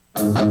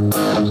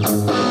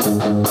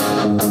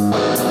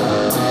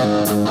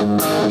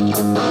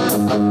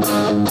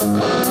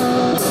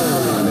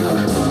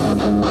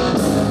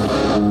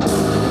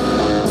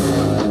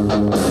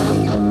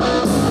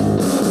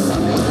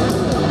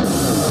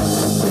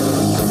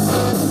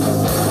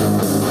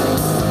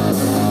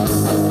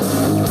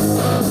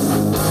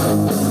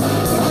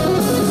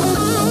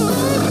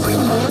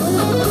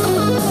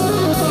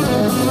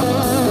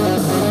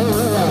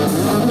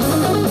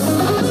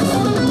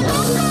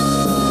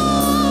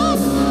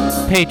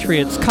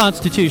Patriots,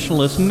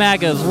 constitutionalists,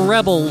 MAGAs,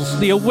 rebels,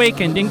 the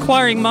awakened,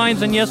 inquiring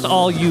minds, and yes,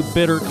 all you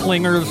bitter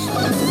clingers.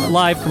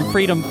 Live from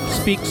Freedom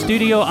Speak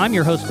Studio, I'm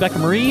your host, Becca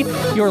Marie.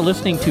 You're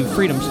listening to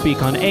Freedom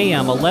Speak on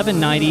AM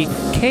 1190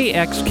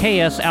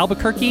 KXKS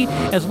Albuquerque,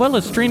 as well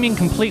as streaming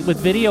complete with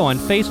video on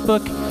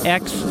Facebook,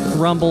 X,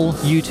 Rumble,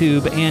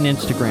 YouTube, and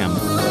Instagram.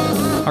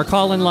 Our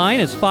call-in line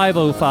is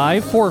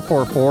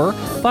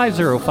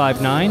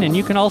 505-444-5059, and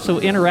you can also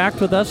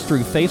interact with us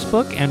through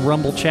Facebook and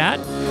Rumble Chat.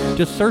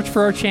 Just search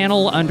for our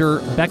channel under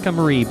Becca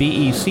Marie,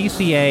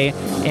 BECCAMARI.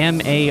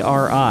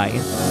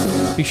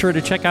 Be sure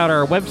to check out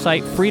our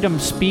website,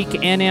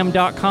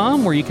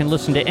 freedomspeaknm.com, where you can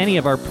listen to any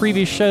of our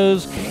previous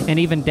shows and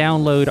even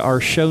download our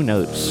show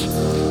notes.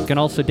 You can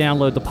also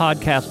download the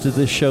podcast of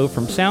this show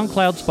from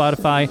SoundCloud,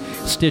 Spotify,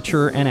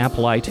 Stitcher, and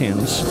Apple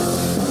iTunes.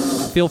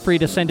 Feel free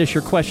to send us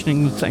your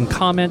questions and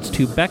comments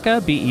to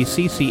Becca,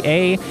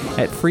 BECCA,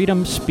 at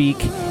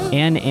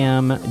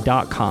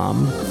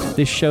freedomspeaknm.com.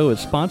 This show is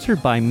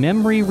sponsored by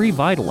Memory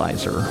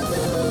Revitalizer.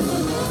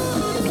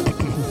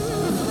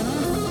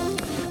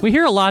 We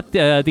hear a lot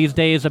these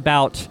days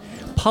about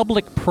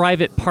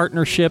public-private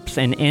partnerships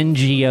and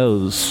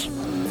NGOs.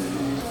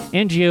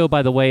 NGO,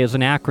 by the way, is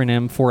an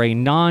acronym for a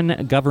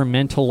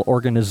non-governmental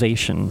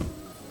organization.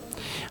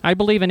 I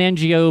believe an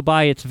NGO,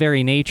 by its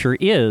very nature,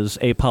 is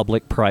a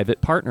public-private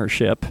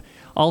partnership,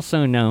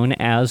 also known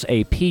as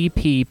a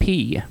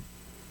PPP.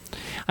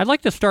 I'd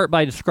like to start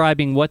by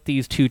describing what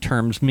these two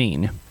terms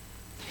mean.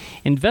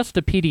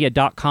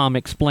 Investopedia.com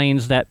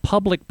explains that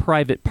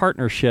public-private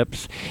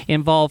partnerships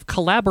involve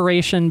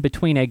collaboration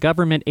between a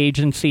government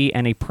agency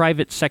and a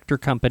private sector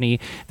company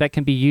that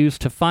can be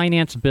used to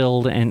finance,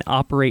 build, and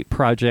operate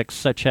projects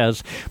such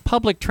as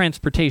public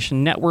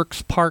transportation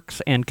networks,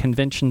 parks, and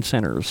convention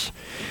centers.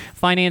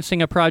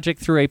 Financing a project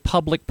through a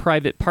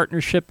public-private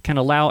partnership can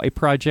allow a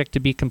project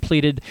to be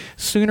completed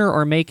sooner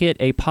or make it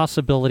a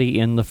possibility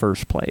in the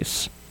first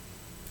place.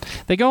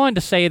 They go on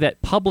to say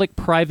that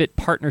public-private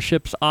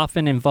partnerships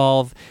often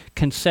involve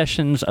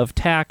concessions of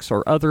tax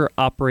or other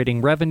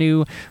operating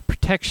revenue,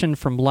 protection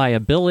from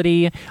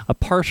liability, a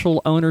partial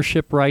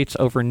ownership rights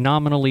over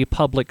nominally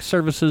public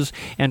services,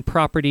 and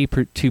property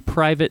to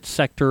private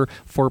sector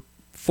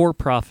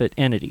for-profit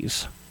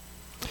entities.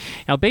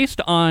 Now,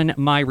 based on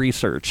my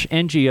research,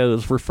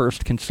 NGOs were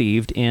first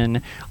conceived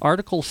in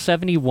Article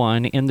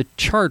 71 in the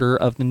Charter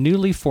of the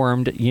newly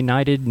formed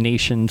United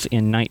Nations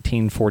in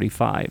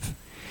 1945.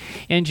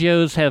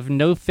 NGOs have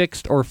no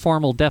fixed or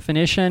formal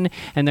definition,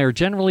 and they're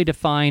generally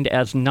defined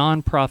as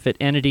nonprofit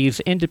entities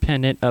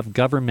independent of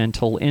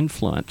governmental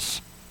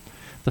influence.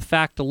 The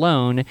fact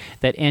alone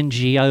that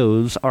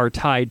NGOs are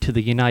tied to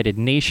the United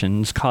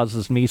Nations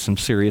causes me some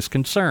serious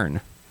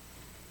concern.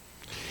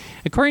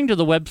 According to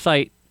the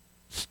website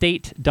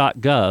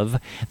state.gov,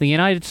 the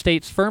United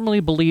States firmly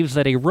believes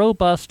that a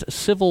robust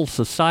civil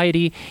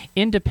society,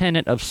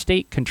 independent of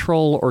state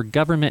control or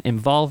government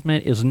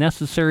involvement, is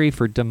necessary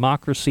for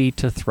democracy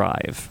to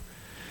thrive.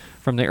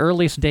 From the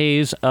earliest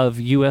days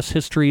of U.S.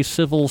 history,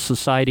 civil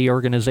society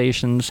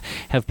organizations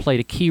have played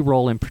a key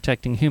role in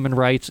protecting human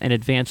rights and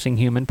advancing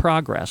human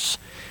progress.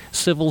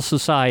 Civil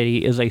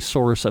society is a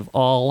source of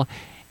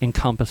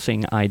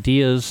all-encompassing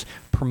ideas,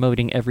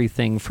 promoting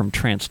everything from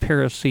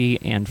transparency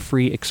and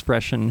free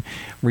expression,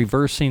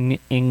 reversing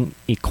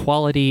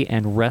inequality,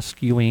 and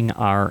rescuing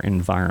our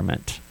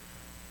environment.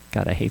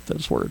 God, I hate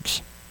those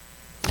words.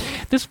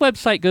 This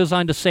website goes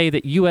on to say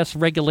that U.S.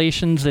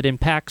 regulations that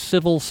impact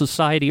civil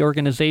society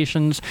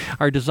organizations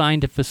are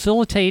designed to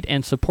facilitate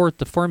and support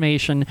the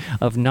formation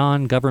of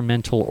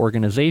non-governmental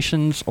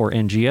organizations, or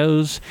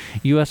NGOs.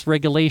 U.S.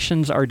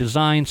 regulations are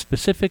designed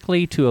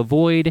specifically to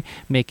avoid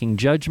making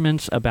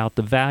judgments about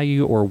the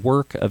value or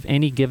work of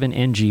any given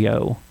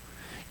NGO.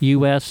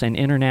 U.S. and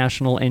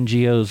international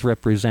NGOs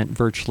represent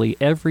virtually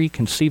every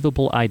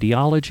conceivable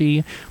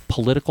ideology,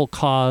 political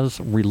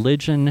cause,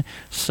 religion,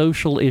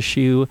 social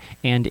issue,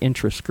 and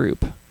interest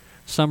group.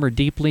 Some are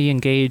deeply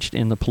engaged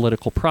in the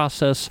political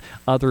process,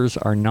 others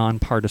are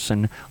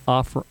nonpartisan,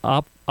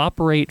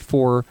 operate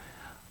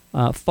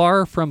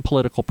far from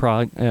political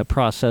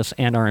process,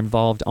 and are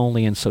involved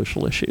only in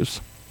social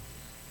issues.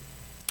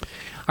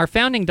 Our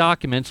founding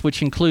documents,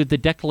 which include the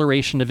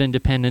Declaration of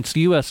Independence,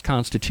 U.S.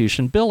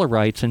 Constitution, Bill of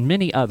Rights, and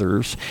many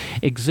others,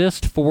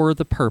 exist for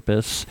the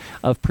purpose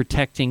of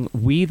protecting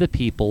we the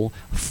people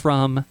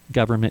from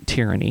government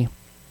tyranny.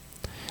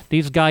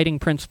 These guiding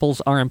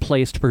principles are in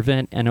place to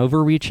prevent an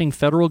overreaching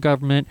federal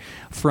government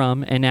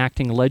from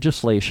enacting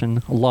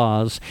legislation,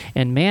 laws,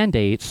 and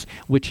mandates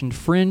which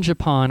infringe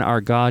upon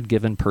our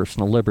God-given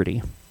personal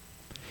liberty.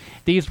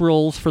 These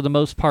rules, for the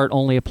most part,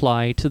 only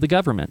apply to the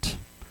government,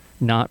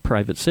 not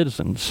private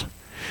citizens.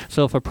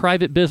 So if a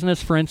private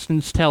business, for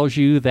instance, tells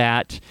you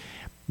that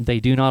they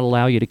do not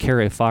allow you to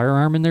carry a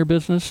firearm in their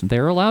business,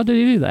 they're allowed to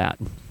do that.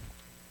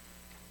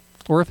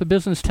 Or if a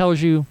business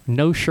tells you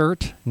no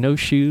shirt, no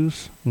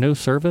shoes, no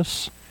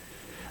service,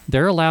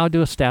 they're allowed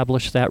to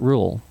establish that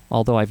rule,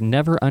 although I've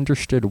never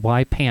understood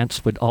why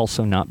pants would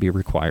also not be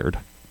required.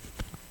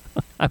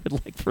 I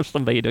would like for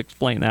somebody to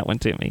explain that one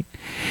to me.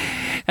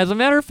 As a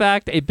matter of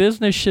fact, a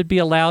business should be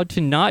allowed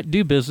to not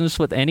do business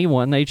with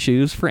anyone they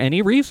choose for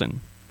any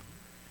reason.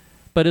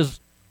 But as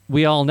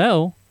we all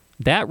know,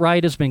 that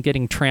right has been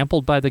getting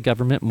trampled by the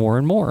government more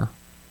and more.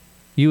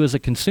 You as a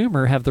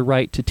consumer have the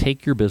right to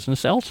take your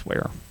business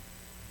elsewhere.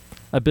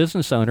 A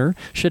business owner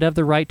should have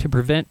the right to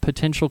prevent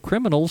potential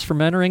criminals from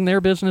entering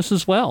their business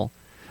as well.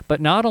 But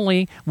not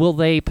only will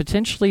they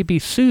potentially be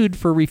sued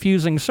for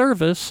refusing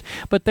service,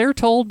 but they're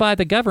told by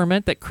the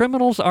government that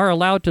criminals are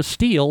allowed to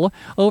steal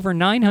over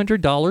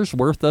 $900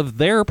 worth of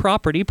their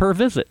property per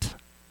visit.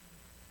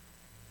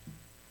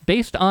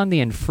 Based on the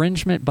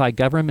infringement by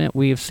government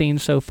we have seen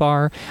so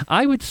far,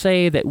 I would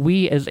say that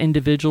we as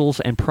individuals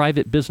and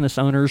private business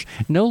owners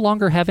no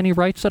longer have any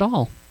rights at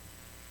all,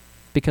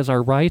 because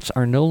our rights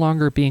are no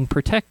longer being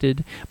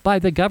protected by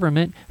the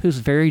government whose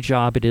very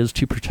job it is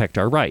to protect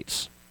our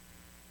rights.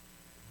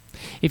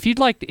 If you'd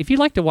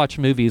like to watch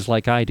movies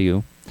like I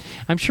do,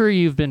 I'm sure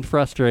you've been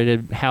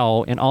frustrated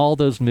how in all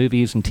those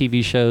movies and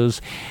TV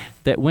shows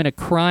that when a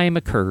crime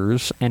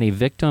occurs and a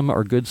victim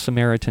or good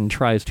Samaritan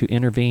tries to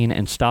intervene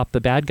and stop the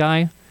bad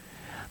guy,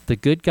 the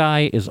good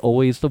guy is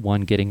always the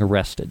one getting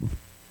arrested.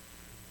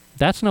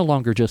 That's no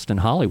longer just in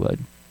Hollywood.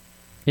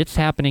 It's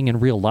happening in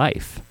real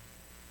life.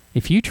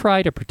 If you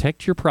try to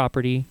protect your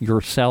property,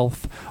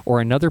 yourself,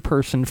 or another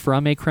person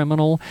from a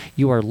criminal,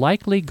 you are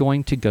likely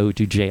going to go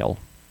to jail.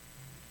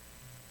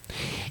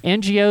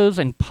 NGOs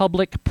and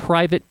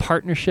public-private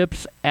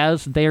partnerships,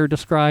 as they are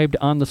described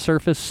on the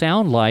surface,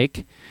 sound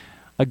like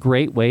a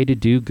great way to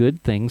do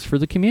good things for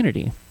the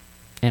community.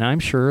 And I'm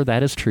sure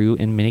that is true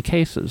in many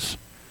cases.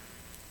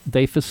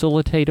 They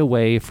facilitate a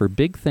way for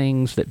big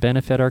things that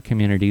benefit our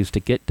communities to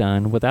get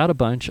done without a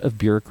bunch of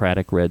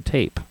bureaucratic red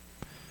tape.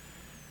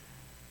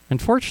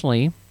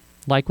 Unfortunately,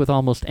 like with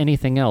almost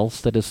anything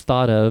else that is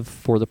thought of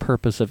for the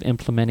purpose of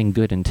implementing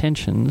good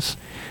intentions,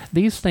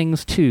 these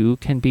things too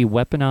can be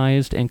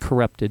weaponized and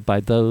corrupted by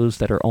those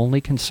that are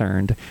only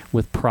concerned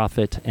with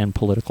profit and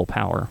political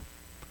power.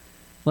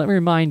 Let me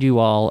remind you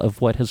all of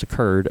what has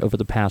occurred over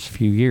the past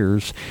few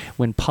years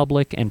when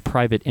public and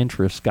private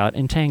interests got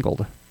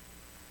entangled.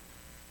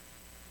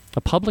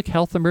 A public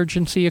health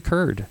emergency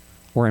occurred,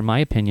 or in my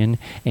opinion,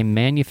 a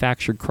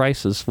manufactured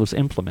crisis was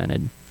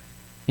implemented,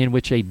 in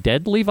which a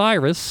deadly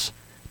virus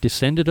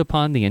descended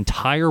upon the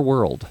entire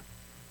world.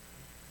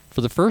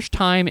 For the first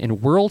time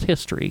in world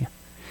history,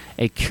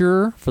 a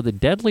cure for the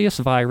deadliest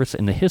virus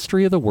in the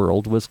history of the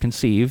world was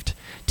conceived,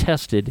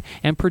 tested,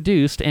 and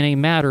produced in a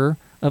matter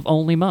of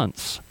only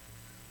months.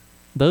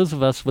 Those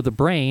of us with a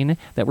brain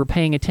that were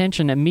paying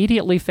attention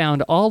immediately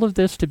found all of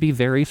this to be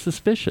very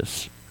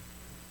suspicious.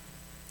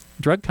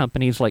 Drug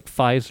companies like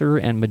Pfizer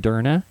and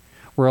Moderna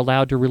were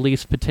allowed to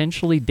release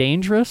potentially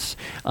dangerous,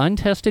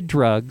 untested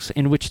drugs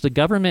in which the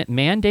government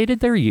mandated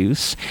their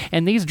use,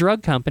 and these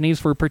drug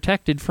companies were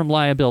protected from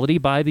liability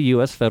by the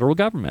U.S. federal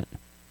government.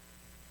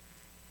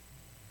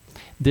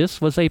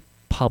 This was a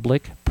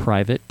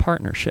public-private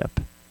partnership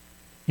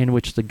in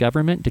which the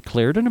government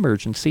declared an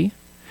emergency.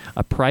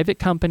 A private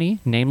company,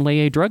 namely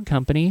a drug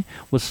company,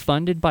 was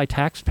funded by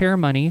taxpayer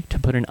money to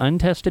put an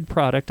untested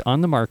product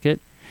on the market.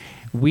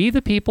 We,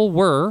 the people,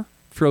 were,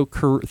 through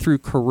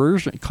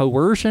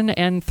coercion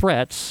and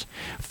threats,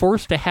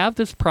 forced to have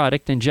this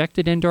product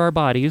injected into our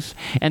bodies,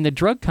 and the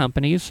drug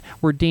companies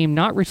were deemed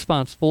not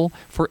responsible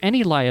for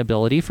any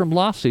liability from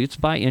lawsuits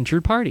by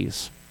injured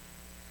parties.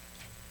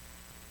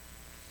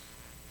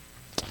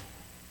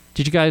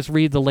 Did you guys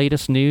read the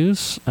latest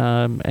news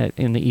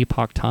in the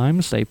Epoch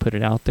Times? They put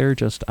it out there.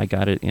 I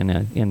got it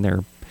in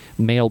their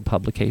mailed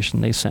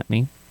publication they sent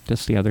me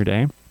just the other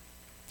day.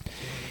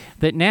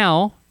 That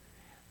now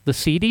the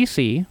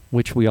CDC,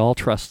 which we all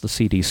trust the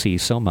CDC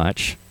so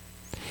much,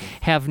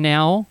 have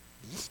now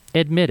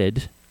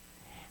admitted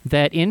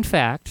that, in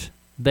fact,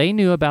 they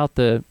knew about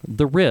the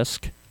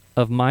risk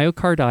of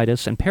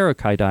myocarditis and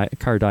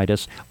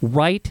pericarditis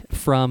right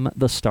from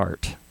the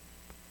start.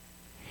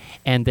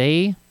 And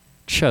they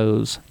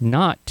chose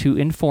not to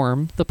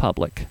inform the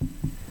public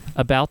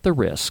about the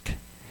risk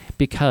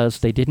because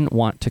they didn't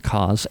want to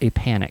cause a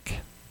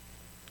panic.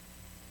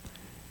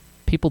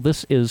 People,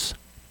 this is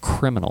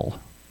criminal.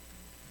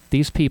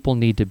 These people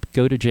need to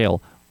go to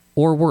jail,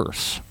 or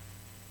worse.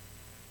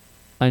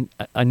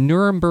 A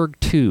Nuremberg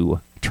II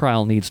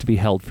trial needs to be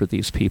held for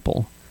these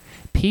people.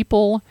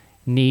 People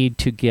need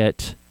to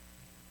get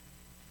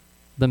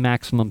the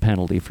maximum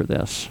penalty for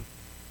this,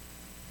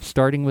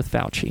 starting with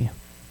Fauci.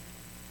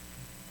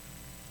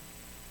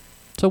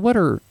 So what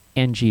are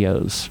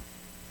NGOs?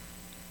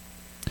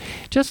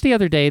 Just the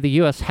other day, the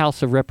U.S.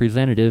 House of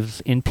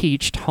Representatives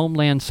impeached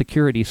Homeland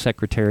Security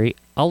Secretary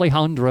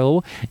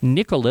Alejandro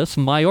Nicolas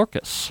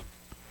Mayorkas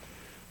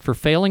for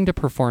failing to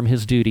perform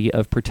his duty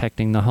of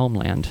protecting the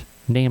homeland,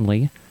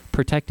 namely,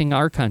 protecting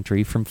our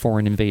country from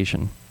foreign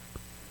invasion.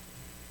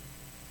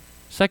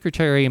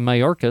 Secretary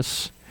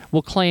Mayorkas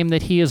will claim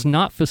that he is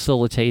not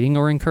facilitating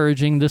or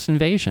encouraging this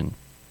invasion.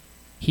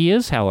 He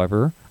is,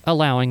 however,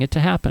 allowing it to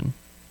happen.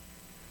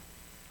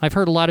 I've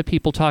heard a lot of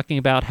people talking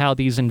about how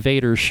these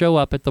invaders show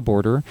up at the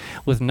border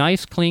with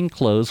nice, clean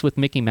clothes with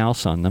Mickey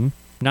Mouse on them,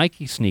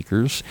 Nike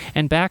sneakers,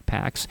 and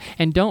backpacks,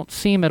 and don't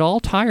seem at all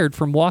tired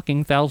from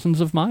walking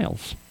thousands of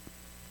miles.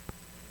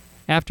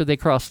 After they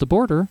cross the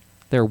border,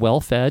 they're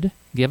well-fed,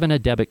 given a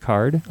debit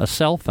card, a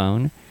cell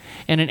phone,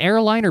 and an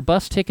airline or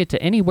bus ticket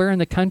to anywhere in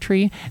the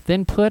country,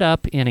 then put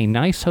up in a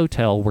nice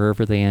hotel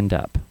wherever they end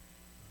up.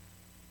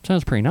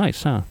 Sounds pretty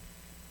nice, huh?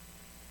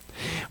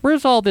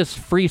 Where's all this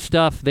free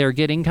stuff they're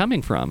getting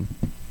coming from?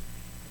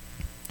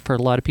 I've heard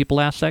a lot of people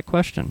ask that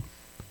question.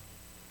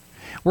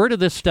 Word of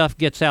this stuff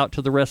gets out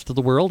to the rest of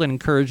the world and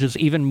encourages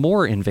even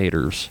more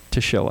invaders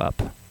to show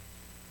up.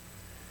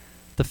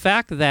 The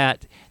fact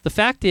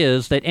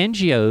is that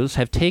NGOs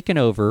have taken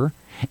over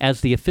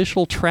as the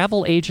official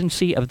travel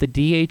agency of the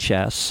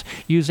DHS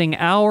using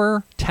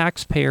our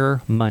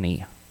taxpayer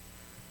money.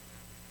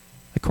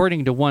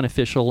 According to one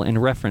official in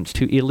reference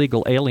to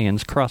illegal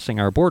aliens crossing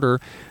our border,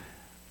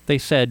 they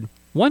said,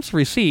 once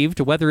received,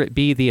 whether it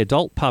be the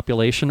adult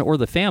population or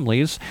the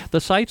families,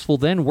 the sites will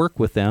then work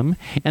with them,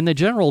 and the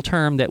general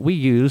term that we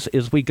use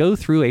is we go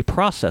through a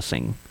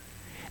processing.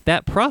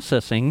 That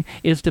processing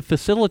is to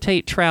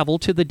facilitate travel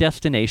to the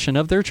destination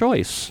of their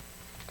choice.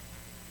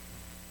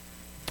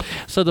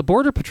 So the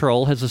Border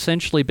Patrol has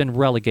essentially been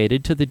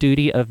relegated to the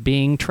duty of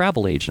being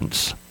travel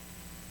agents.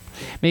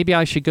 Maybe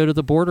I should go to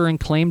the border and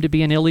claim to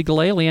be an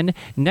illegal alien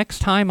next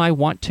time I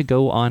want to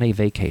go on a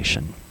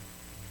vacation.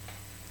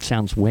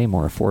 Sounds way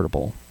more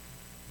affordable.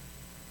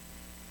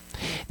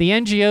 The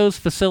NGOs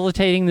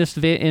facilitating this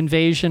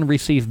invasion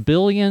receive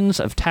billions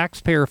of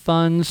taxpayer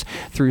funds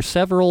through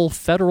several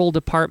federal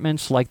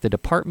departments like the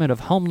Department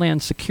of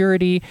Homeland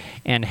Security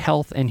and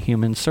Health and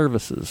Human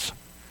Services.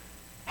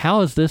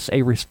 How is this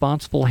a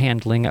responsible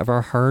handling of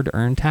our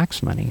hard-earned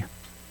tax money?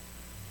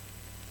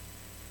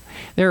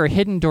 There are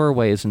hidden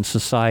doorways in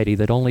society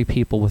that only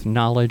people with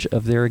knowledge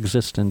of their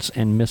existence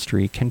and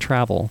mystery can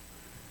travel.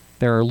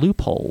 There are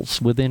loopholes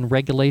within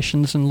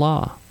regulations and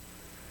law.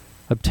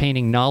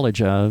 Obtaining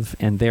knowledge of,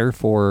 and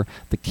therefore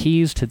the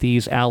keys to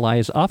these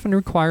allies, often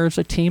requires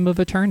a team of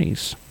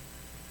attorneys.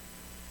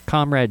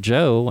 Comrade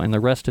Joe and the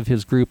rest of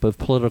his group of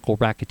political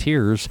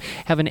racketeers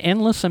have an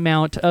endless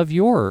amount of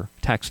your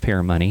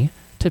taxpayer money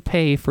to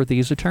pay for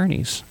these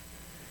attorneys.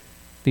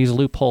 These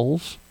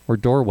loopholes, or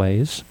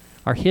doorways,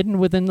 are hidden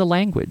within the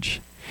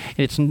language.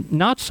 It's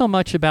not so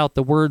much about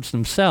the words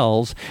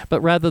themselves,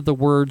 but rather the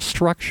word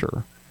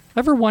structure.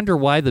 Ever wonder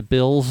why the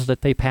bills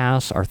that they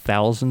pass are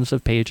thousands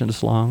of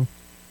pages long?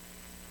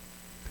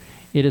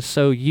 It is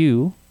so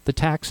you, the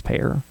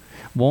taxpayer,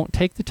 won't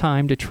take the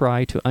time to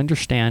try to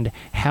understand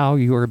how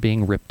you are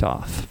being ripped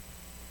off.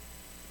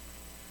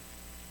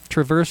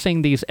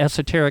 Traversing these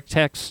esoteric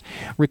texts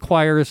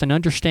requires an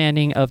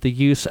understanding of the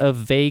use of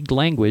vague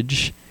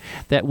language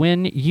that,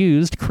 when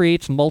used,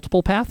 creates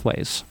multiple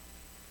pathways.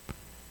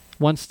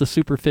 Once the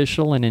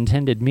superficial and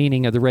intended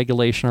meaning of the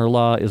regulation or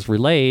law is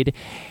relayed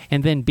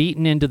and then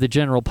beaten into the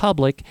general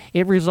public,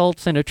 it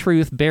results in a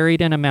truth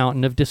buried in a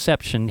mountain of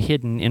deception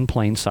hidden in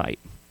plain sight.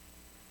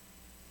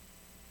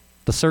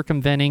 The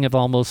circumventing of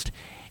almost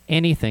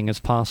anything is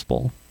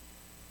possible,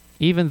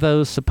 even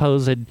those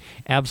supposed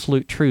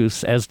absolute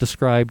truths as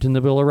described in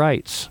the Bill of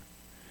Rights.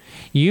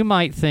 You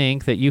might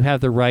think that you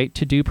have the right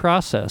to due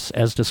process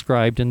as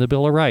described in the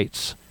Bill of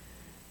Rights,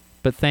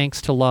 but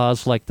thanks to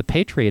laws like the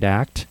Patriot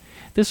Act,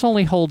 this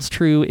only holds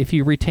true if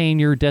you retain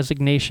your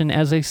designation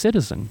as a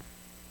citizen.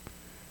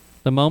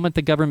 The moment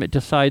the government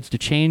decides to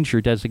change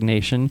your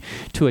designation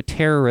to a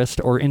terrorist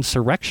or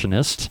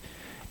insurrectionist,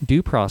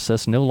 due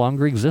process no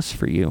longer exists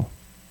for you.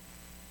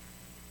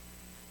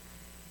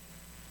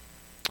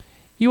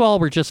 You all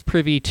were just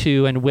privy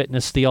to and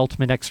witnessed the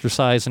ultimate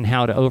exercise in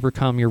how to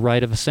overcome your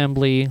right of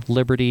assembly,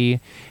 liberty,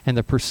 and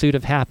the pursuit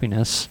of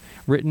happiness,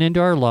 written into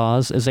our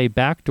laws as a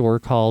backdoor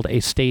called a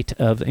state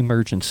of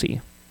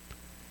emergency.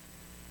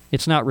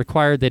 It's not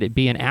required that it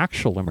be an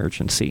actual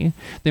emergency.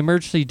 The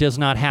emergency does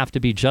not have to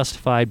be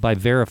justified by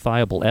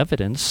verifiable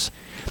evidence.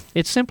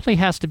 It simply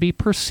has to be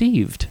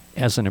perceived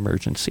as an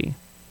emergency.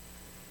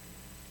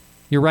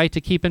 Your right to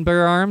keep and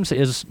bear arms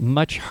is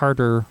much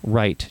harder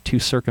right to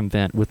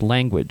circumvent with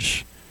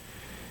language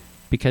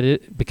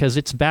because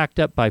it's backed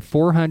up by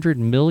 400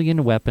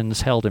 million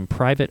weapons held in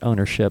private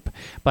ownership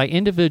by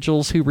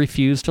individuals who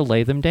refuse to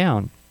lay them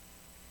down.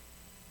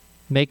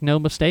 Make no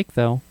mistake,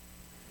 though.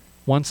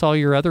 Once all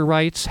your other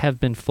rights have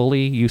been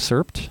fully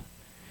usurped,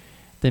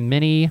 then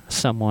many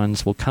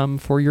someones will come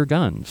for your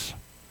guns.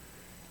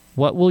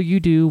 What will you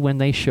do when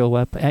they show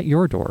up at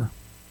your door?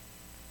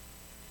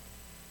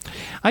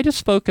 I just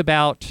spoke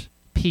about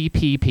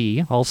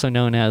PPP, also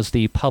known as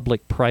the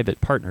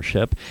public-private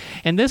partnership,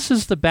 and this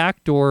is the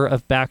backdoor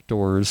of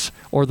backdoors,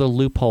 or the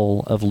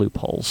loophole of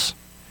loopholes.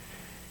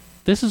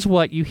 This is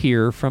what you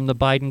hear from the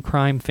Biden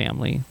crime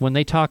family when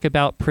they talk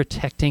about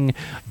protecting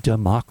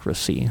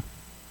democracy.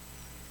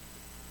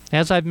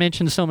 As I've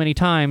mentioned so many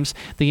times,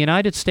 the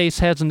United States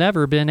has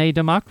never been a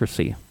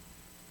democracy.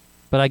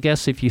 But I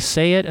guess if you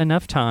say it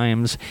enough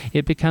times,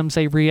 it becomes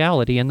a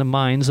reality in the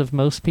minds of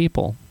most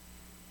people.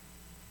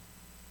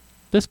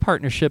 This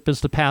partnership is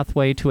the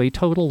pathway to a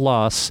total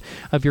loss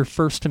of your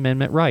First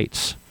Amendment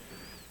rights.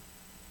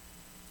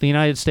 The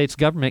United States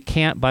government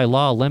can't by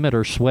law limit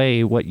or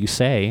sway what you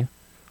say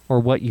or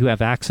what you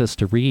have access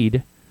to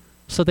read,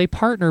 so they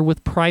partner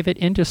with private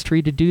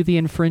industry to do the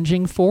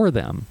infringing for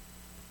them.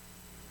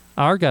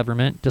 Our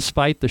government,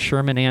 despite the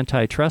Sherman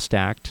Antitrust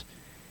Act,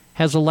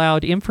 has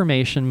allowed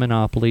information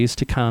monopolies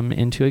to come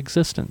into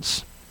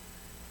existence.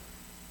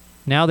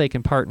 Now they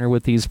can partner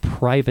with these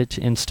private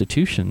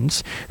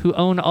institutions who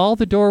own all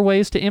the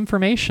doorways to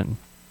information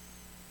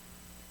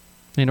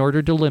in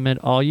order to limit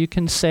all you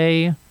can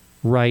say,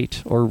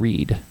 write, or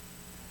read.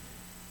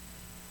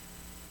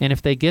 And if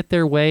they get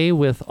their way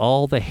with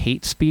all the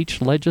hate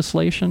speech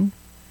legislation,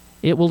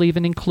 it will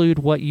even include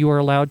what you are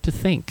allowed to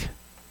think.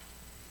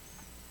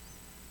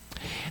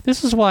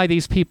 This is why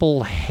these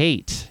people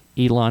hate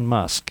Elon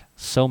Musk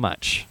so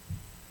much.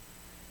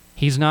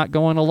 He's not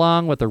going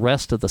along with the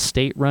rest of the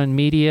state-run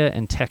media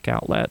and tech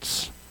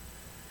outlets.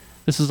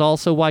 This is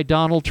also why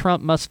Donald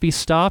Trump must be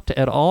stopped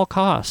at all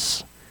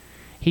costs.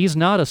 He's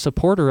not a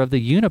supporter of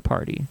the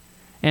uniparty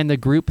and the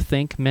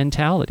groupthink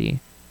mentality.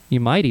 You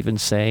might even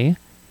say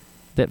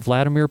that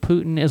Vladimir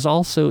Putin is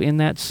also in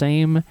that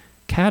same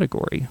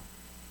category,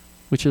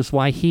 which is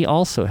why he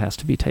also has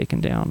to be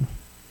taken down.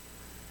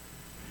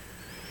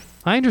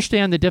 I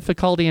understand the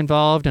difficulty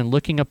involved in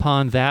looking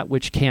upon that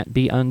which can't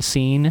be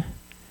unseen,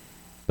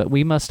 but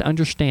we must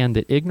understand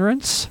that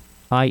ignorance,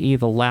 i.e.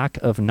 the lack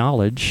of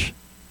knowledge,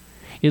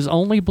 is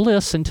only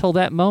bliss until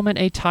that moment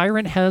a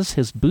tyrant has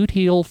his boot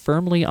heel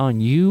firmly on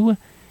you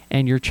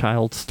and your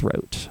child's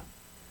throat.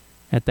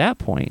 At that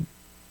point,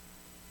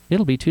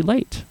 it'll be too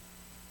late.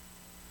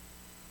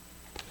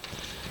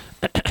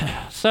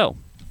 So,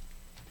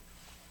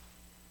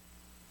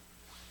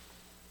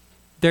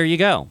 there you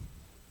go.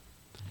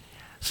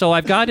 So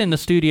I've got in the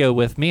studio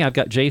with me, I've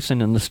got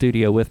Jason in the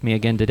studio with me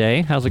again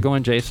today. How's it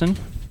going, Jason?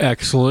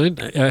 Excellent.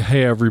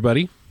 Hey,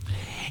 everybody.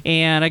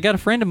 And I got a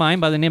friend of mine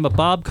by the name of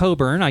Bob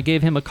Coburn. I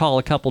gave him a call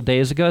a couple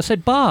days ago. I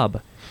said,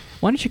 Bob,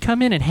 why don't you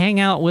come in and hang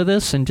out with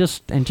us and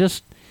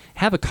just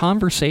have a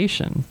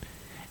conversation?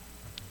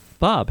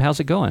 Bob, how's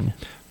it going?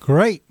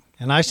 Great.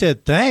 And I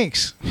said,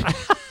 thanks.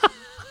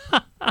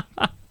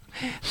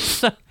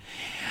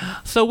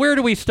 So where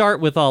do we start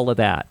with all of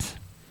that?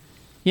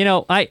 You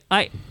know,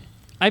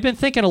 I've been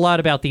thinking a lot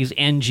about these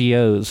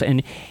NGOs,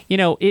 and you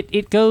know,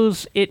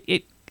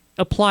 it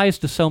applies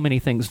to so many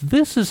things.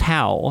 This is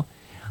how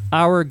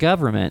our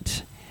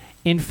government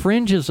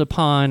infringes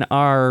upon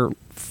our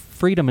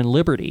freedom and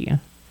liberty.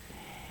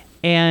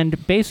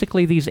 And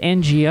basically these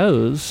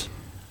NGOs,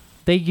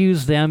 they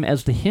use them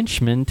as the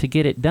henchmen to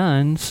get it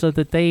done so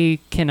that they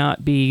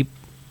cannot be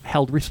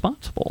held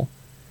responsible.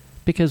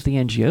 Because the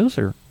NGOs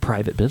are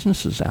private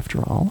businesses,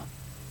 after all.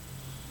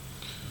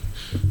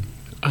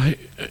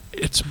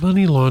 It's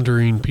money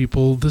laundering,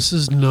 people. This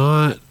is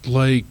not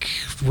like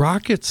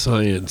rocket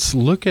science.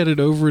 Look at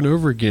it over and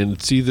over again.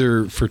 It's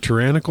either for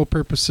tyrannical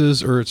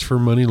purposes or it's for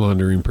money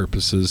laundering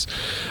purposes.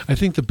 I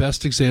think the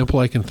best example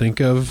I can think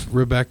of,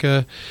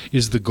 Rebecca,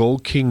 is the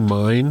Gold King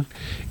mine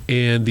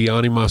and the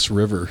Animas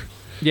River.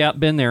 Yeah,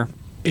 been there.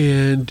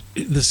 And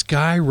this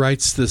guy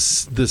writes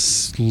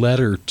this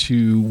letter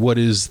to what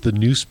is the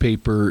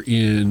newspaper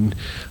in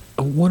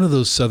one of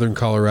those southern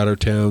Colorado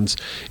towns,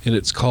 and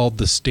it's called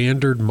the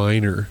Standard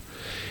Miner.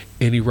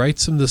 And he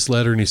writes him this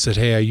letter, and he said,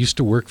 hey, I used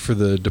to work for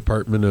the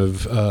Department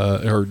of,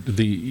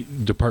 the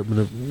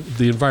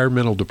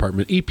Environmental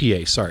Department,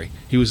 EPA, sorry.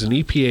 He was an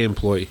EPA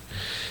employee.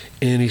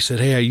 And he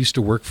said, hey, I used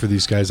to work for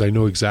these guys. I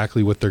know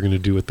exactly what they're going to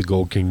do at the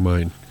Gold King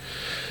mine.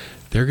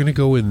 They're going to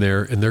go in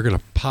there, and they're going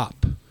to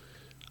pop.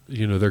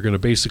 You know, they're going to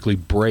basically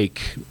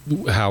break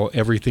how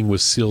everything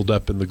was sealed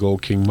up in the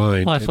Gold King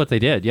mine. Well, that's what they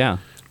did, yeah.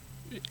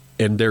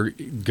 And they're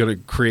going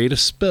to create a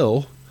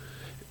spill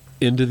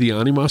into the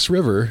Animas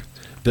River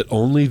that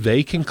only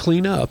they can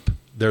clean up.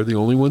 They're the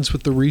only ones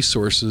with the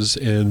resources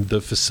and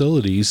the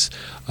facilities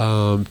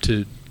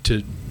to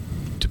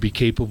be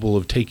capable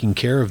of taking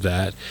care of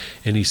that.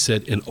 And he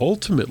said, and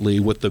ultimately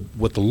what the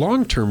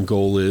long-term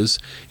goal is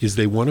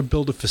they want to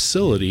build a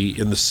facility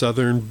in the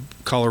southern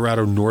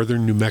Colorado,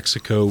 northern New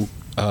Mexico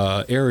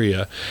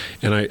area.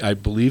 And I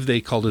believe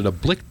they called it a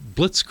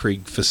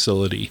Blitzkrieg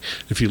facility.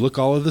 If you look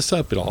all of this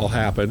up, it all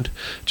happened,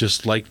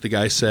 just like the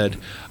guy said.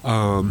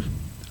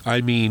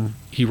 I mean,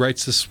 he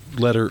writes this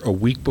letter a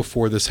week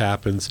before this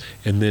happens,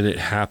 and then it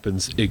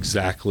happens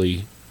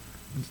exactly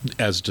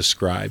as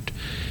described.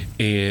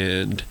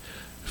 And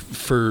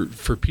for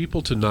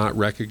people to not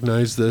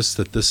recognize this,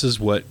 that this is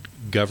what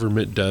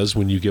government does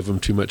when you give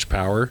them too much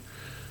power,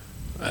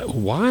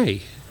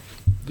 Why?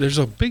 There's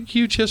a big,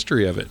 huge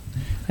history of it.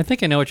 I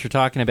think I know what you're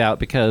talking about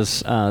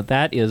because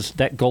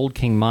that Gold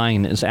King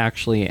mine is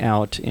actually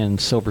out in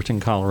Silverton,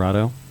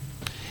 Colorado,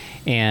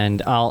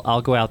 and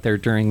I'll go out there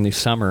during the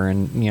summer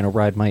and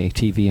ride my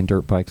ATV and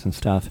dirt bikes and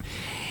stuff,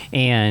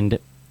 and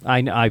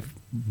I've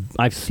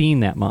seen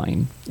that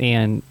mine,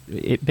 and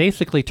it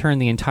basically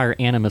turned the entire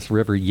Animas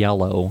River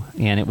yellow,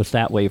 and it was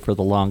that way for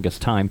the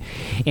longest time,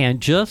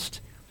 and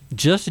just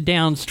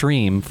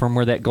downstream from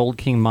where that Gold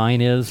King mine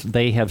is,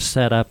 they have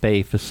set up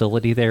a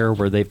facility there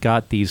where they've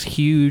got these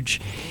huge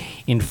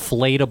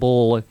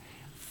inflatable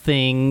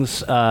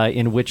things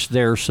in which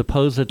they're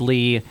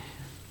supposedly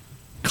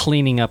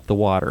cleaning up the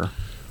water.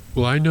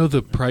 Well, I know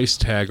the price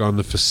tag on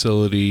the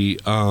facility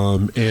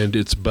and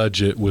its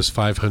budget was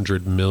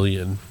 $500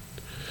 million.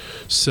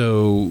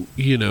 So,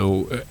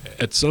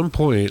 at some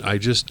point, I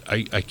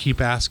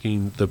keep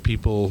asking the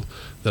people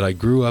that I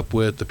grew up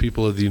with, the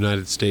people of the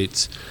United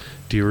States,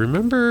 do you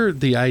remember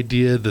the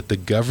idea that the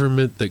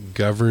government that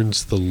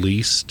governs the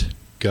least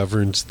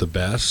governs the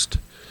best?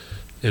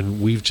 And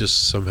we've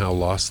just somehow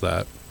lost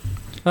that.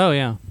 Oh,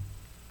 yeah.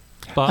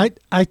 Bob?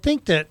 I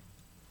think that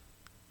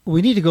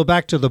we need to go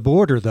back to the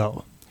border,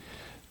 though.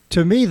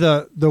 To me,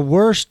 the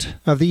worst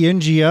of the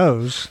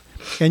NGOs,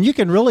 and you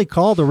can really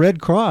call the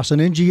Red Cross an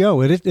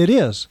NGO. It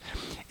is.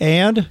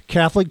 And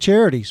Catholic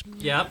Charities.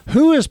 Yep.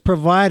 Who is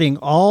providing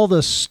all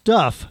the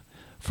stuff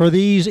for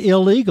these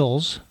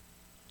illegals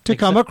to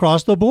come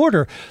across the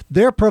border?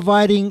 They're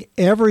providing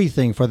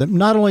everything for them.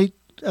 Not only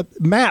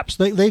maps,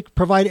 they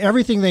provide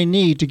everything they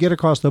need to get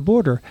across the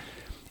border.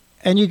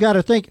 And you got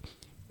to think,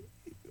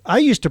 I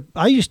used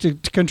to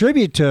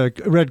contribute to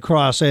Red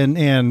Cross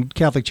and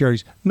Catholic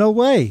Charities. No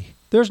way.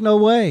 There's no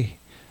way.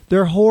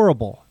 They're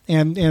horrible.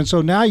 And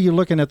so now you're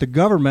looking at the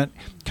government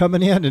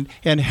coming in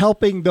and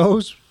helping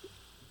those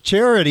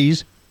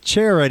charities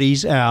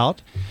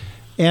out.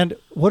 And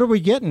what are we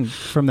getting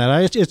from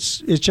that? It's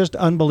just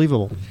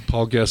unbelievable.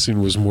 Paul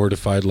Gessing was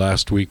mortified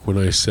last week when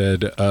I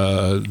said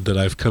that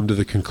I've come to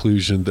the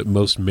conclusion that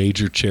most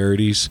major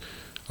charities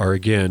are,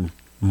 again,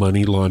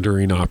 money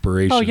laundering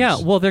operations. Oh yeah,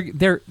 well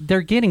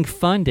they're getting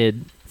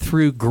funded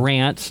through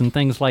grants and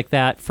things like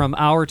that from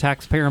our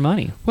taxpayer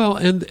money. Well,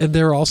 and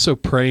they're also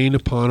preying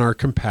upon our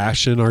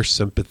compassion, our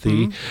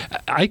sympathy. Mm-hmm.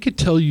 I could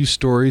tell you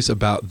stories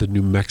about the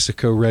New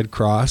Mexico Red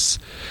Cross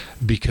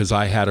because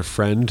I had a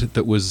friend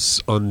that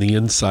was on the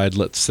inside,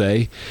 let's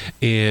say,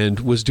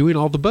 and was doing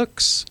all the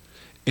books.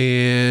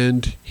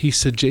 And he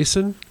said,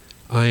 Jason,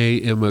 I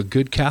am a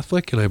good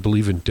Catholic and I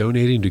believe in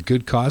donating to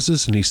good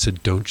causes. And he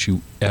said, don't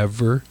you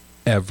ever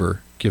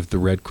give the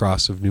Red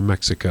Cross of New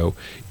Mexico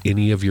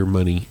any of your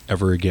money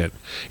ever again.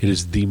 It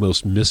is the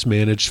most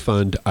mismanaged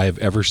fund I have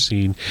ever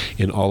seen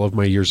in all of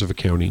my years of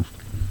accounting.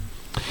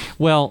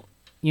 Well,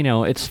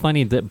 it's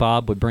funny that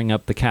Bob would bring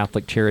up the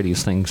Catholic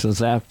Charities thing, because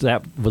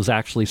that was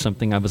actually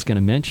something I was going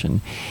to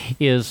mention,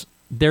 is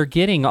they're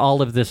getting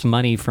all of this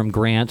money from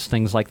grants,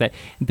 things like that.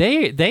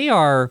 They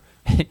are,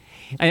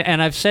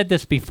 and I've said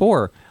this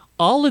before,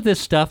 all of this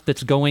stuff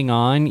that's going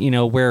on,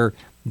 where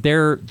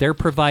they're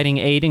providing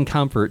aid and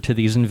comfort to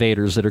these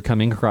invaders that are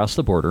coming across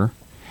the border,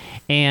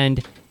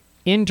 and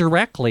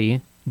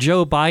indirectly,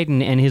 Joe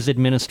Biden and his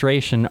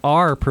administration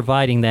are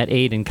providing that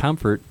aid and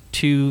comfort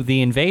to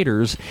the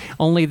invaders.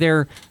 Only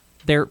they're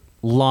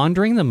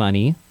laundering the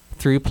money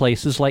through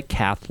places like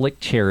Catholic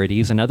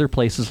Charities and other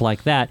places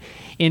like that,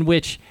 in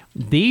which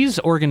these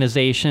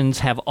organizations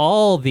have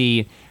all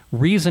the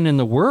reason in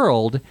the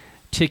world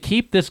to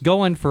keep this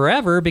going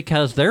forever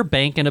because they're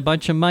banking a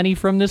bunch of money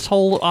from this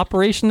whole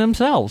operation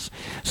themselves.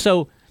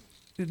 So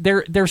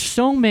there's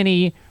so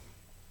many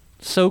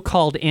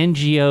so-called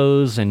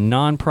NGOs and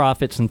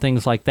nonprofits and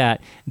things like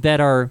that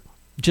are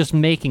just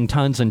making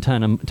tons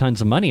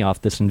of money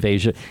off this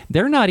invasion.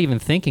 They're not even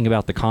thinking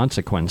about the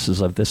consequences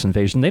of this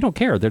invasion. They don't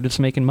care. They're just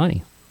making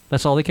money.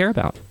 That's all they care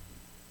about.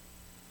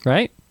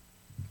 Right?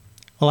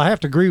 Well, I have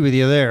to agree with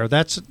you there.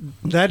 That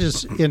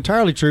is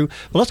entirely true.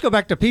 But let's go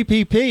back to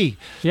PPP.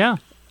 Yeah.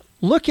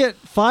 Look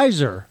at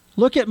Pfizer.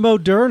 Look at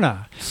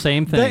Moderna.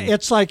 Same thing.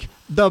 It's like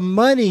the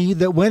money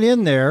that went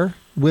in there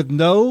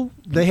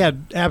they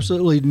had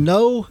absolutely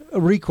no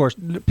recourse.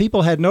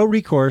 People had no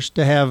recourse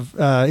to have,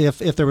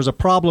 if there was a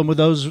problem with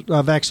those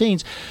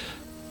vaccines,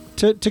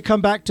 to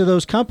come back to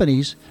those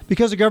companies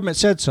because the government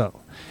said so.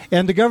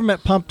 And the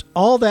government pumped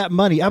all that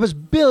money. I was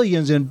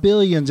billions and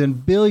billions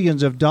and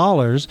billions of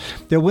dollars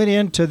that went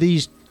into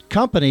these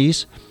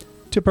companies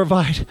to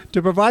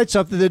provide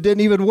something that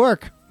didn't even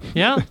work.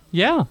 Yeah.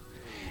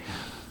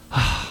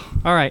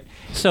 All right.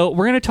 So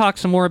we're going to talk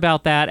some more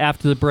about that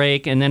after the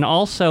break. And then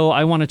also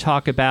I want to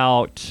talk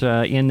about,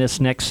 in this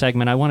next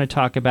segment, I want to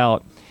talk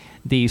about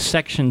the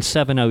Section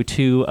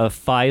 702 of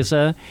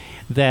FISA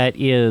that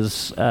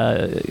is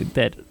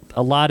that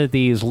a lot of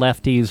these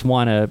lefties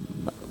want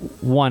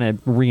to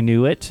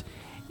renew it,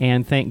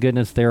 And thank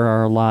goodness there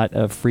are a lot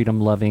of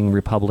freedom-loving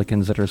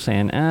Republicans that are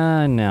saying,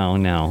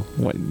 no,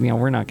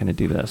 we're not going to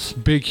do this.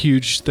 Big,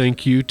 huge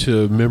thank you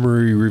to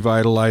Memory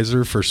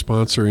Revitalizer for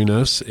sponsoring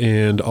us,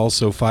 and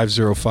also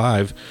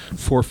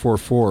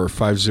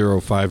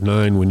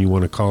 505-444-5059 when you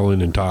want to call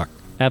in and talk.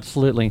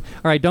 Absolutely.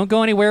 All right, don't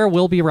go anywhere.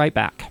 We'll be right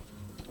back.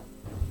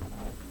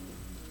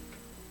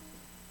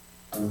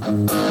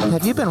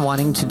 Have you been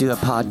wanting to do a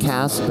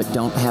podcast but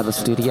don't have a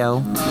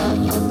studio?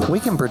 We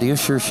can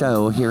produce your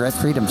show here at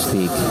Freedom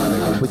Speak.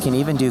 We can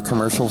even do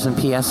commercials and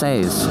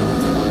PSAs.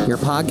 Your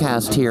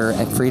podcast here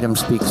at Freedom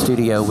Speak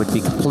Studio would be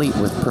complete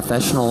with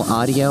professional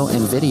audio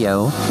and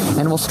video,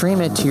 and we'll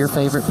stream it to your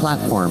favorite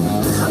platform.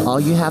 All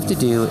you have to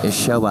do is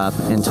show up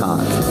and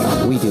talk.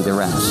 We do the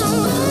rest.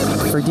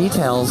 For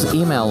details,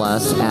 email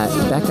us at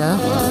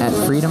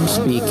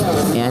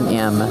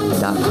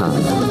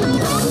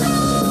becca@freedomspeaknm.com.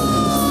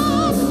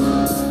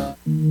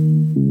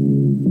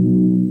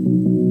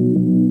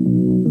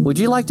 Would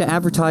you like to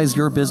advertise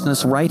your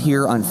business right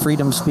here on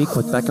Freedom Speak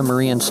with Becca,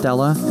 Marie, and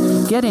Stella?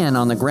 Get in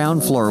on the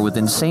ground floor with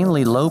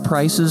insanely low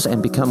prices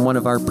and become one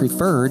of our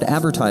preferred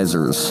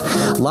advertisers.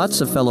 Lots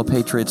of fellow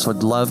patriots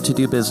would love to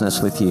do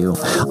business with you.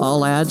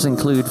 All ads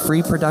include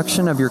free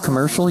production of your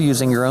commercial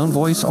using your own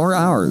voice or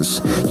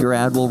ours. Your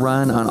ad will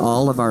run on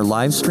all of our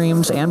live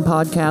streams and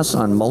podcasts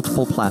on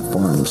multiple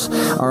platforms.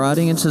 Our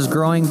audience is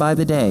growing by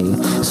the day.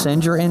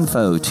 Send your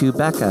info to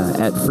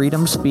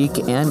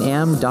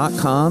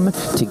Becca@freedomspeaknm.com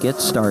to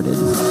get started.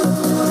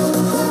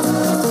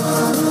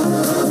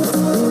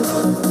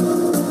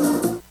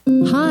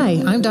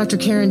 Hi, I'm Dr.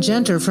 Karen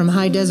Genter from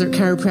High Desert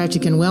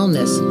Chiropractic and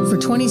Wellness. For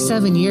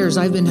 27 years,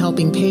 I've been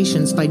helping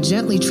patients by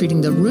gently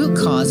treating the root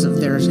cause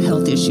of their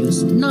health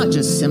issues, not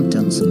just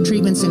symptoms.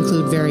 Treatments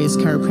include various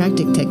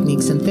chiropractic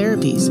techniques and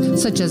therapies,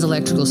 such as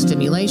electrical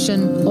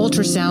stimulation,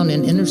 ultrasound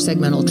and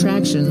intersegmental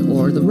traction,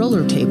 or the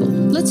roller table.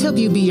 Let's help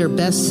you be your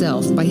best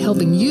self by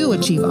helping you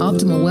achieve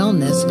optimal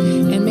wellness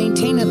and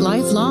maintain it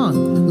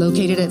lifelong.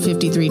 Located at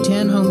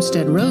 5310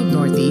 Homestead Road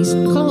Northeast,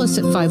 call us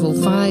at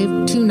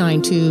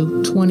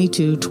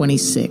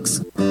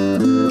 505-292-2226.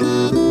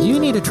 Do you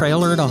need a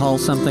trailer to haul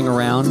something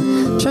around?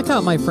 Check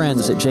out my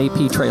friends at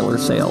JP Trailer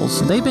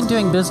Sales. They've been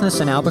doing business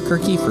in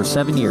Albuquerque for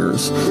 7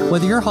 years.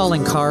 Whether you're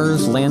hauling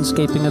cars,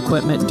 landscaping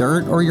equipment,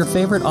 dirt, or your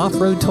favorite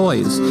off-road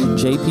toys,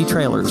 JP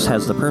Trailers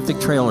has the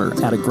perfect trailer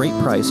at a great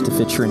price to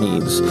fit your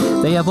needs.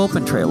 They have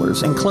open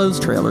trailers and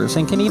closed trailers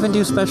and can even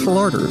do special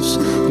orders.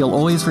 You'll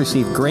always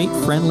receive great,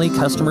 friendly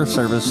customer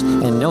service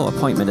and no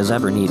appointment is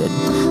ever needed.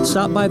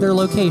 Stop by their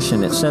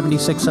location at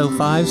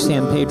 7605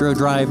 San Pedro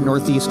Drive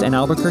Northeast in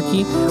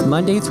Albuquerque,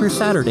 Monday through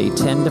Saturday,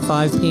 10 to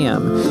 5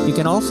 p.m. You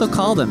can also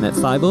call them at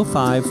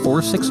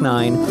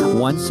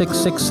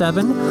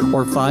 505-469-1667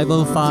 or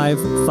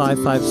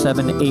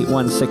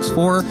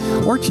 505-557-8164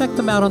 or check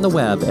them out on the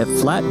web at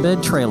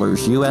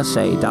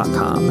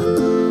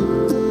flatbedtrailersusa.com.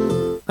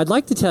 I'd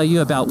like to tell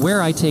you about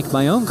where I take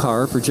my own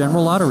car for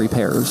general auto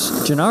repairs.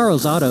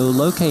 Gennaro's Auto,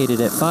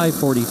 located at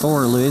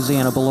 544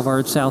 Louisiana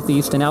Boulevard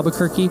Southeast in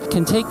Albuquerque,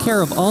 can take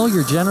care of all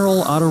your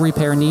general auto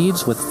repair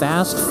needs with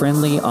fast,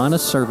 friendly,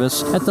 honest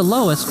service at the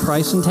lowest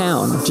price in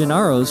town.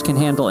 Gennaro's can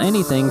handle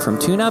anything from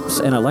tune-ups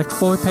and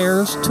electrical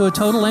repairs to a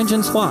total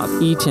engine swap.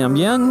 Y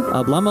también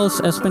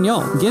hablamos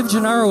español. Give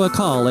Gennaro a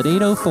call at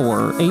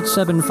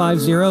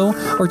 804-8750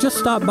 or just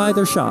stop by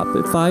their shop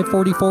at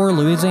 544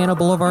 Louisiana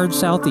Boulevard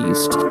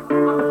Southeast.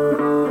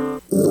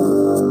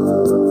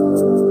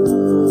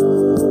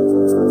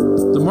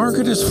 The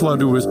market is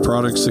flooded with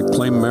products that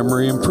claim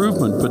memory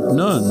improvement, but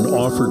none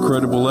offer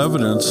credible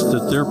evidence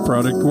that their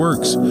product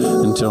works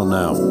until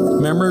now.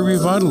 Memory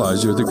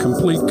Revitalizer, the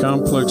complete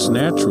complex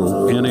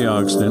natural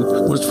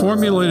antioxidant, was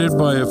formulated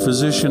by a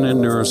physician and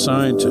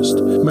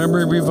neuroscientist.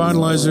 Memory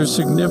Revitalizer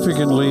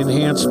significantly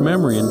enhanced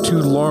memory in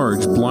 2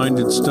 large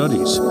blinded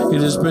studies.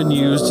 It has been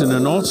used in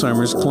an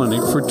Alzheimer's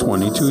clinic for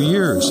 22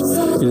 years.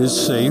 It is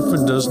safe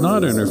and does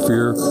not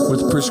interfere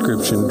with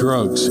prescription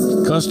drugs.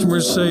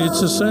 Customers say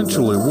it's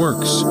essential, it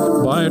works.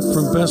 Buy it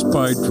from Best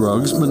Buy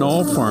Drugs,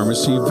 Manal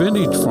Pharmacy,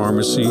 Vintage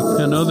Pharmacy,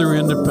 and other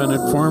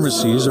independent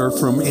pharmacies, or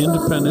from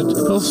independent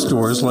health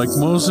stores like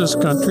Moses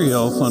Country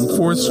Health on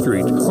 4th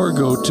Street, or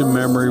go to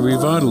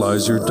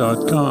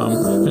memoryrevitalizer.com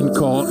and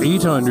call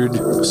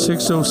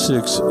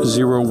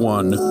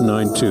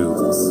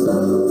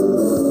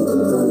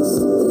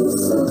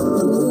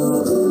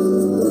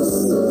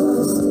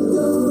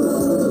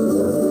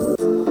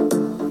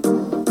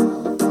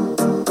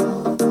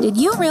Did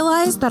you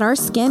realize that our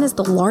skin is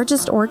the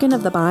largest organ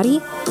of the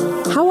body?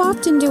 How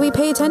often do we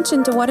pay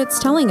attention to what it's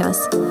telling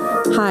us?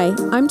 Hi,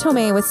 I'm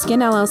Tomei with Skin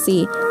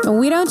LLC, and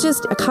we don't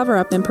just cover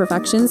up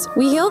imperfections,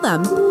 we heal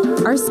them.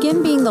 Our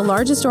skin, being the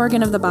largest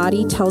organ of the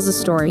body, tells a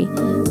story.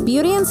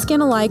 Beauty and skin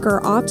alike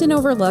are often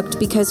overlooked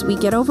because we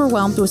get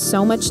overwhelmed with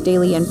so much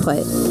daily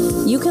input.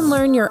 You can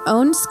learn your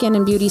own skin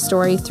and beauty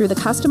story through the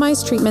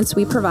customized treatments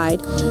we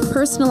provide,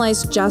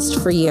 personalized just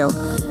for you.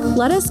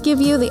 Let us give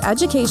you the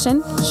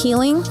education,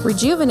 healing,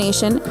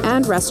 rejuvenation,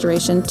 and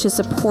restoration to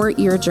support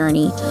your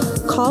journey.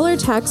 Call or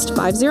text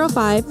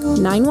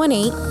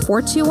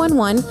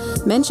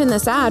 505-918-4211, mention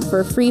this ad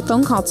for a free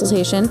phone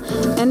consultation,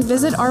 and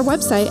visit our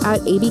website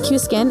at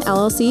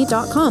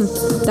abqskinllc.com.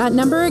 That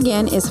number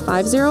again is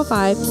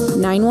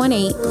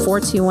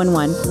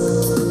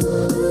 505-918-4211.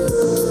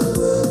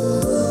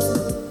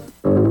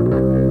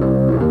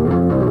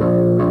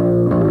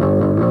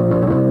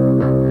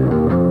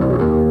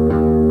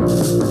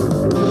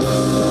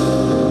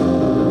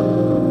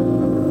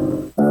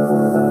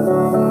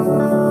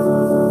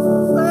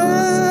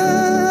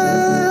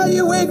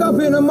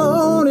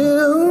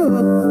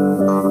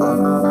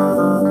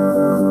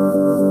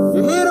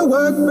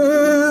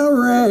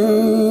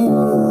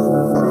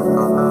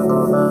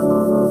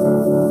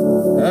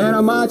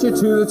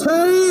 To the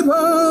table,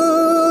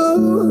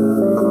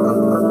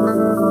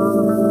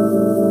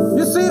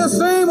 you see the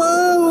same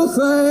old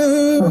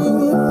thing.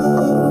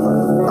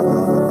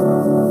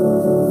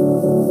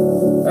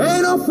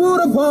 Ain't no food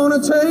upon the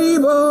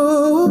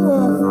table.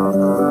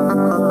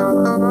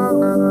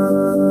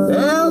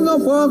 There's no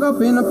fork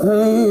up in the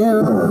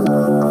pan.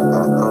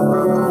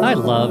 I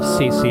love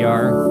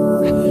CCR.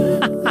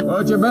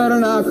 But you better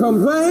not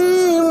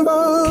complain,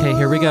 boy. Okay,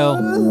 here we go.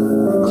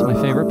 It's my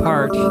favorite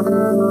part.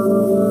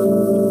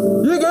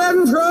 You get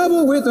in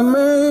trouble with the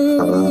man.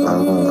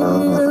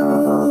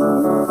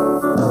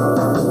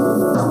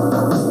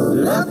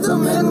 Let the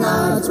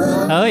midnight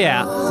train. Oh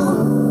yeah.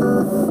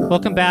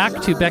 Welcome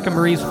back to Becca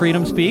Marie's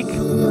Freedom Speak.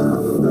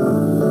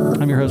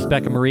 I'm your host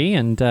Becca Marie,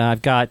 and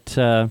I've got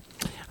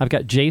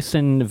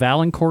Jason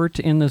Valancourt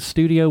in the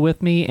studio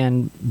with me,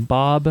 and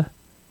Bob.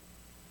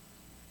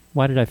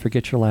 Why did I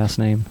forget your last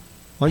name?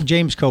 Like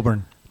James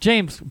Coburn.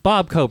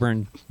 Bob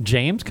Coburn.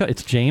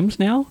 It's James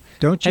now?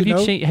 Don't you know?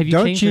 Have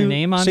you changed your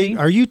name on me?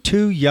 Are you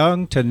too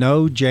young to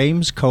know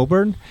James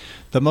Coburn,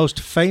 the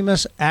most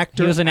famous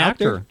actor? He was an out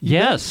actor. There?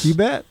 Yes. You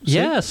bet. See?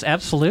 Yes,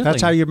 absolutely.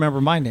 That's how you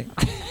remember my name.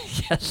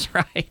 Yes,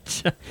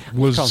 right.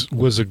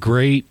 Was a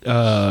great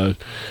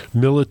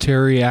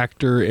military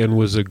actor and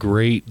was a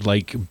great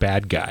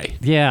bad guy.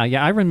 Yeah,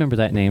 I remember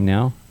that name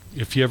now.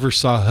 If you ever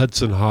saw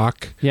Hudson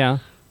Hawk, yeah.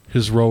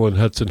 His role in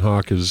Hudson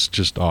Hawk is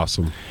just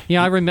awesome.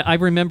 Yeah, I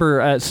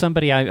remember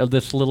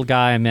this little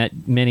guy I met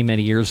many,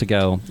 many years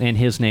ago, and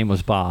his name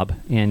was Bob,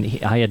 and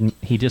I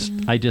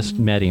just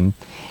met him,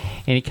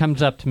 and he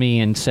comes up to me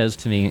and says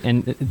to me,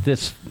 and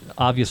this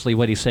obviously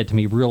what he said to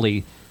me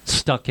really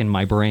stuck in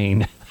my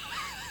brain.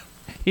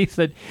 He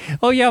said,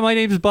 "Oh yeah, my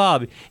name's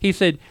Bob." He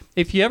said,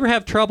 "If you ever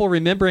have trouble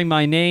remembering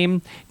my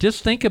name,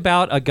 just think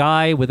about a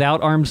guy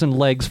without arms and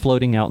legs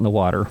floating out in the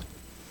water."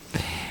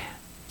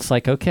 It's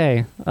like,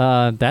 okay,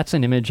 that's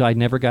an image I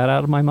never got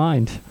out of my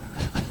mind.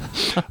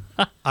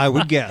 I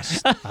would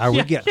guess.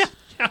 Guess.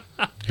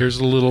 Here's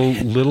a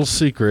little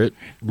secret.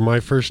 My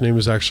first name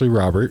is actually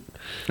Robert.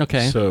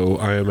 Okay. So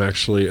I am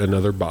actually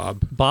another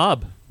Bob.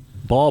 Bob.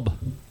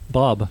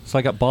 So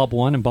I got Bob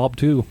 1 and Bob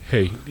 2.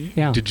 Hey,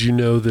 yeah. Did you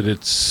know that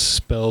it's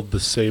spelled the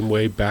same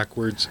way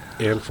backwards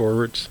and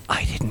forwards?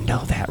 I didn't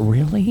know that,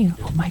 really?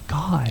 Oh my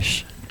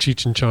gosh.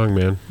 Cheech and Chong,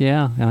 man.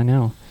 Yeah, I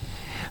know.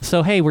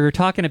 So, hey, we were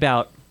talking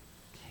about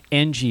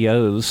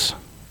NGOs,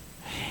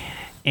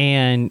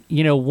 and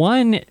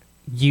one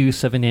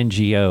use of an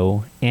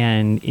NGO,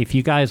 and if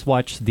you guys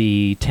watch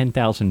the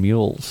 10,000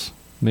 Mules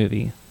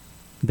movie,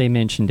 they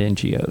mentioned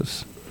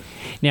NGOs.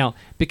 Now,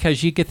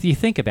 because you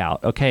think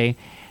about, okay,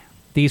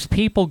 these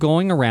people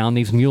going around,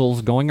 these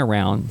mules going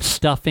around,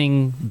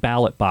 stuffing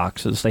ballot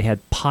boxes. They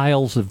had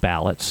piles of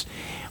ballots.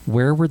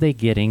 Where were they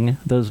getting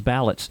those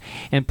ballots?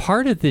 And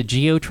part of the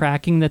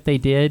geo-tracking that they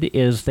did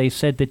is they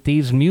said that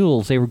these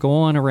mules, they were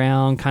going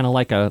around kind of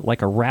like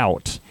a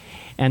route,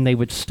 and they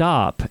would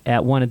stop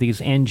at one of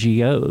these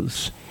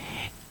NGOs.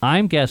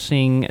 I'm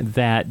guessing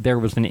that there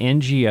was an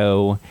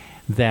NGO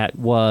that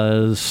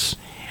was,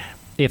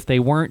 if they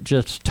weren't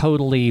just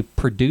totally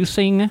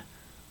producing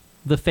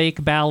the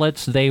fake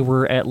ballots, they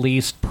were at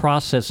least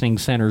processing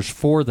centers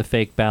for the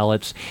fake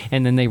ballots,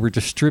 and then they were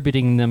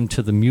distributing them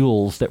to the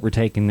mules that were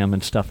taking them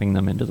and stuffing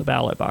them into the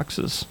ballot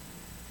boxes.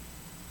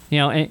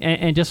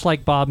 And just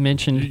like Bob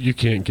mentioned... You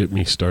can't get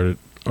me started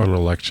on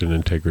election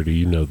integrity,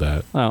 you know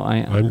that. Oh,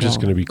 I'm just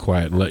going to be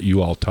quiet and let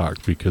you all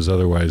talk, because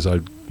otherwise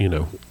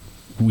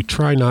we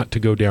try not to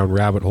go down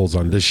rabbit holes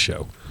on this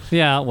show.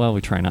 Yeah, well,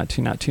 we try not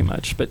too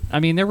much. But, I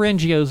mean, there were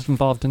NGOs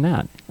involved in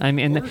that. I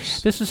mean,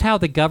 this is how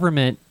the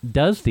government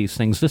does these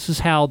things. This is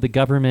how the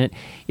government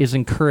is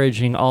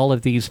encouraging all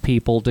of these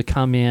people to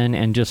come in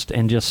and just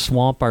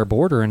swamp our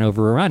border and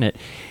overrun it.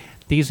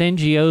 these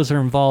NGOs are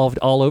involved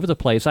all over the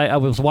place. I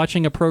was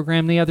watching a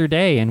program the other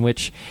day in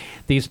which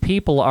these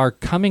people are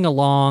coming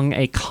along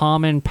a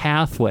common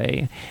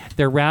pathway.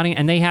 They're routing,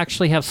 and they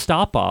actually have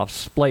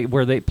stop-offs,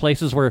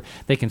 places where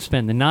they can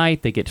spend the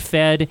night, they get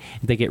fed,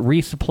 they get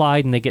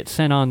resupplied, and they get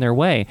sent on their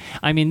way.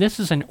 I mean, this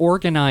is an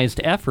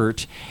organized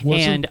effort,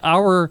 and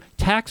our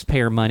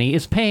taxpayer money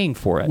is paying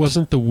for it.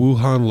 Wasn't the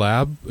Wuhan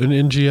lab an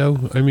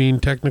NGO? I mean,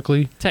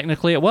 technically?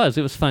 Technically it was.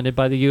 It was funded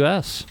by the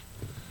U.S.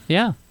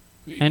 Yeah.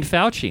 And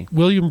Fauci.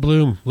 William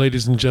Bloom,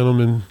 ladies and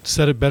gentlemen,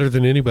 said it better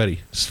than anybody.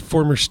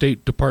 Former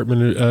State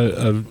Department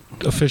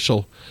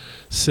official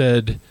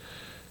said,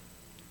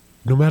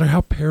 no matter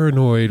how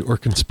paranoid or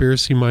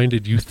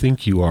conspiracy-minded you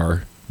think you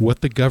are,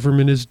 what the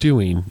government is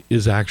doing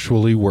is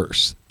actually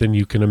worse than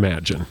you can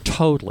imagine.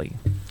 Totally.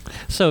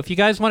 So if you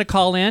guys want to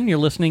call in, you're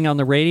listening on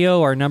the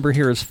radio. Our number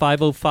here is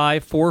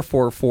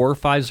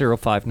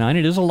 505-444-5059.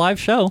 It is a live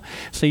show,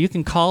 so you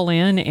can call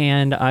in,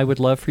 and I would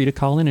love for you to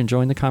call in and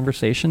join the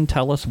conversation.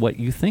 Tell us what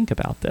you think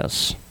about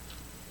this.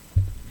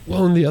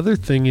 Well, and the other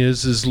thing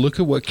is look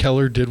at what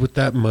Keller did with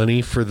that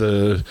money for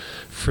the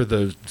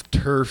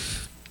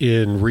turf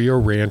in Rio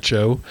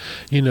Rancho.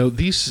 You know,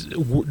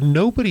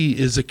 nobody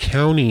is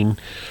accounting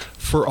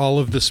for all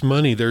of this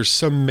money. There's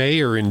some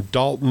mayor in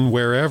Dalton,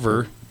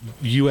 wherever,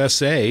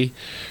 USA,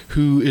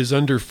 who is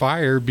under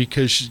fire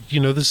because, you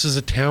know, this is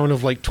a town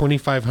of like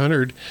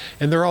 2,500,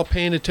 and they're all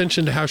paying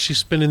attention to how she's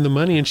spending the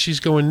money, and she's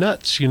going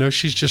nuts. You know,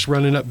 she's just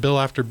running up bill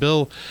after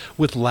bill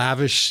with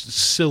lavish,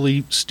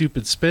 silly,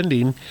 stupid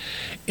spending.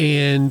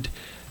 And,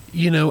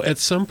 you know, at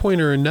some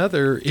point or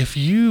another, if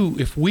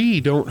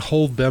we don't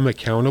hold them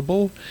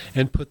accountable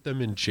and put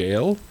them in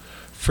jail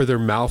for their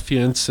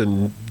malfeasance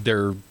and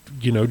their,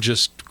 you know,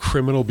 just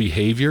criminal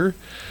behavior,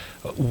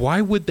 why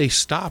would they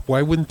stop?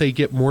 Why wouldn't they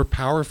get more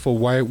powerful?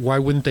 Why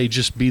wouldn't they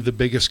just be the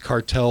biggest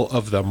cartel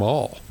of them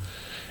all?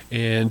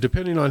 And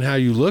depending on how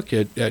you look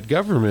at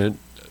government,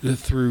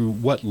 through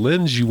what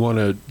lens you want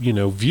to, you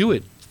know, view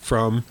it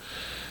from,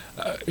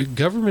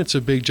 government's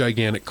a big,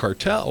 gigantic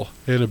cartel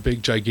and a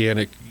big,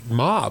 gigantic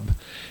mob.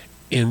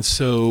 And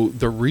so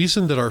the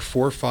reason that our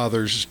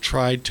forefathers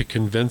tried to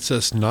convince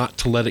us not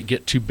to let it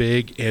get too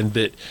big, and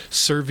that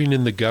serving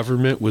in the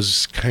government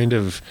was kind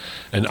of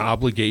an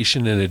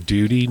obligation and a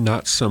duty,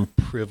 not some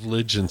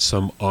privilege and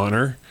some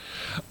honor,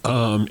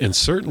 and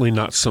certainly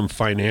not some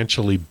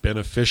financially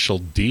beneficial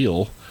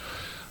deal.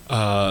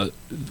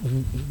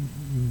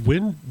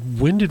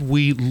 When did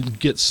we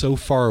get so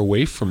far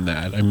away from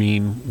that? I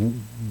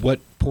mean, what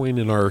point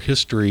in our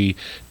history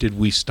did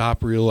we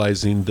stop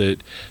realizing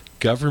that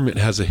government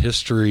has a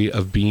history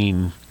of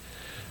being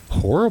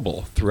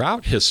horrible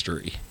throughout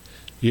history?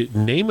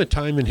 Name a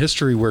time in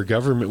history where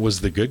government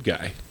was the good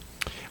guy.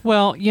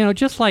 Well, you know,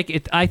 just like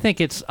it, I think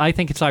it's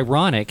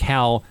ironic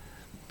how,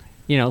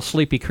 you know,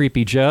 Sleepy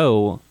Creepy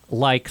Joe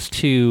likes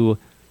to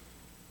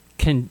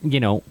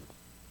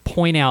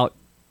point out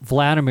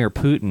Vladimir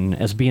Putin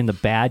as being the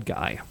bad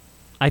guy.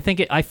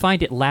 I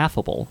find it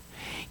laughable.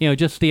 You know,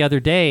 just the other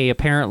day,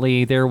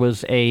 apparently there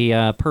was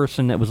a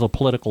person that was a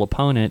political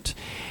opponent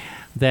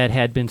that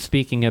had been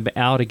speaking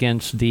out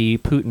against the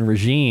Putin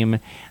regime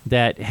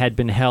that had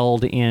been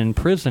held in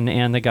prison,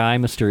 and the guy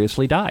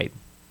mysteriously died.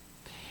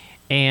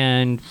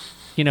 And,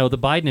 you know, the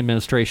Biden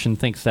administration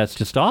thinks that's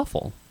just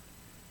awful.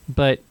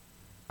 But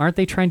aren't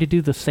they trying to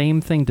do the same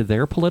thing to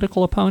their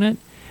political opponent?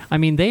 I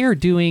mean, they are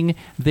doing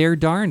their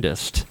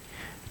darndest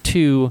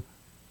to,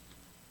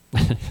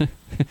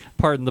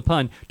 pardon the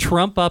pun,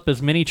 trump up as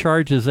many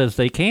charges as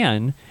they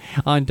can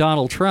on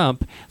Donald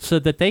Trump so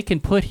that they can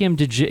put him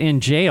in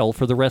jail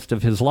for the rest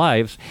of his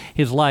life.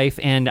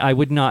 And I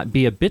would not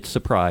be a bit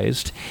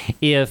surprised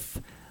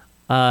if,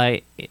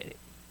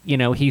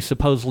 he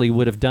supposedly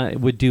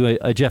would do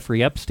a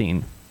Jeffrey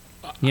Epstein.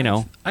 You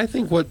know, I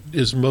think what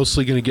is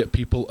mostly going to get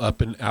people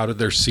up and out of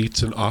their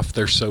seats and off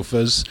their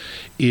sofas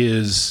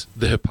is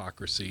the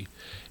hypocrisy.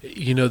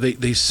 You know,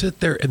 they sit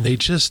there and they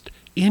just,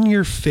 in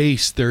your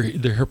face, their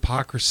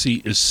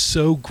hypocrisy is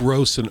so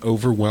gross and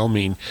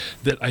overwhelming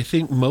that I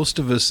think most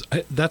of us,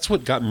 that's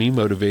what got me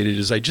motivated,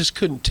 is I just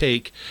couldn't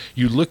take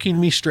you looking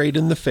me straight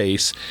in the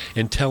face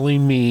and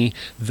telling me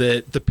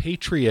that the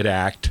Patriot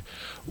Act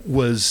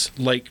was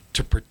like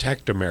to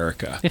protect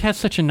America. It has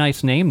such a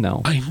nice name,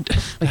 though.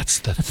 That's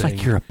the thing. It's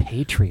like you're a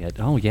patriot.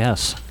 Oh,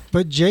 yes.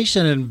 But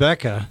Jason and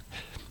Becca,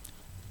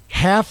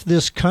 half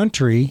this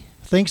country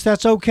thinks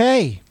that's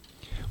okay.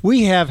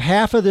 We have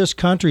half of this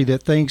country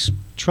that thinks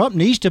Trump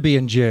needs to be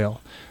in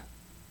jail.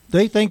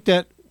 They think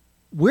that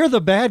we're the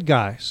bad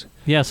guys.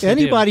 Yes.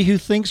 Anybody who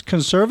thinks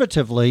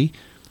conservatively,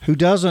 who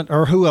doesn't,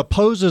 or who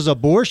opposes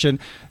abortion,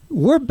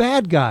 we're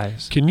bad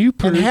guys. Can you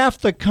prove? And half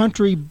the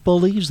country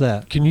believes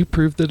that. Can you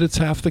prove that it's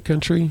half the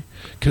country?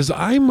 Because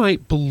I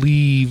might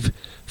believe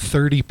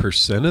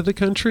 30% of the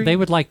country. They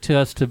would like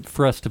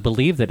for us to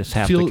believe that it's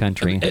half the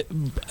country.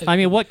 I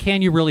mean, what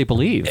can you really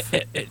believe?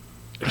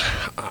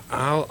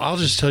 I'll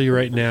just tell you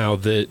right now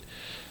that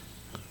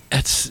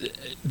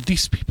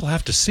these people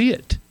have to see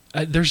it.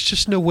 There's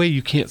just no way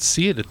you can't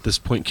see it at this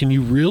point. Can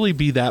you really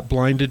be that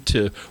blinded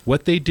to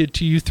what they did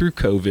to you through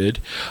COVID?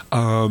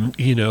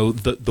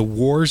 The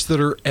wars that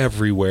are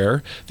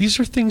everywhere. These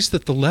are things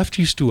that the left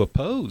used to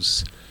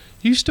oppose.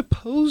 Used to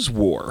oppose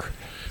war.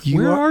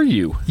 Where are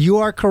you? You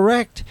are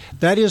correct.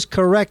 That is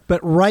correct.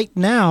 But right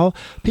now,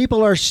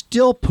 people are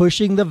still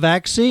pushing the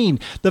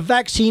vaccine. The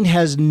vaccine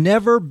has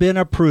never been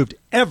approved,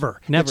 ever.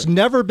 Never. It's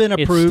never been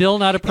approved. It's still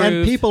not approved.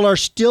 And people are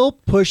still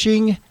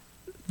pushing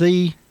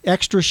the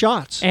extra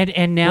shots.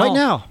 And now, right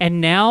now.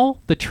 And now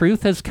the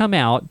truth has come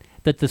out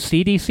that the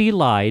CDC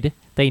lied.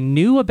 They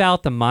knew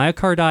about the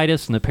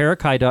myocarditis and the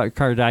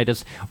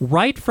pericarditis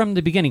right from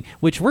the beginning,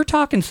 which we're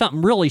talking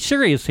something really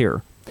serious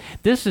here.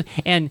 This is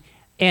and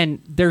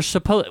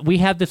we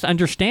have this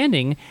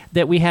understanding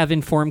that we have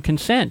informed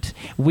consent.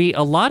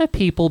 A lot of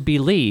people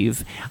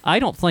believe, I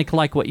don't think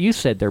like what you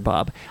said there,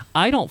 Bob.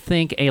 I don't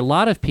think a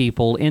lot of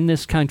people in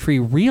this country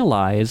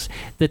realize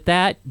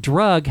that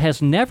drug has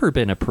never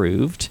been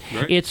approved.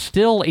 Right. It's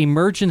still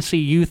emergency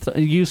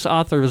use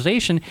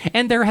authorization,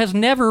 and there has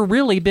never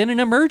really been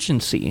an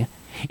emergency.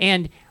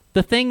 And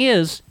the thing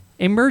is,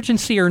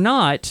 emergency or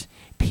not,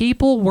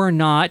 people were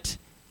not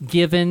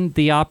given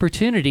the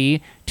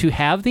opportunity to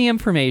have the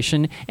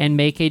information and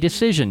make a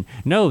decision.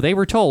 No, they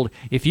were told,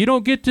 if you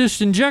don't get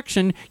this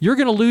injection, you're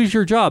going to lose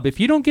your job. If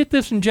you don't get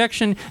this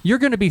injection, you're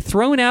going to be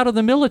thrown out of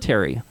the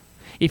military.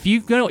 If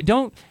you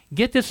don't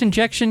get this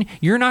injection,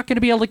 you're not going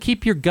to be able to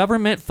keep your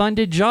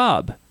government-funded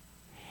job.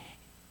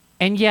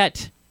 And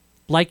yet,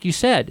 like you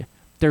said,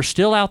 they're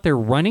still out there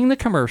running the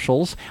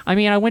commercials. I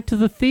mean, I went to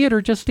the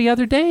theater just the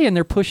other day, and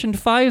they're pushing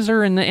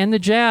Pfizer and the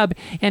jab.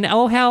 And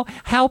oh,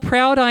 how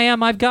proud I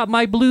am! I've got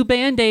my blue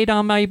Band-Aid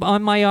on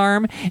my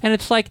arm, and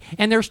it's like,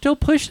 and they're still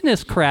pushing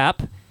this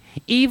crap,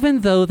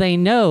 even though they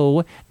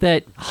know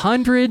that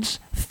hundreds,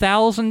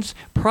 thousands,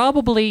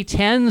 probably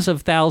tens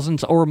of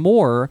thousands or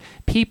more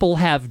people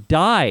have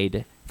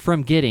died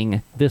from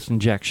getting this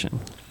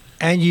injection.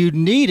 And you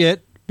need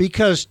it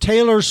because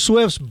Taylor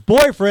Swift's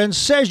boyfriend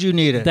says you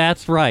need it.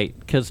 That's right,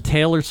 because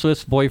Taylor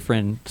Swift's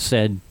boyfriend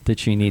said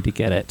that you need to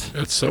get it.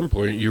 At some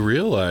point, you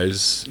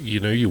realize,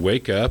 you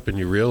wake up and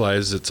you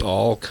realize it's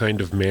all kind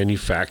of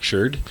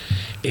manufactured.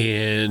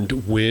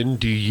 And when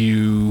do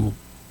you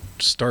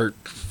start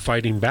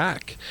fighting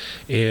back?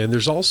 And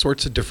there's all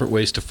sorts of different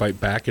ways to fight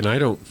back, and I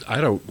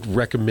don't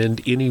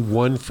recommend any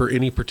one for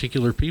any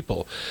particular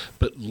people,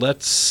 but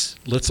let's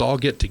all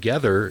get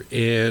together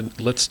and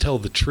let's tell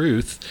the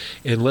truth,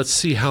 and let's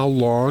see how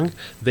long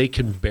they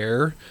can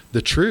bear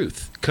the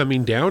truth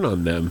coming down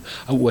on them.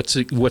 What's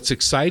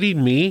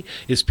exciting me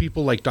is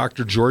people like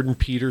Dr. Jordan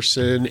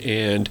Peterson,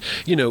 and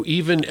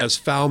even as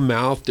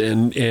foul-mouthed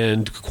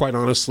and quite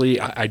honestly,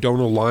 I don't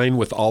align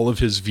with all of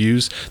his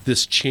views,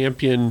 this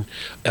champion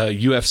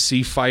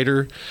UFC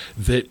fighter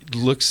that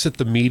looks at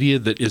the media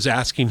that is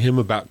asking him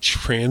about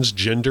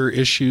transgender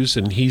issues,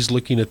 and he's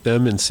looking at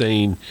them and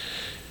saying,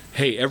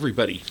 hey,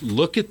 everybody,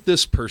 look at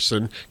this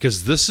person,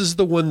 because this is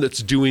the one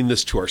that's doing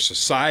this to our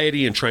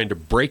society and trying to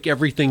break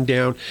everything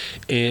down.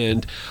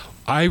 And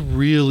I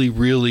really,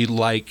 really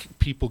like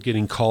people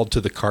getting called to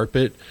the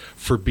carpet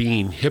for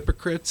being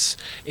hypocrites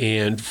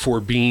and for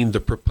being the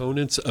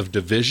proponents of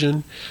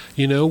division.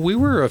 We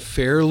were a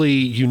fairly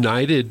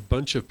united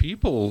bunch of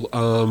people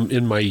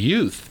in my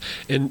youth,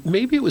 and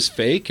maybe it was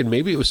fake and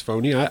maybe it was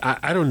phony.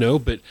 I don't know,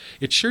 but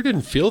it sure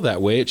didn't feel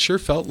that way. It sure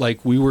felt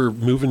like we were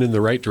moving in the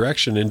right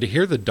direction. And to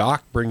hear the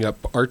doc bring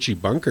up Archie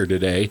Bunker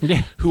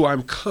today, who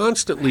I'm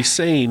constantly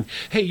saying,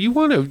 hey, you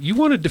want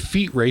to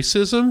defeat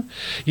racism?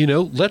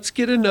 Let's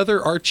get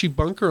another Archie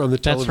Bunker on the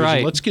television. That's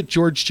right. Let's get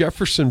George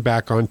Jefferson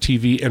back on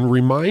TV and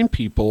remind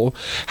people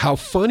how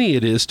funny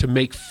it is to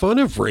make fun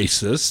of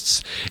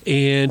racists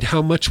and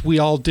how much we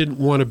all didn't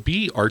want to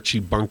be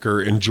Archie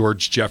Bunker and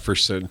George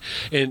Jefferson.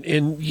 And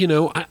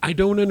I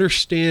don't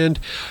understand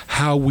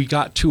how we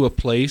got to a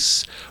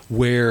place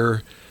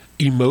where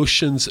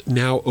emotions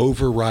now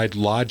override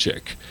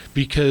logic,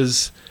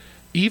 because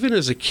even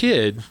as a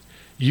kid,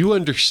 you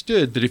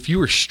understood that if you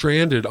were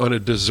stranded on a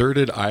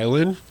deserted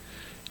island,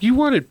 you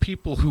wanted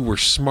people who were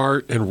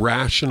smart and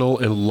rational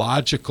and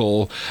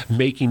logical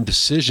making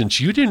decisions.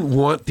 You didn't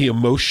want the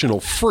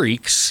emotional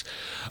freaks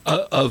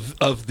of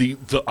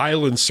the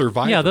island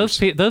survivors.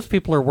 Yeah, those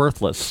people are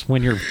worthless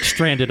when you're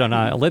stranded on an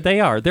island. They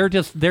are. They're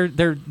just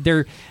they're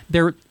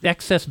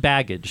excess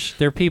baggage.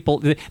 They're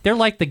people. They're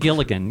like the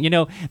Gilligan.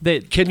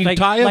 Can you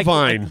tie a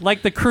vine?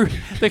 Like the crew.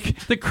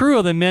 The crew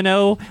of the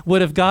Minnow would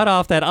have got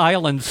off that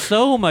island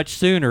so much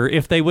sooner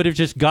if they would have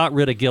just got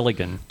rid of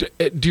Gilligan.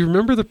 Do you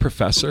remember the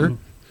professor?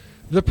 Mm-hmm.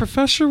 The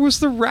professor was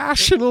the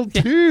rational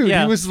dude.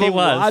 Yeah, he was the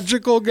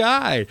logical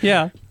guy.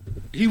 Yeah.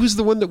 He was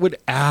the one that would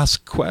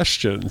ask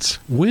questions.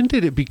 When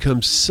did it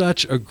become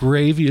such a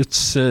grievous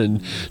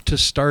sin to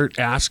start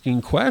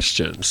asking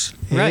questions?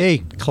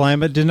 Hey,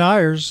 climate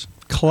deniers.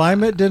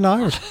 Climate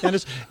deniers. And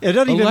it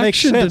doesn't even make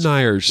sense. Election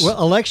deniers.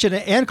 Well, election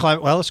and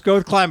climate. Well, let's go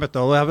with climate,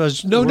 though.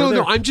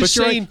 No. I'm just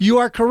saying. You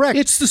are correct.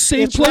 It's the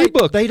same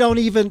playbook. Right. They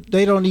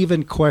don't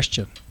even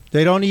question.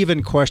 They don't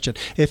even question.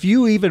 If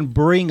you even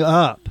bring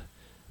up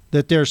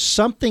that there's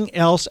something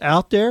else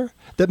out there,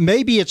 that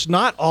maybe it's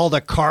not all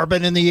the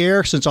carbon in the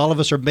air, since all of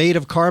us are made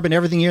of carbon,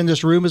 everything here in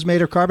this room is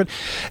made of carbon.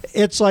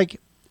 It's like,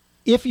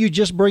 if you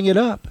just bring it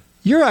up,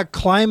 you're a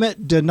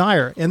climate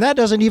denier, and that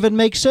doesn't even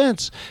make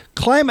sense.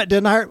 Climate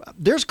denier,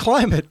 there's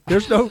climate.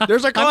 There's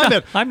a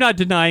climate. I'm not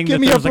denying Give that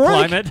me there's a a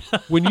break. climate.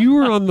 When you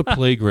were on the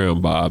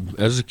playground, Bob,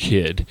 as a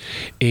kid,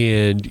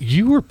 and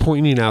you were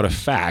pointing out a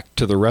fact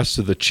to the rest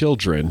of the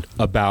children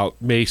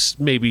about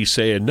maybe,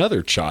 say,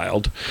 another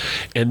child,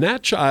 and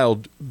that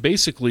child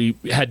basically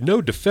had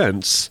no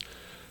defense.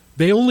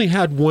 They only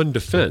had one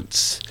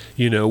defense.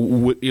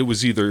 It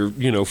was either,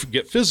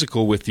 get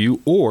physical with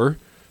you or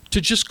to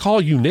just call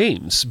you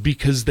names,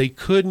 because they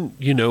couldn't,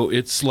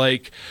 it's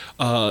like,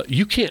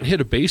 you can't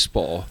hit a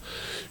baseball.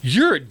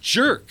 You're a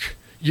jerk.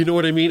 You know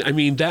what I mean? I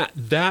mean,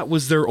 that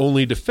was their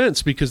only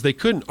defense, because they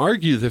couldn't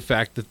argue the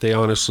fact that they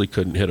honestly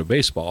couldn't hit a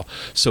baseball.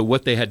 So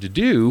what they had to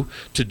do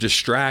to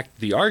distract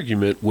the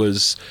argument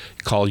was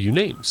call you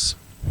names.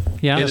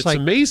 Yeah, and it's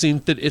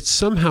amazing that it's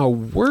somehow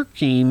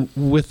working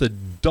with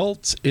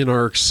adults in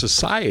our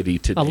society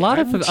today. A lot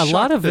of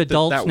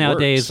adults that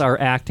nowadays works.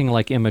 are acting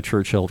like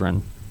immature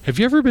children. Have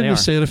you ever been They to are.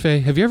 Santa Fe?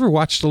 Have you ever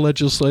watched a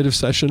legislative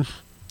session?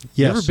 Yes.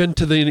 You ever been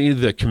to any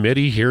of the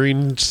committee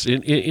hearings,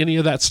 in any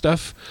of that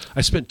stuff?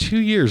 I spent 2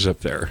 years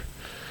up there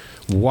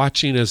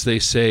watching as they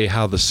say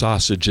how the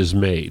sausage is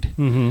made.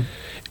 Mm-hmm.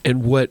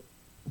 And what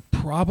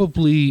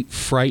probably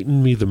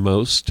frightened me the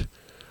most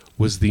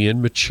was the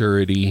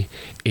immaturity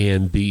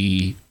and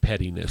the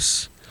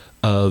pettiness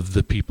of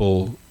the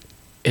people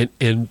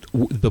and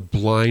the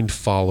blind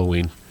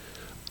following.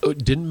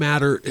 It didn't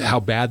matter how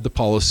bad the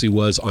policy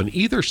was on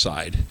either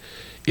side.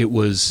 It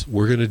was,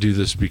 we're going to do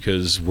this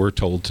because we're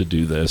told to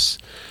do this.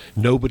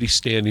 Nobody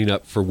standing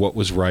up for what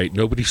was right.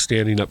 Nobody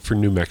standing up for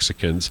New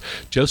Mexicans.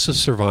 Joseph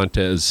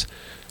Cervantes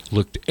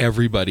looked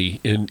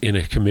everybody in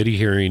a committee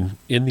hearing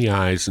in the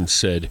eyes and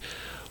said,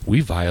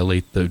 we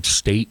violate the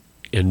state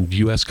and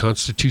U.S.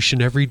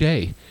 Constitution every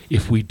day.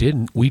 If we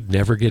didn't, we'd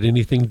never get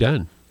anything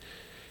done.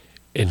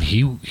 And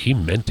he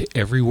meant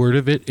every word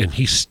of it, and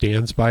he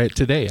stands by it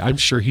today. I'm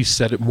sure he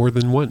said it more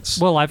than once.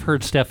 Well, I've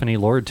heard Stephanie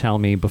Lord tell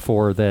me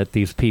before that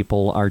these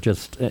people are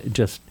just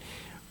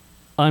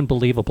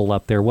unbelievable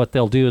up there. What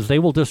they'll do is they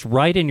will just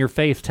right in your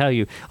face tell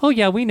you, oh,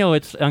 yeah, we know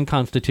it's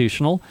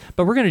unconstitutional,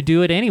 but we're going to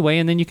do it anyway,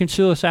 and then you can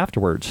sue us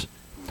afterwards.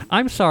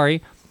 I'm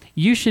sorry.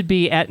 You should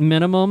be, at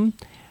minimum,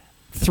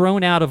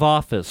 thrown out of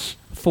office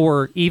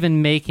for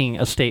even making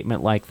a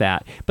statement like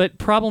that. But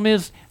problem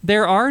is,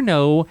 there are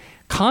no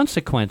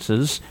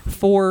consequences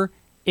for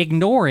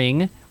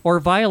ignoring or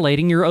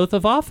violating your oath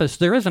of office.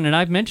 There isn't, and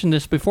I've mentioned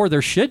this before.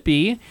 There should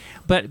be,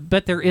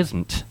 but there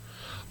isn't.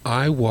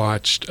 I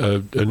watched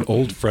an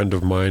old friend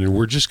of mine, and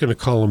we're just going to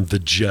call him the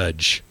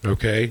judge,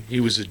 okay? He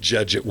was a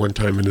judge at one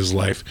time in his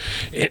life.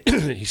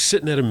 And he's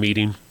sitting at a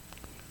meeting.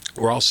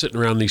 We're all sitting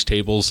around these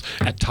tables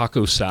at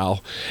Taco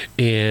Sal,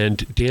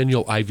 and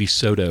Daniel Ivy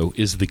Soto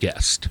is the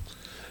guest.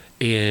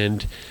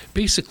 And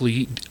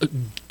basically,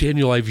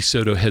 Daniel Ivy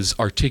Soto has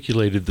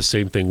articulated the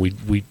same thing.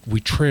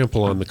 We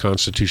trample on the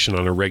Constitution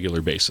on a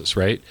regular basis,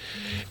 right?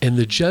 And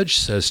the judge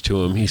says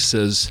to him, he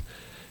says,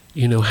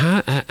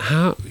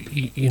 how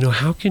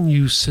can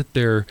you sit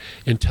there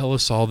and tell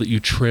us all that you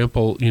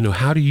trample?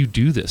 How do you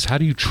do this? How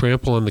do you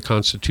trample on the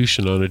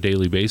Constitution on a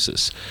daily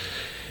basis?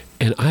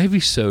 And Ivy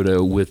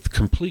Soto, with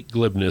complete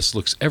glibness,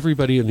 looks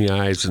everybody in the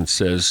eyes and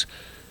says,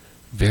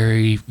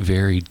 very,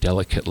 very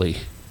delicately.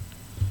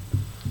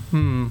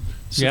 So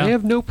Yeah. they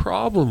have no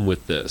problem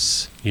with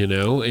this,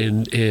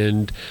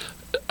 and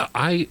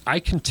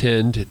I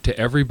contend to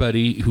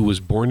everybody who was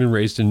born and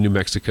raised in New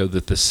Mexico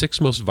that the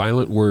 6 most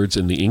violent words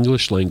in the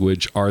English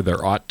language are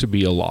there ought to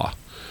be a law.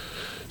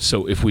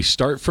 So if we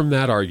start from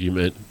that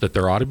argument that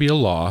there ought to be a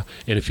law,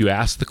 and if you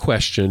ask the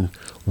question,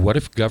 what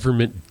if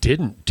government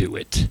didn't do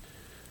it?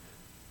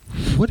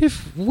 What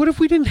if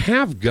we didn't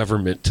have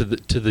government to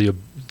the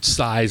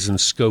size and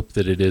scope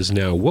that it is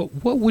now?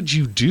 What would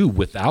you do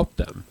without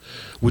them?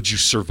 Would you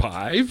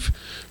survive?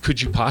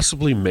 Could you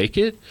possibly make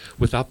it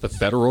without the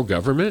federal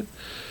government?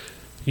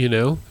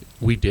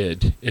 We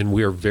did, and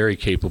we are very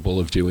capable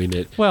of doing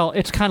it. Well,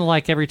 it's kind of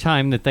like every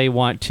time that they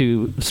want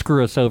to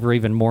screw us over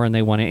even more and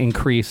they want to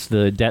increase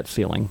the debt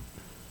ceiling.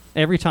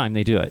 Every time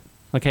they do it.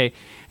 Okay?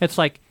 It's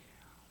like,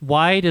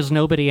 why does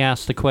nobody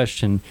ask the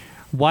question,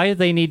 why do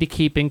they need to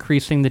keep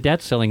increasing the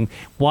debt ceiling?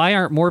 Why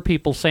aren't more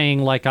people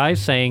saying, like I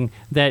saying,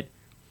 that,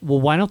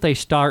 well, why don't they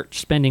start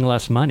spending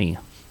less money?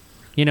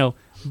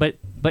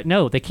 But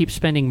no, they keep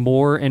spending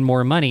more and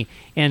more money.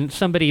 And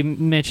somebody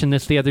mentioned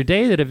this the other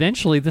day, that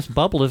eventually this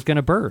bubble is going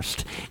to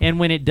burst. And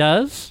when it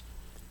does,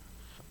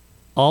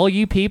 all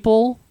you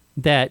people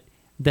that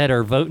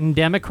are voting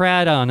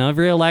Democrat on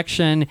every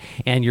election,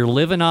 and you're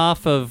living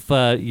off of,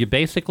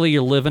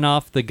 you're living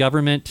off the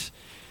government.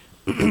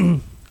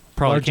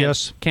 Probably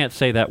can't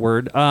say that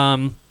word.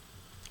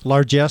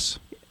 Largesse.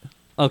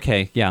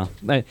 Okay, yeah.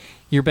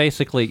 You're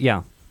basically,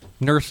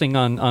 nursing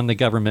on the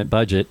government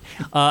budget.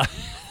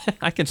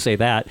 I can say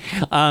that.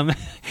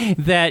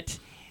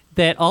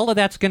 That all of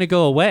that's going to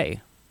go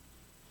away.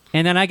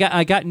 And then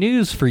I got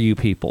news for you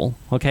people,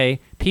 okay?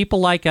 People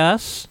like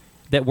us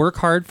that work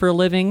hard for a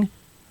living,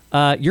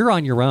 you're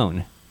on your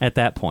own at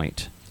that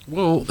point.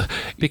 Well,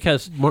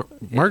 because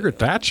Margaret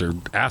Thatcher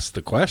asked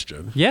the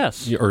question.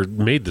 Yes. Or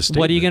made the statement.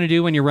 What are you going to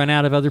do when you run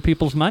out of other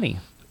people's money?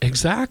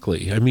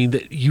 Exactly. I mean,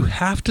 you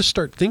have to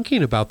start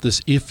thinking about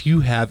this if you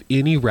have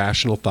any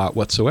rational thought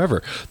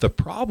whatsoever. The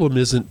problem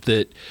isn't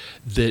that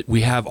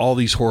we have all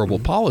these horrible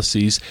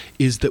policies,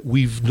 is that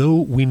we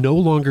no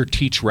longer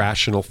teach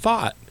rational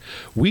thought.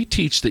 We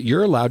teach that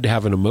you're allowed to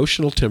have an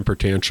emotional temper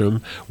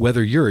tantrum,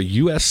 whether you're a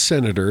U.S.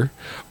 senator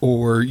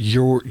or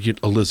you're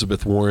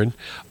Elizabeth Warren.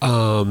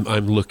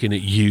 I'm looking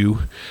at you,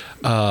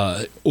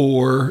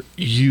 or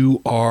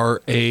you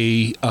are you're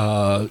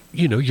a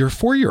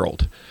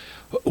 4-year-old.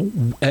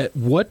 At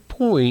what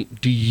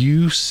point do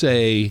you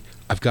say,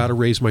 I've got to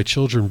raise my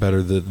children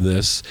better than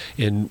this?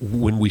 And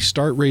when we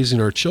start raising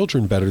our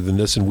children better than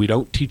this and we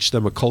don't teach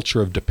them a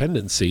culture of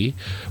dependency,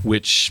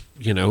 which,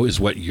 is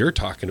what you're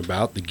talking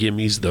about, the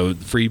gimmies, the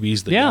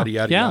freebies, the yada,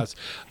 yada, yada.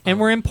 And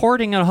we're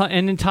importing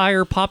an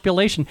entire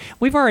population.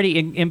 We've already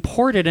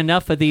imported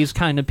enough of these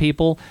kind of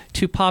people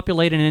to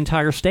populate an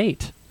entire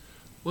state.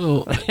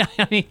 Well,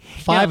 I mean,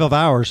 5 of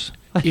ours.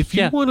 If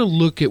you want to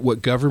look at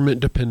what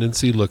government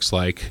dependency looks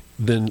like,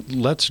 then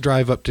let's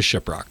drive up to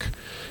Shiprock,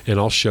 and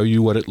I'll show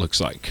you what it looks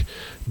like,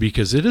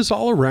 because it is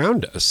all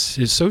around us.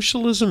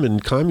 Socialism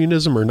and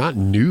communism are not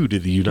new to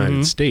the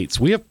United States.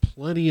 We have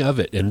plenty of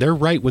it, and they're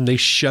right when they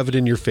shove it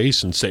in your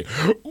face and say,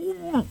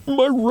 oh,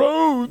 my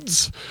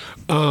roads.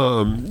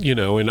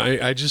 And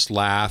I just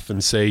laugh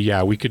and say,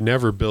 yeah, we could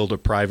never build a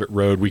private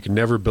road. We could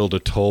never build a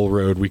toll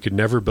road. We could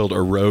never build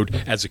a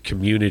road as a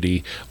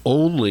community.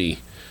 Only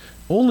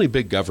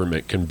big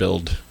government can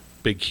build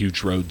big,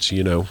 huge roads,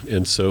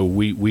 and so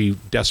we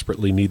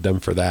desperately need them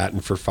for that,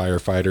 and for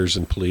firefighters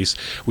and police.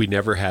 We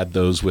never had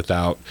those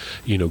without,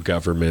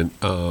 government.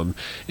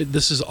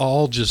 This is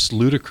all just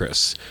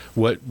ludicrous.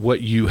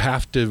 What you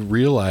have to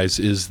realize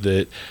is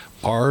that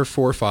our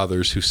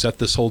forefathers who set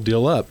this whole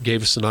deal up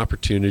gave us an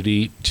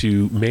opportunity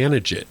to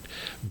manage it.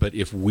 But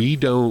if we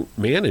don't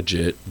manage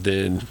it,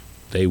 then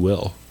they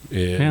will.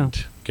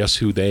 And guess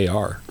who they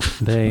are?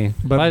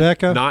 But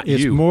Becca, not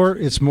it's you.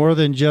 It's more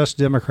than just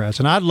Democrats,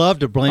 and I'd love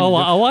to blame. I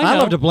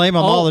love to blame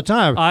them all the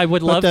time. I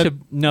would love to.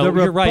 No,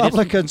 the you're right.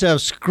 Republicans have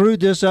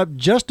screwed this up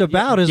just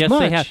about as much. Yes,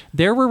 they have.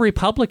 There were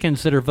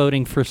Republicans that are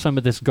voting for some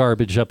of this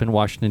garbage up in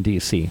Washington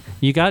D.C.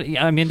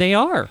 They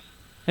are.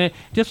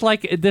 Just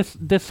like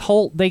this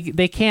whole,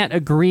 they can't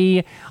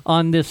agree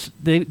on this.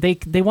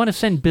 They want to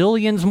send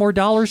billions more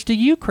dollars to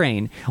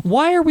Ukraine.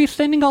 Why are we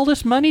sending all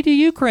this money to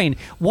Ukraine?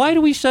 Why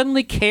do we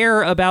suddenly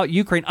care about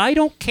Ukraine? I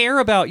don't care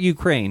about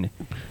Ukraine.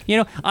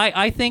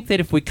 I think that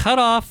if we cut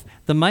off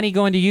the money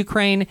going to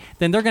Ukraine,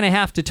 then they're going to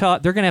have to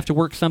talk. They're going to have to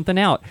work something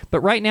out.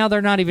 But right now,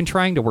 they're not even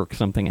trying to work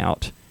something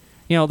out.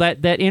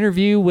 That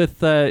interview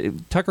with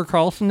Tucker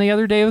Carlson the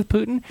other day with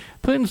Putin.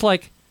 Putin's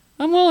like,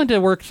 I'm willing to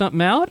work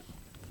something out.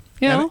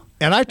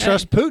 And I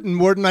trust Putin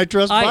more than I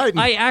trust Biden.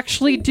 I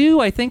actually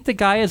do. I think the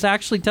guy is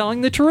actually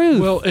telling the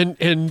truth. Well,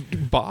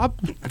 and Bob,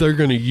 they're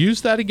going to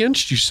use that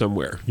against you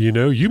somewhere. You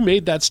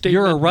made that statement.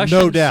 You're a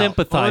Russian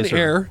sympathizer.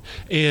 On air,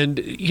 and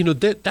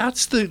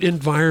that's the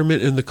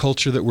environment and the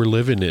culture that we're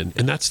living in,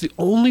 and that's the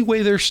only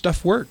way their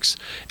stuff works.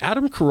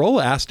 Adam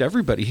Carolla asked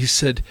everybody. He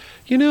said,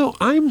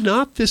 I'm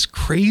not this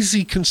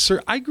crazy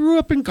concern. I grew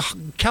up in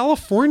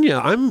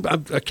California. I'm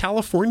a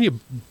California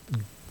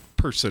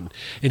person.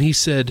 And he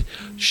said,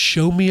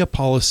 show me a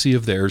policy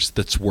of theirs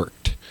that's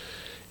worked.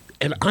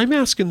 And I'm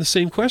asking the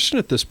same question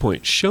at this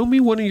point. Show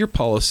me one of your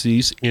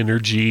policies,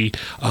 energy,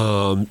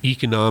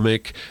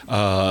 economic,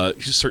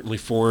 certainly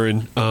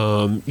foreign.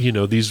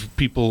 These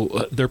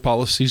people, their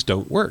policies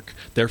don't work.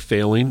 They're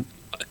failing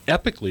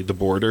epically. The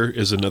border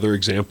is another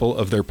example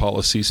of their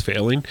policies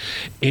failing.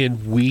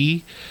 And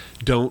we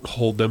don't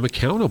hold them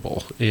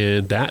accountable.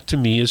 And that to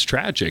me is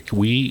tragic.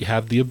 We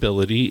have the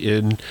ability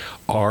in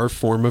our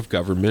form of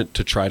government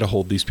to try to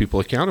hold these people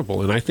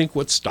accountable. And I think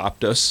what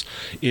stopped us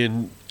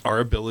in our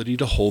ability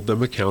to hold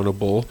them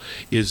accountable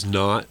is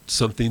not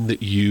something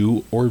that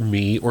you or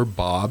me or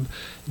Bob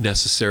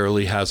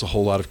necessarily has a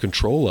whole lot of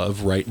control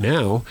of right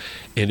now.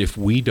 And if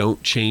we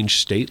don't change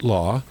state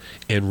law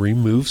and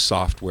remove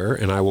software,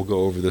 and I will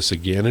go over this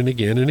again and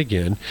again and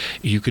again,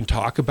 you can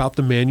talk about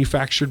the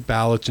manufactured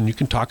ballots and you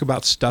can talk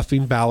about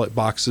stuffing ballot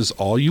boxes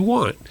all you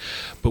want.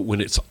 But when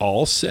it's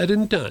all said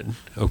and done,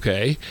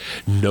 okay,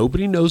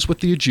 nobody knows what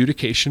the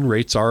adjudication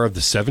rates are of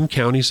the 7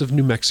 counties of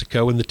New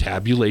Mexico and the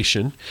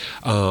tabulation.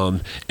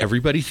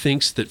 Everybody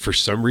thinks that for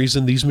some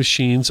reason these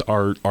machines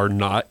are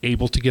not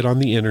able to get on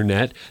the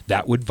internet.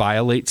 That would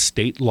violate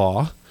state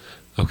law.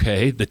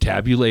 Okay, the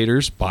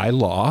tabulators by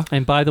law.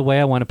 And by the way,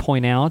 I want to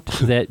point out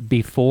that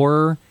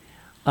before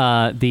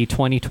the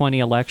 2020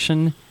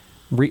 election,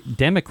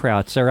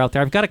 Democrats are out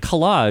there. I've got a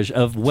collage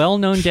of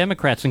well-known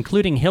Democrats,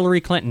 including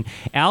Hillary Clinton,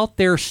 out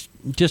there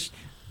just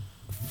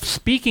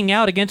speaking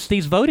out against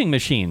these voting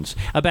machines,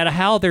 about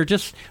how they're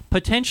just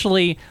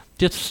potentially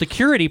just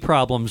security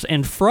problems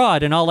and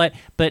fraud and all that.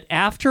 But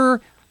after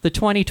the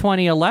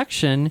 2020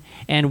 election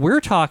and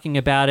we're talking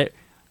about it,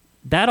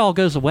 that all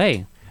goes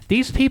away.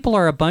 These people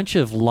are a bunch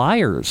of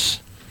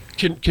liars.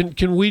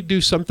 Can we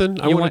do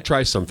something? I want to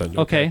try something.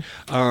 Okay.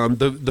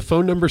 The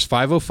phone number is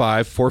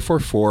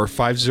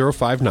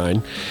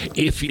 505-444-5059.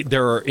 If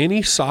there are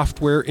any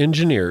software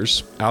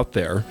engineers out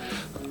there,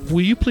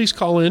 will you please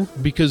call in?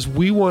 Because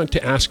we want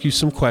to ask you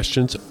some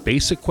questions,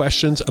 basic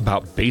questions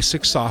about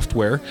basic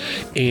software,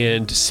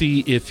 and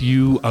see if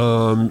you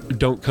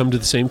don't come to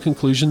the same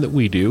conclusion that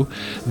we do,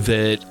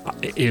 that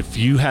if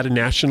you had a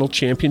national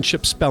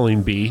championship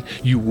spelling bee,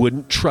 you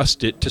wouldn't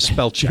trust it to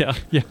spell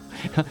check. Yeah.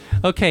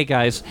 Okay,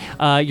 guys,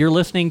 you're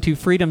listening to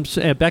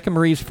Becca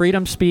Marie's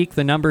Freedom Speak.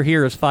 The number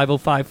here is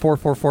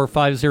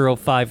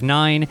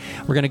 505-444-5059.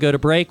 We're going to go to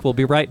break. We'll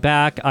be right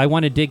back. I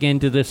want to dig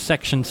into this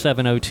Section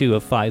 702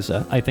 of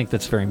FISA. I think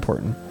that's very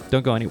important.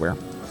 Don't go anywhere.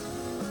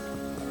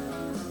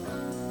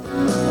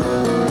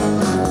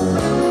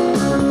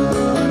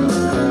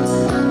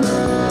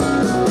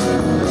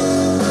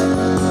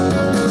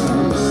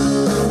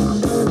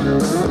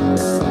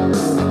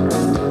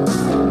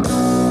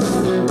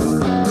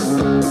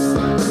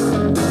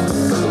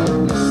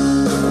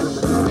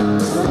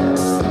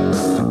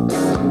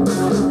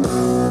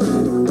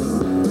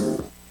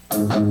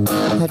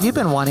 Have you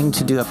been wanting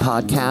to do a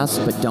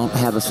podcast but don't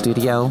have a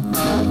studio?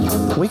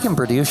 We can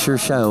produce your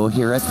show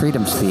here at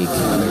Freedom Speak.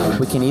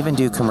 We can even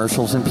do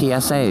commercials and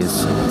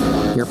PSAs.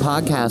 Your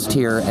podcast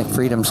here at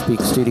Freedom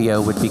Speak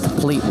Studio would be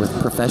complete with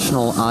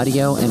professional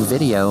audio and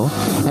video,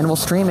 and we'll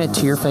stream it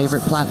to your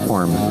favorite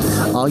platform.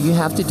 All you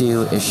have to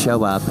do is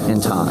show up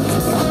and talk.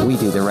 We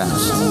do the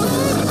rest.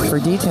 For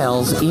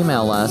details,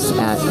 email us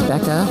at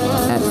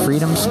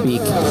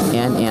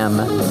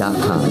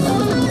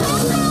becca@freedomspeaknm.com.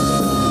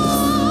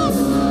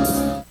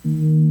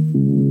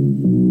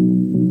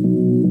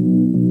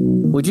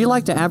 Would you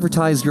like to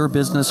advertise your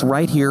business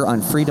right here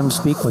on Freedom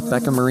Speak with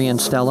Becca Marie and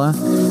Stella?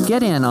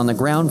 Get in on the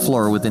ground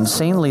floor with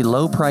insanely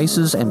low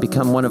prices and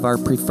become one of our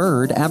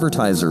preferred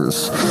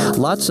advertisers.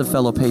 Lots of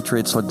fellow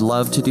patriots would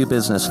love to do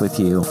business with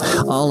you.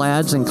 All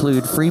ads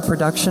include free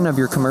production of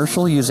your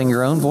commercial using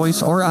your own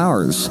voice or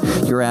ours.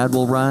 Your ad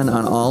will run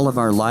on all of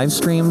our live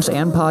streams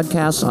and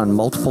podcasts on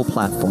multiple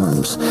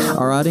platforms.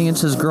 Our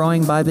audience is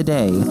growing by the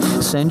day.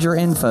 Send your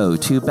info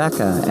to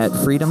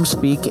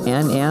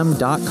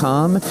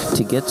Becca@freedomspeaknm.com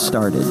to get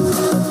started.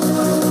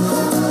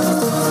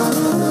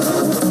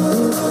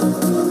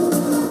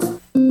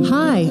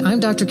 Hi,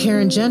 I'm Dr.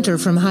 Karen Genter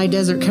from High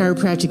Desert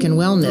Chiropractic and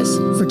Wellness.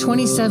 For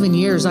 27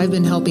 years, I've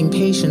been helping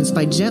patients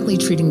by gently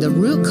treating the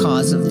root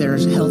cause of their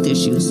health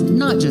issues,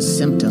 not just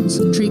symptoms.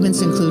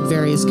 Treatments include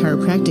various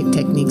chiropractic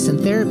techniques and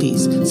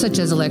therapies, such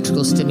as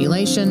electrical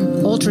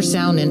stimulation,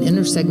 ultrasound and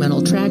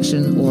intersegmental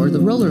traction, or the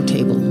roller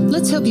table.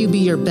 Let's help you be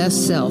your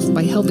best self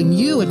by helping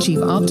you achieve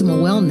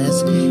optimal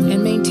wellness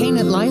and maintain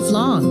it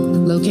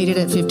lifelong. Located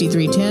at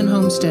 5310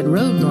 Homestead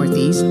Road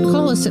Northeast,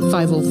 call us at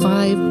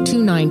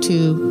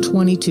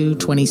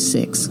 505-292-2226.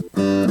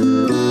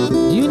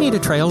 Do you need a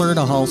trailer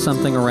to haul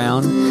something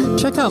around?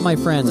 Check out my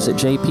friends at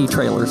JP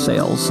Trailer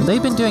Sales.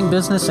 They've been doing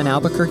business in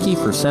Albuquerque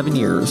for 7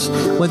 years.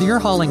 Whether you're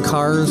hauling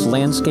cars,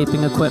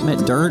 landscaping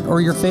equipment, dirt,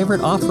 or your favorite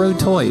off-road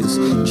toys,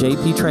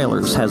 JP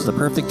Trailers has the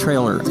perfect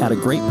trailer at a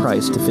great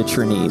price to fit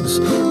your needs.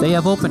 They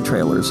have open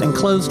trailers and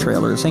closed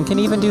trailers and can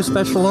even do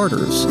special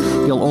orders.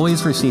 You'll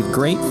always receive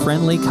great,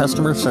 friendly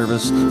customer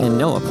service and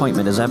no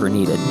appointment is ever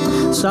needed.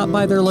 Stop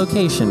by their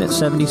location at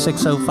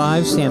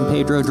 7605 San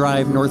Pedro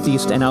Drive,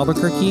 Northeast in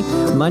Albuquerque,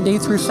 Monday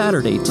through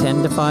Saturday,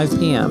 10 to 5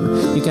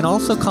 p.m. You can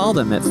also call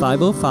them at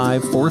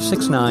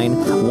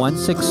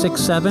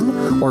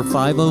 505-469-1667 or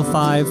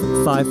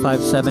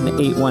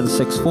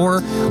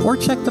 505-557-8164 or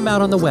check them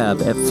out on the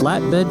web at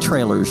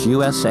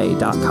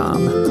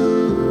flatbedtrailersusa.com.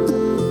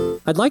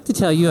 I'd like to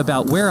tell you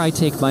about where I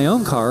take my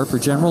own car for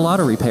general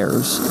auto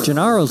repairs.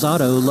 Gennaro's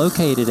Auto,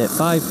 located at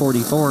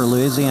 544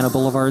 Louisiana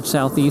Boulevard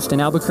Southeast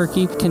in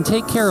Albuquerque, can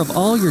take care of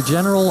all your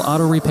general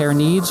auto repair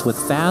needs with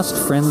fast,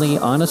 friendly,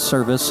 honest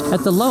service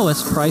at the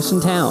lowest price in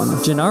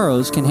town.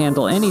 Gennaro's can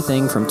handle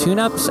anything from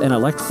tune-ups and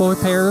electrical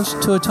repairs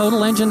to a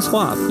total engine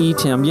swap. Y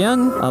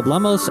también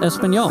hablamos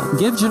español.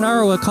 Give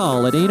Gennaro a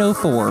call at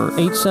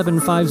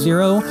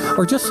 804-8750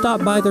 or just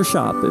stop by their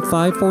shop at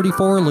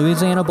 544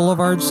 Louisiana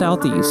Boulevard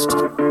Southeast.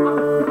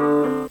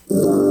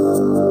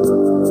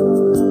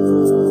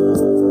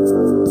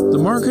 The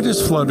market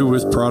is flooded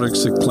with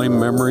products that claim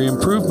memory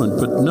improvement,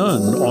 but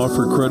none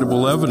offer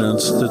credible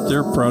evidence that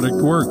their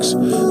product works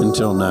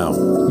until now.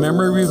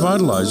 Memory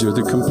Revitalizer,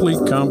 the complete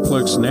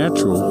complex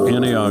natural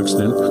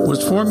antioxidant,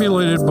 was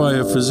formulated by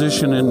a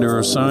physician and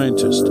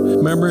neuroscientist.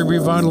 Memory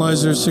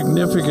Revitalizer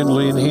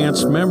significantly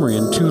enhanced memory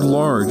in 2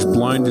 large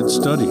blinded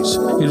studies.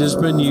 It has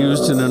been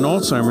used in an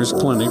Alzheimer's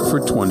clinic for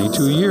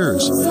 22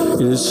 years.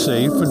 It is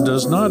safe and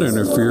does not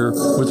interfere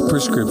with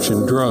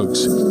prescription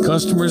drugs.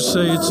 Customers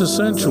say it's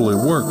essential, it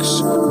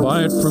works.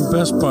 Buy it from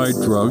Best Buy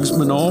Drugs,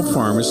 Manal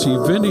Pharmacy,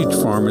 Vintage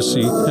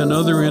Pharmacy, and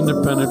other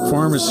independent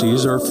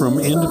pharmacies, or from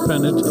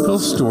independent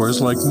health stores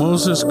like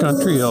Moses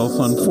Country Health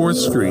on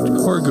 4th Street,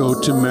 or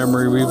go to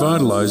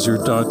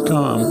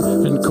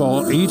memoryrevitalizer.com and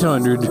call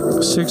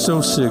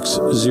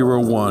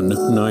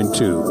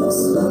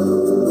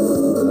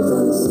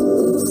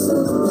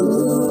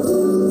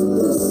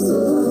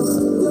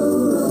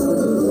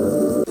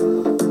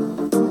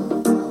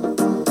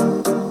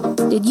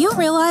Did you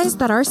realize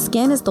that our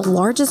skin is the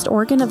largest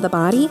organ of the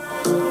body?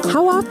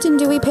 How often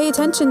do we pay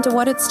attention to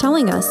what it's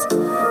telling us?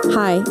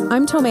 Hi,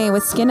 I'm Tomei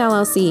with Skin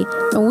LLC,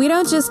 and we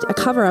don't just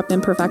cover up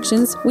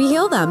imperfections, we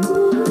heal them.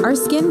 Our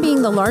skin,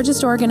 being the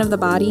largest organ of the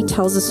body,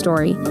 tells a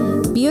story.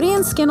 Beauty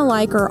and skin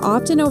alike are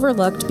often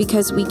overlooked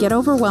because we get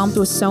overwhelmed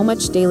with so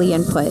much daily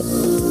input.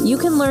 You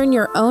can learn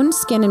your own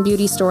skin and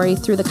beauty story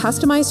through the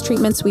customized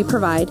treatments we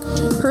provide,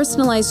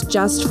 personalized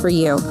just for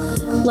you.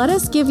 Let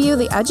us give you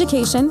the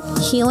education,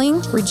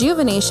 healing,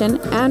 rejuvenation,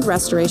 and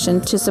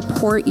restoration to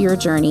support your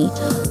journey.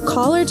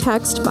 Call or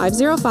text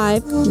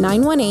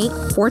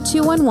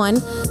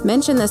 505-918-4211,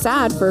 mention this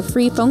ad for a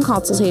free phone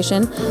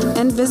consultation,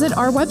 and visit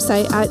our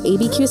website at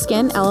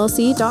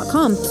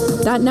abqskinllc.com.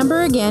 That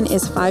number again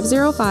is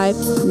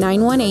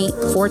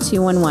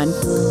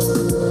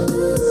 505-918-4211.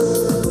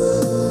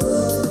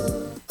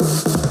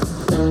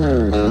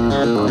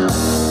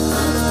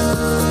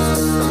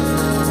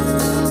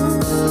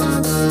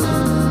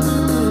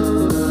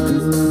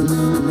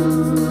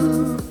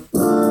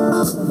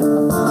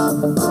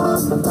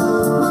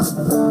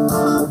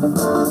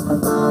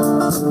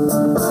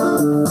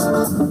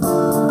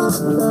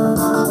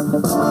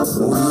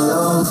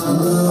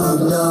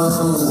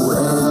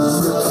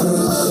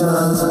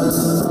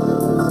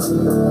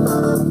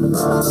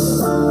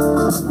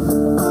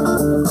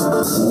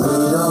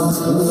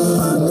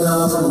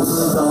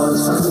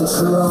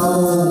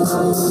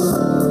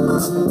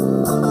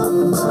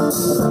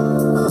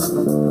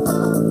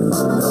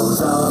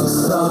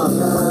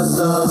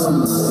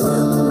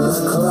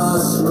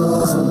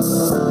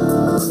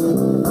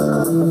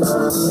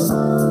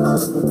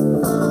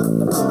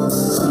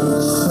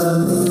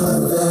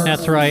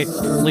 That's right.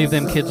 Leave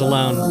them kids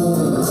alone.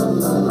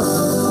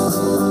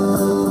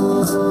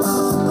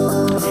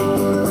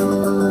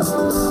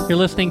 You're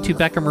listening to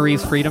Becca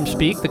Marie's Freedom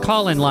Speak. The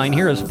call-in line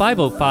here is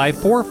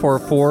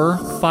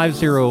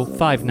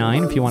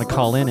 505-444-5059 if you want to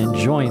call in and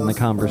join the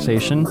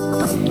conversation.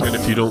 And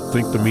if you don't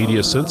think the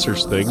media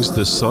censors things,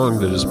 this song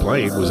that is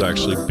playing was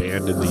actually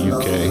banned in the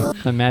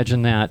UK.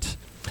 Imagine that.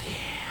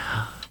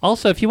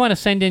 Also, if you want to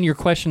send in your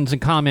questions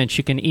and comments,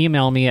 you can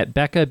email me at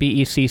Becca,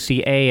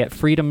 B-E-C-C-A, at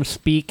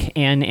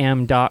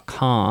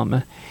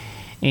freedomspeaknm.com.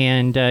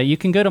 And you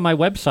can go to my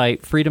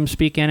website,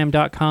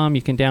 freedomspeaknm.com.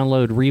 You can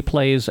download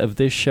replays of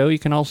this show. You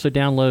can also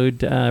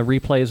download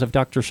replays of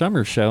Dr.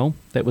 Summer's show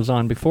that was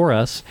on before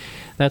us.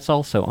 That's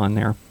also on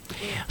there.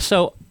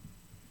 So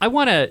I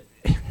want to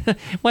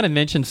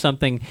mention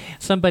something.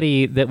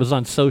 Somebody that was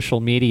on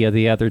social media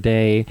the other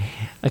day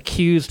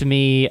accused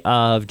me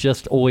of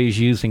just always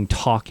using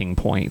talking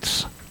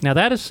points. Now,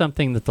 that is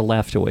something that the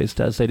left always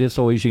does. It is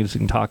always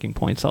using talking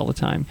points all the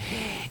time.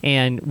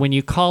 And when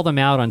you call them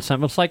out on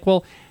something, it's like,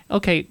 well,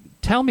 okay,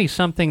 tell me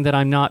something that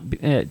I'm not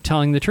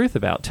telling the truth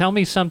about. Tell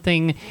me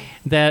something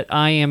that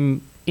I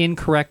am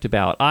incorrect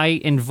about.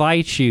 I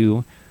invite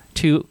you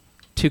to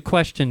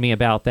question me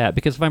about that,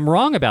 because if I'm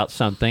wrong about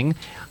something,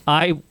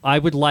 I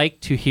would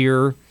like to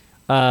hear,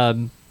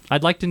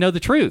 I'd like to know the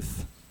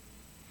truth.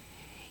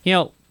 You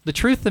know, the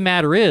truth of the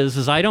matter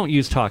is I don't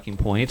use talking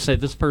points.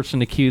 This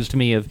person accused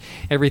me of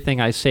everything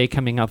I say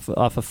coming off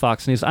of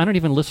Fox News. I don't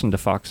even listen to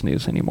Fox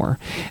News anymore.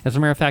 As a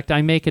matter of fact,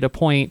 I make it a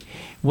point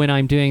when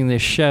I'm doing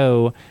this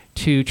show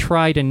to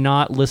try to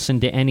not listen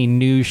to any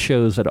news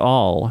shows at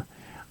all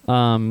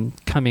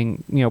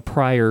coming,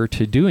 prior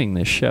to doing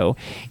this show.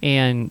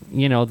 And,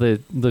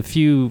 the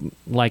few,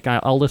 like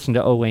I'll listen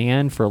to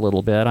OAN for a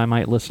little bit. I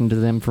might listen to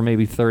them for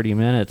maybe 30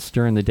 minutes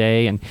during the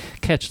day and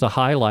catch the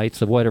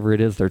highlights of whatever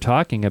it is they're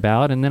talking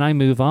about. And then I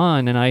move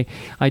on and I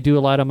do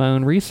a lot of my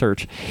own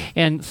research.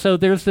 And so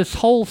there's this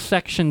whole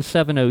Section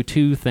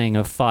 702 thing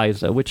of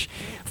FISA, which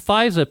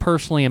FISA,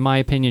 personally, in my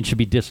opinion, should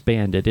be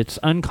disbanded. It's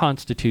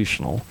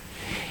unconstitutional.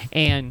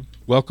 And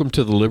welcome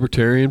to the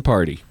Libertarian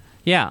Party.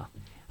 Yeah.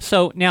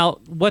 So now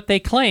what they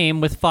claim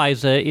with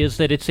FISA is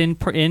that it's in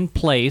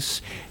place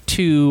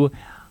to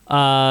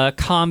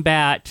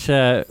combat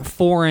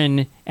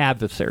foreign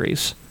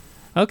adversaries.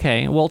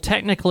 Okay, well,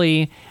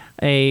 technically,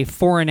 a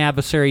foreign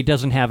adversary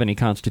doesn't have any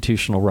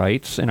constitutional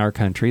rights in our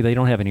country. They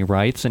don't have any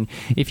rights. And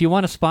if you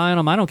want to spy on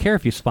them, I don't care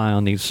if you spy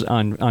on these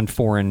on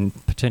foreign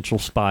potential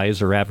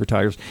spies or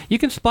advertisers. You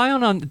can spy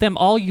on them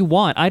all you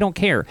want. I don't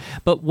care.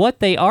 But what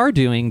they are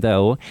doing,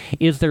 though,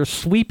 is they're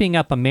sweeping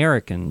up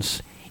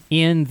Americans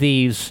in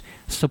these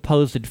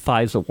supposed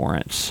FISA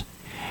warrants,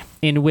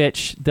 in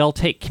which they'll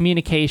take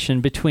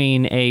communication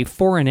between a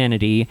foreign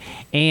entity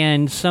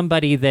and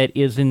somebody that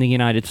is in the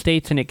United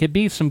States, and it could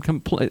be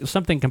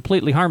something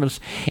completely harmless.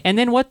 And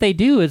then what they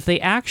do is they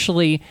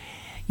actually,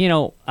 I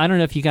don't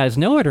know if you guys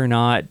know it or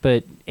not,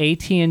 but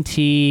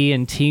AT&T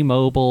and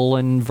T-Mobile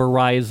and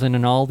Verizon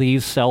and all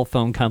these cell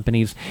phone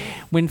companies,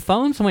 when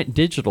phones went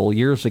digital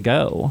years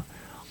ago,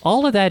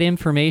 all of that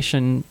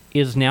information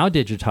is now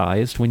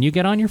digitized. When you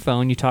get on your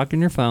phone, you talk on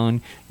your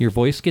phone, your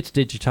voice gets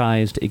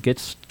digitized, it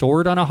gets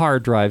stored on a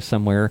hard drive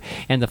somewhere,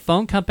 and the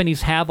phone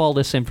companies have all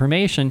this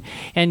information.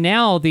 And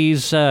now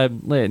these,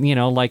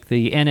 like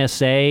the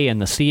NSA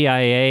and the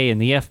CIA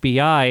and the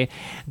FBI,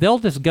 they'll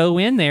just go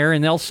in there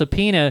and they'll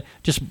subpoena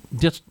just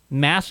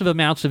massive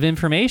amounts of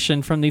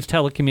information from these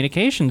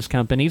telecommunications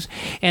companies,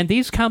 and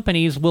these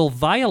companies will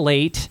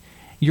violate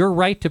your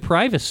right to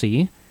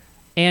privacy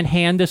and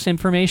hand this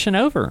information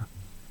over,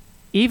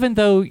 even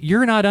though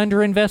you're not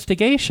under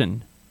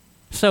investigation.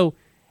 So,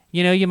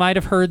 you might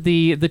have heard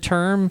the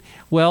term,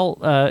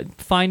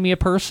 find me a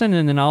person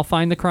and then I'll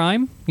find the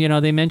crime.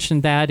 They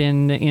mentioned that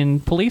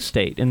in Police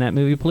State, in that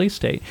movie Police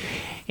State.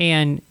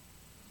 And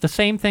the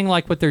same thing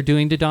like what they're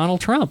doing to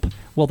Donald Trump.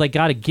 Well, they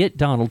got to get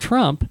Donald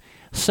Trump.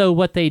 So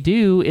what they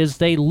do is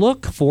they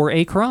look for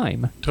a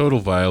crime. Total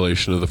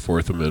violation of the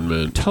Fourth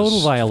Amendment.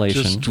 Total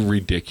violation. Just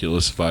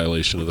ridiculous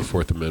violation of the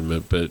Fourth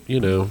Amendment. But,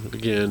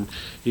 again,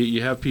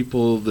 you have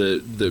people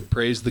that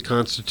praise the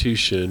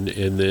Constitution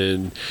and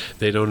then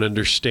they don't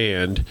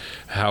understand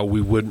how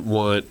we wouldn't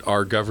want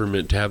our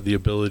government to have the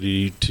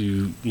ability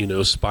to,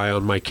 spy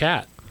on my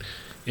cat.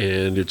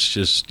 And it's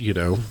just,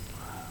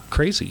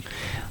 crazy.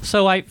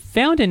 So I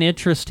found an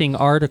interesting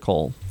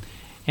article.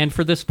 And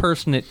for this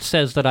person, it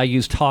says that I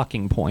use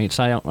talking points.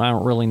 I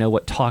don't really know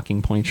what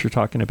talking points you're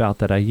talking about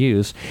that I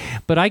use,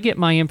 but I get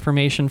my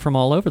information from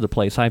all over the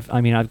place. I've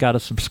got a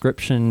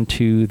subscription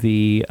to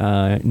the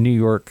New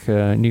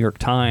York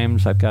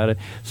Times. I've got a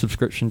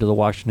subscription to the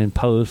Washington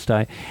Post.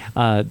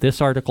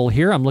 This article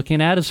here I'm looking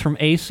at is from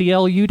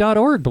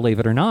ACLU.org. Believe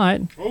it or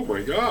not. Oh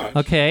my gosh.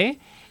 Okay.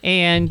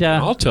 And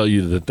I'll tell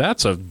you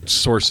that's a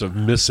source of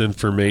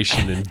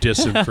misinformation and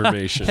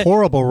disinformation.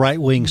 Horrible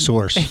right-wing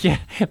source. Yeah,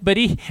 but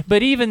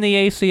even the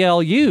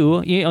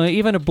ACLU,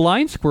 even a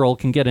blind squirrel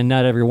can get a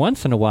nut every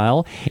once in a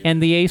while.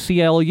 And the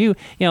ACLU,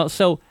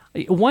 so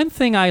one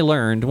thing I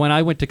learned when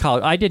I went to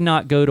college, I did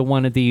not go to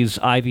one of these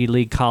Ivy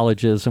League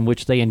colleges in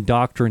which they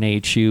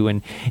indoctrinate you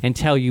and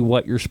tell you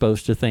what you're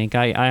supposed to think.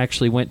 I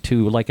actually went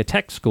to like a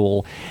tech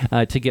school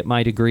to get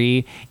my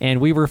degree,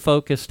 and we were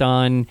focused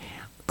on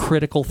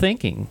critical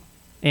thinking,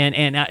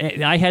 and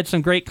I had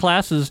some great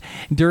classes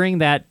during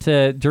that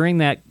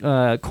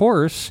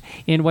course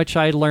in which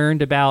I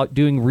learned about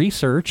doing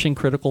research and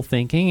critical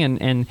thinking,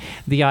 and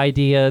the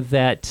idea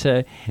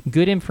that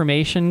good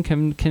information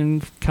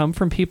can come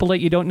from people that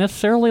you don't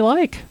necessarily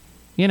like.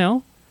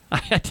 I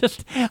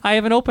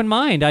have an open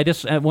mind.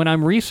 When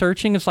I'm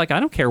researching, it's like I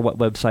don't care what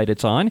website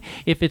it's on.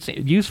 If it's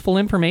useful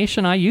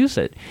information, I use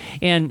it.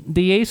 And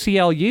the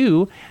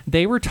ACLU,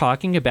 they were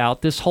talking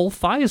about this whole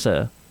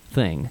FISA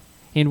thing,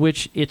 in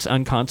which it's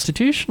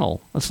unconstitutional.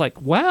 It's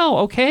like, wow,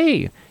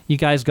 okay, you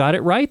guys got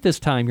it right this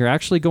time. You're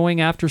actually going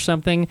after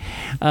something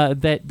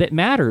that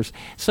matters.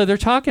 So they're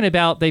talking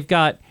about, they've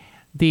got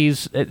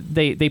these.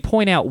 They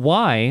point out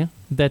why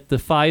that the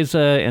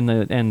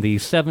FISA and the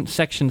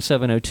Section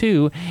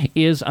 702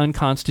 is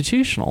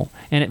unconstitutional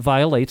and it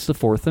violates the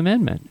Fourth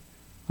Amendment.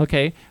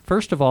 Okay,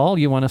 first of all,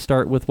 you want to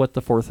start with what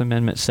the Fourth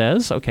Amendment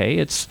says. Okay,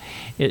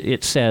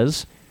 it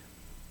says,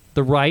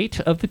 the right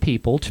of the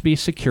people to be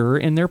secure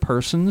in their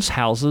persons,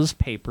 houses,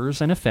 papers,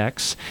 and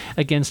effects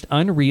against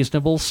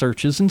unreasonable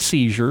searches and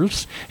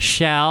seizures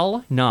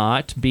shall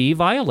not be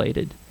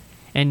violated,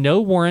 and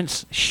no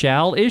warrants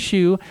shall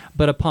issue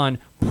but upon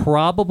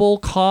probable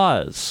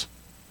cause.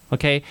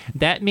 Okay,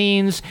 that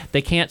means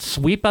they can't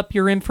sweep up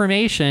your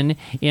information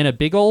in a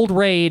big old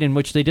raid in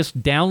which they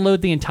just download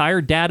the entire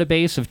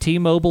database of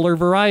T-Mobile or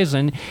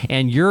Verizon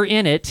and you're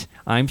in it.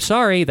 I'm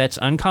sorry, that's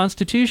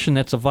unconstitutional.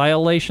 That's a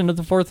violation of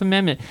the Fourth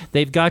Amendment.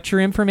 They've got your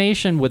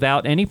information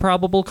without any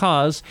probable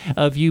cause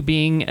of you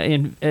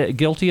being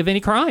guilty of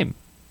any crime.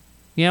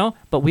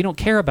 But we don't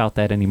care about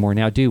that anymore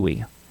now, do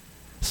we?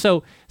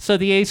 So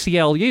the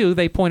ACLU,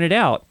 they pointed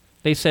out,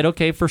 they said,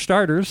 okay, for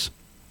starters,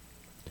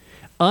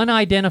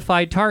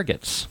 unidentified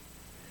targets.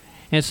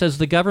 And it says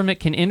the government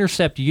can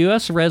intercept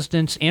U.S.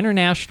 residents'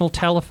 international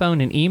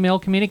telephone and email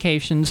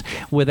communications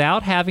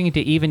without having to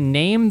even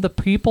name the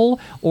people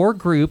or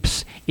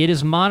groups it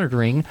is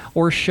monitoring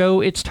or show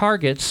its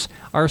targets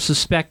are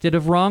suspected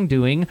of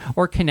wrongdoing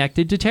or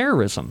connected to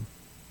terrorism.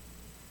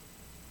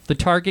 The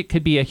target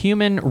could be a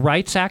human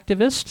rights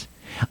activist,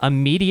 a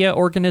media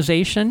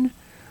organization,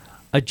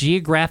 a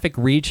geographic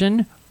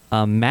region,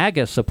 a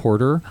MAGA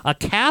supporter, a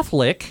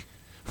Catholic,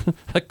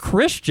 a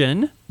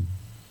Christian,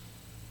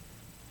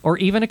 or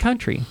even a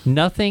country.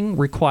 Nothing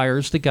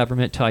requires the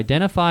government to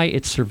identify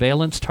its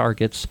surveillance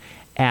targets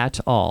at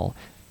all.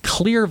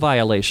 Clear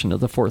violation of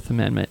the Fourth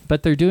Amendment,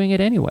 but they're doing it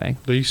anyway.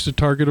 They used to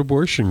target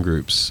abortion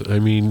groups. I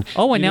mean...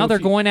 Oh, and now they're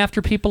going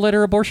after people that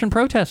are abortion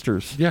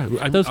protesters. Yeah.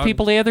 Those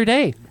people the other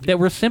day that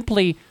were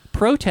simply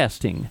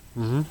protesting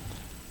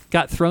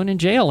got thrown in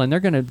jail, and they're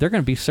going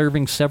to be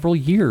serving several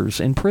years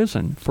in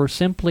prison for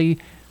simply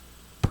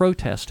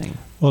protesting.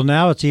 Well,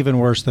 now it's even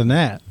worse than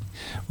that.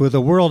 with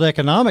the World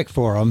Economic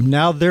Forum,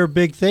 now their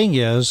big thing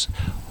is,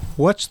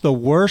 what's the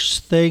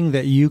worst thing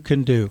that you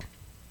can do?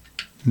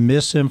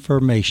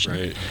 Misinformation.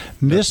 Right.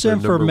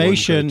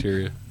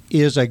 Misinformation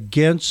is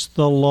against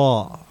the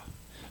law.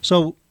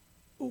 So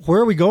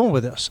where are we going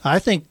with this? I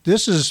think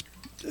this is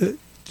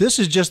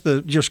just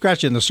you're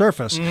scratching the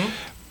surface.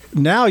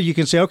 Mm-hmm. Now you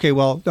can say,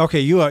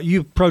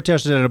 you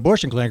protested at an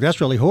abortion clinic.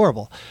 That's really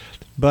horrible.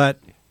 But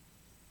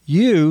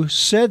you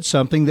said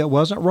something that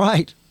wasn't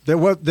right,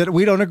 that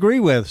we don't agree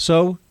with.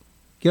 So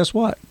guess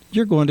what?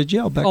 You're going to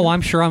jail, Becca. Oh,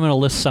 I'm sure I'm on a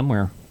list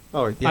somewhere.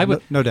 Oh, yeah,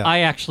 no doubt. I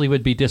actually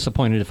would be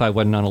disappointed if I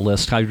wasn't on a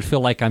list. I would feel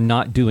like I'm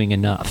not doing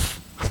enough.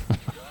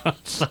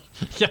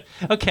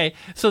 Okay,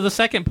 so the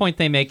second point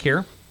they make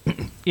here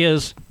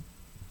is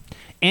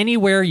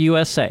Anywhere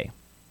USA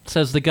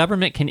says the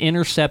government can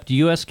intercept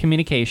U.S.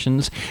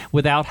 communications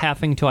without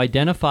having to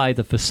identify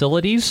the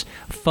facilities,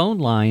 phone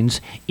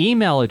lines,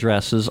 email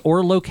addresses,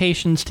 or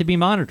locations to be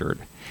monitored.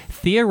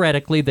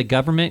 Theoretically, the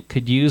government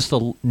could use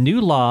the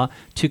new law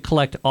to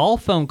collect all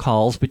phone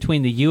calls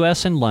between the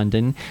U.S. and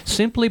London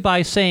simply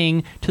by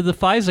saying to the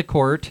FISA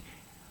court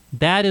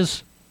that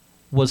it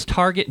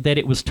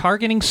was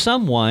targeting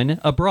someone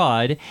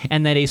abroad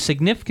and that a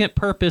significant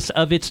purpose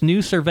of its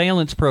new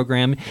surveillance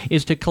program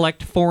is to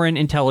collect foreign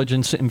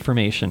intelligence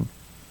information.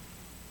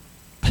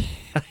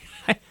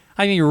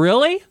 I mean,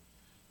 really?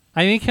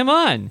 I mean, come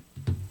on.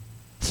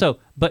 So,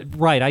 but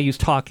right, I use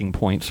talking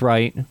points,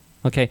 right?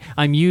 Okay,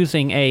 I'm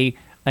using a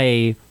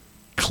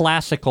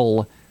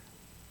classical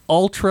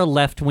ultra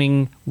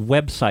left-wing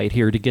website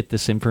here to get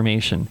this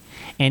information.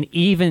 And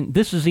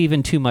this is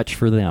even too much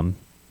for them.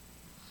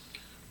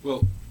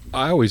 Well,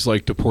 I always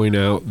like to point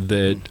out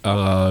that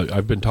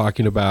I've been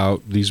talking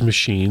about these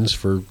machines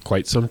for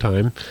quite some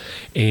time,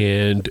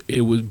 and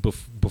it was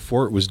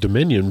before it was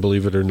Dominion,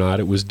 believe it or not,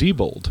 it was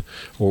Diebold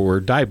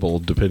or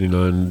Diebold, depending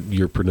on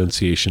your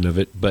pronunciation of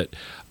it. But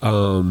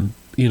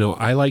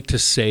I like to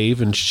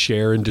save and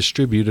share and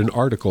distribute an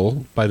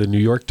article by the New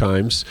York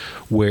Times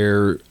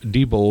where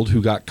Diebold,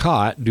 who got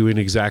caught doing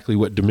exactly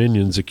what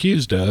Dominion's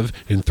accused of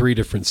in 3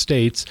 different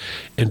states,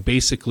 and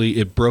basically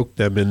it broke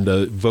them in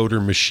the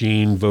voter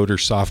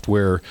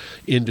software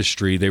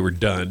industry. They were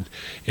done.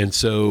 And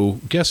so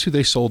guess who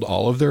they sold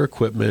all of their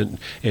equipment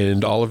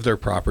and all of their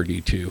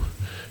property to?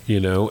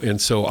 And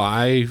so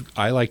I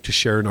like to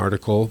share an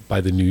article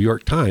by the New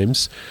York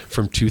Times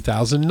from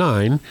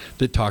 2009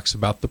 that talks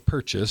about the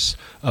purchase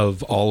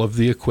of all of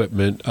the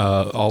equipment,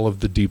 all of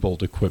the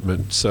Diebold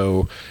equipment.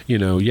 So,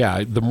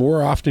 the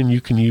more often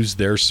you can use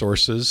their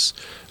sources,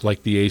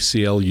 like the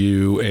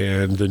ACLU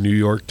and the New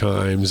York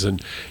Times, and,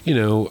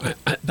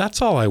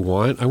 that's all I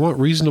want. I want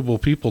reasonable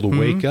people to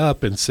wake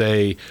up and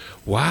say,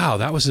 wow,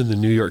 that was in the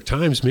New York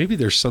Times. Maybe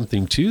there's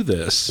something to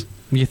this.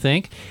 You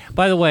think?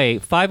 By the way,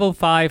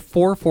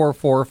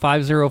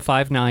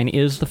 505-444-5059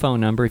 is the phone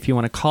number if you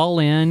want to call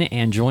in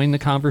and join the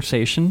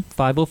conversation.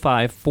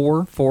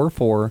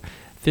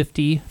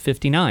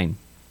 505-444-5059.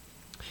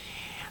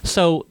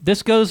 So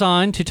this goes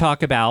on to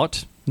talk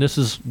about, this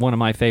is one of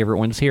my favorite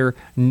ones here,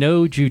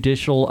 no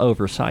judicial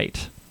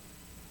oversight.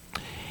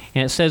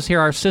 And it says here,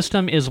 our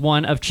system is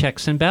one of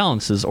checks and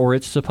balances, or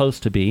it's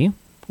supposed to be,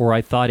 or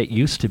I thought it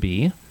used to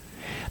be.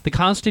 The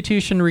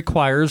Constitution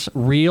requires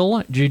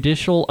real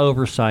judicial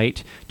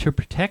oversight to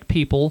protect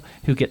people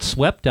who get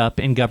swept up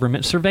in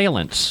government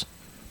surveillance.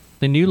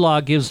 The new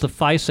law gives the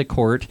FISA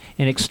court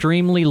an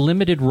extremely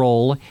limited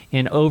role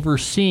in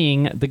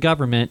overseeing the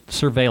government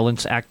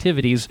surveillance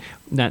activities.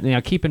 Now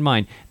keep in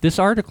mind, this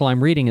article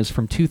I'm reading is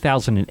from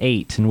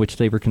 2008, in which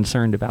they were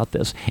concerned about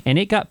this, and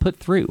it got put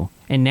through,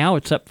 and now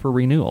it's up for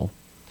renewal.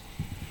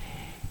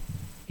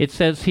 It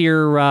says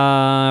here,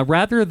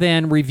 rather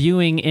than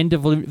reviewing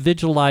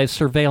individualized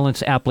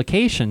surveillance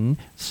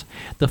applications,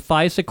 the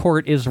FISA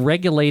court is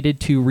regulated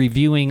to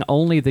reviewing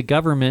only the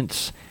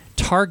government's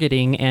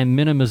targeting and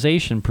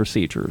minimization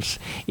procedures.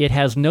 It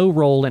has no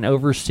role in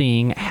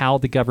overseeing how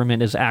the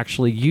government is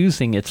actually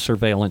using its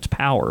surveillance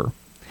power.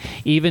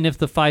 Even if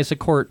the FISA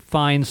court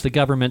finds the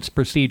government's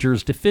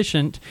procedures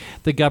deficient,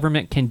 the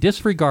government can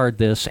disregard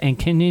this and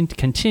can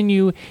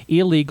continue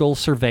illegal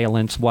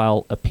surveillance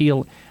while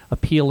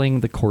appealing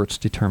the court's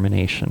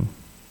determination.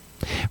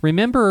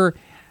 Remember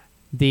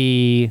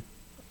the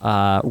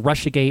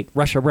Russiagate,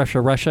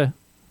 Russia,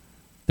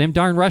 them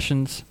darn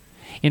Russians,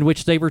 in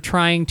which they were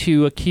trying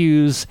to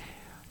accuse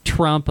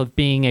Trump of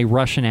being a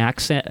Russian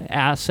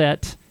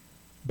asset.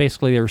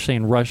 Basically, they were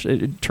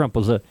saying Trump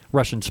was a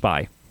Russian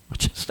spy,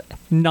 which is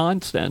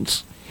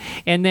nonsense.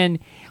 And then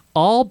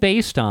all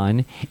based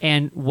on,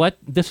 and what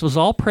this was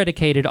all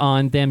predicated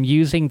on them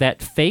using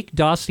that fake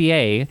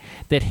dossier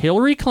that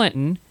Hillary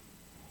Clinton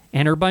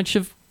and her bunch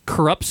of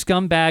corrupt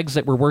scumbags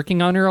that were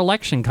working on her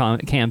election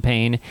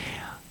campaign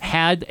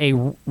had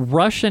a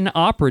Russian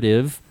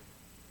operative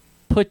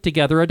put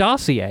together a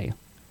dossier.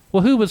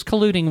 Well, who was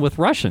colluding with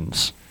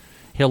Russians?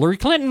 Hillary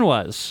Clinton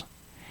was.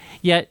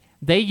 Yet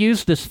they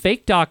used this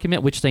fake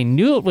document, which they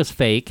knew it was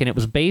fake, and it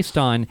was based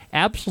on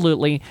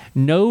absolutely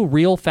no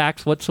real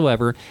facts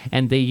whatsoever,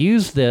 and they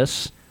used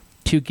this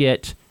to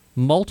get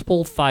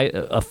multiple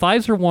a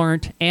Pfizer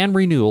warrant and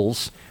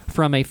renewals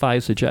from a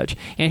FISA judge.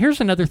 And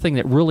here's another thing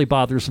that really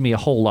bothers me a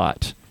whole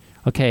lot,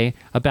 okay,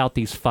 about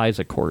these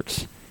FISA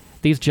courts.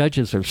 These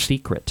judges are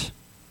secret,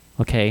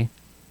 okay?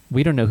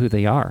 We don't know who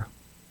they are.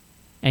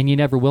 And you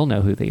never will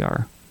know who they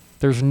are.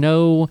 There's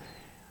no,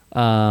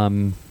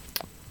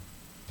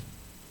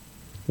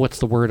 what's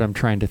the word I'm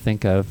trying to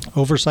think of?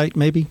 Oversight,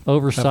 maybe?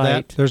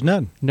 Oversight. There's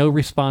none. No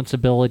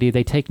responsibility.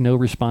 They take no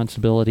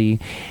responsibility.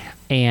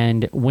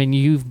 And when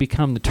you've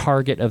become the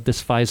target of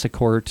this FISA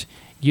court,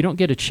 you don't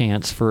get a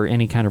chance for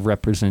any kind of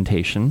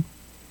representation.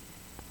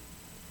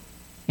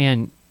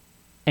 And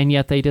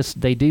yet they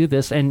do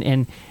this.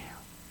 And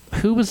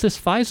who was this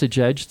FISA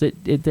judge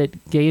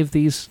that gave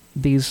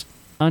these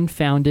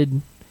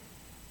unfounded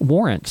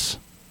warrants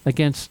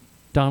against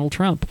Donald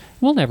Trump?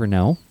 We'll never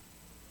know.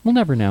 We'll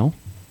never know.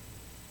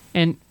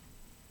 And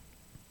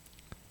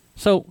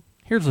so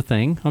here's the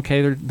thing.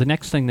 Okay, the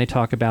next thing they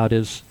talk about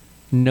is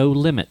no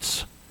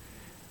limits.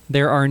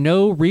 There are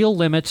no real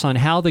limits on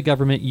how the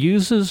government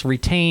uses,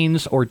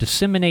 retains, or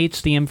disseminates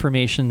the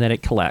information that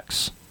it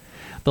collects.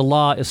 The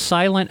law is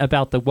silent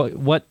about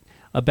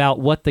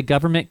what the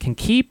government can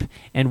keep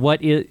and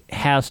what it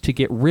has to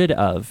get rid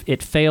of.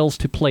 It fails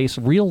to place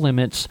real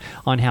limits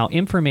on how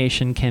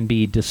information can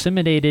be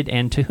disseminated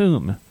and to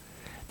whom.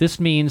 This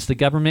means the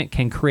government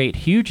can create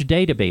huge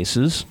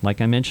databases,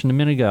 like I mentioned a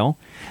minute ago,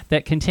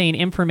 that contain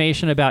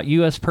information about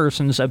U.S.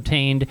 persons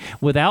obtained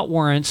without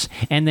warrants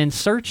and then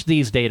search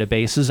these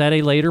databases at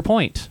a later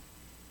point.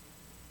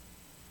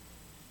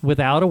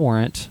 Without a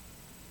warrant,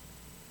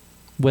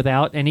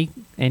 without any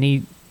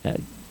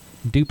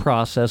due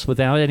process,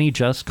 without any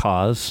just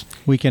cause.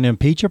 We can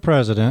impeach a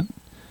president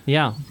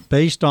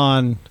based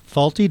on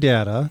faulty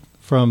data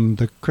from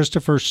the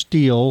Christopher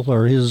Steele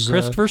or his...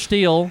 Christopher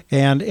Steele.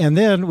 And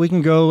then we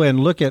can go and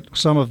look at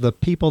some of the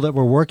people that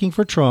were working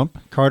for Trump,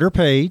 Carter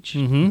Page,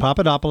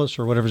 Papadopoulos,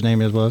 or whatever his name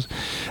was.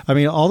 I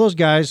mean, all those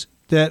guys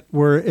that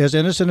were as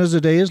innocent as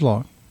the day is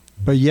long.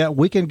 But yet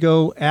we can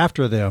go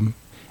after them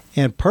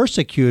and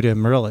persecute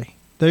him, really.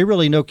 They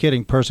really, no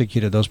kidding,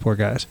 persecuted those poor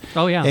guys.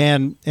 Oh, yeah.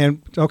 And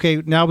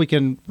okay, now we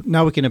can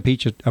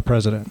impeach a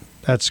president.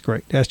 That's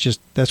great.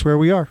 That's where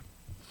we are.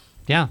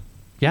 Yeah,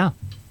 yeah.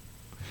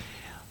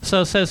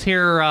 So it says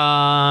here,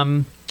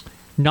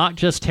 not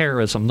just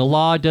terrorism. The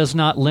law does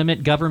not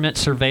limit government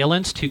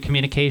surveillance to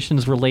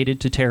communications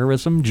related to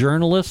terrorism.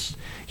 Journalists,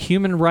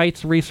 human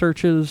rights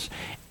researchers,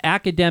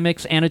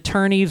 academics, and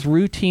attorneys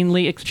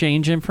routinely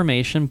exchange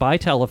information by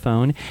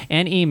telephone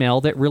and email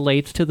that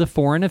relates to the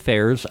foreign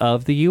affairs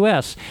of the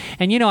U.S.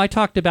 And, I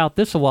talked about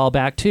this a while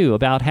back, too,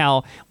 about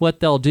how what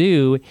they'll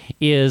do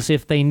is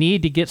if they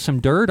need to get some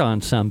dirt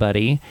on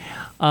somebody,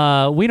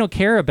 we don't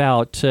care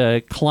about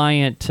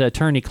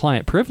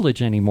attorney-client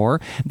privilege anymore.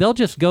 They'll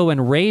just go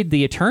and raid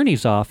the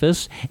attorney's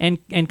office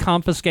and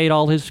confiscate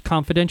all his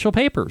confidential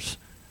papers.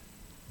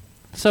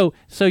 So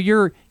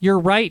you're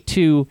right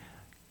to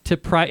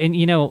and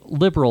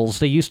liberals,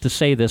 they used to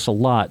say this a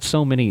lot,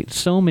 so many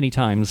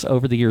times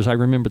over the years. I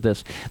remember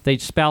this. They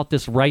spout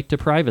this right to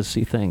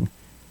privacy thing,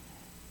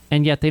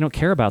 and yet they don't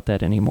care about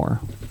that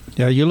anymore.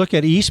 Yeah, you look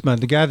at Eastman,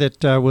 the guy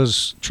that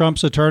was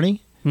Trump's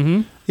attorney.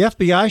 Mm-hmm. The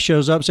FBI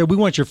shows up and said, "We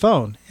want your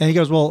phone," and he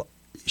goes, "Well,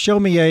 show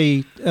me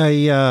a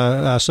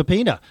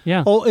subpoena."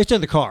 Yeah. Oh, it's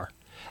in the car.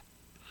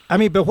 I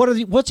mean, but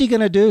what's he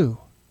going to do?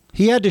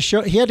 He had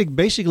to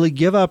basically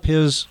give up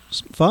his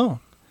phone.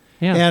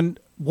 Yeah. And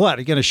what?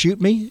 Are you going to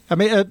shoot me? I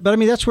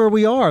mean, that's where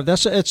we are.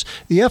 It's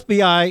the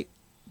FBI.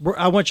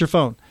 I want your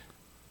phone.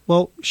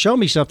 Well, show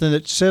me something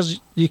that says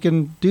you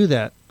can do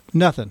that.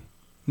 Nothing.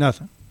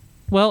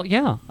 Well,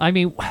 yeah. I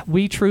mean,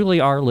 we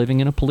truly are living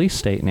in a police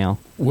state now.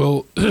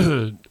 Well,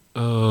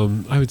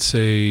 I would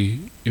say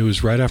it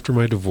was right after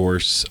my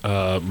divorce.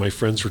 My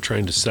friends were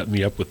trying to set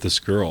me up with this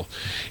girl.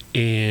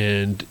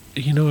 And,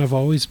 I've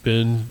always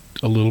been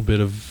a little bit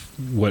of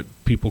what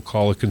people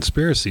call a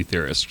conspiracy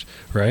theorist,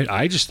 right?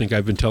 I just think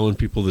I've been telling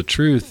people the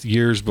truth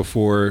years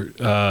before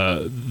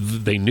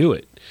they knew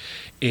it.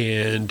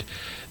 And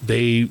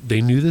they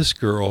knew this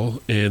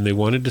girl, and they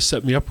wanted to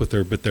set me up with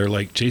her, but they're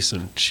like,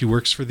 "Jason, she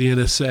works for the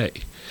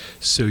NSA,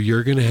 so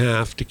you're going to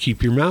have to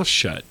keep your mouth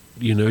shut.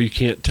 You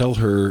can't tell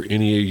her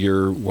any of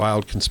your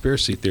wild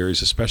conspiracy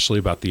theories, especially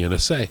about the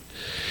NSA."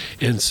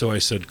 And so I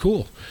said,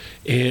 "Cool,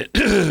 and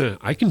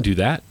I can do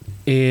that."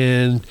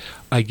 And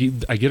I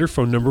get her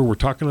phone number. We're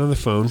talking on the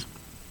phone,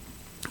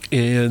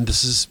 and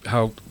this is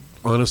how,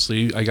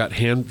 honestly, I got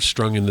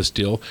hamstrung in this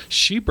deal.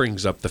 She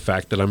brings up the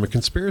fact that I'm a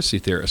conspiracy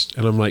theorist,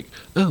 and I'm like,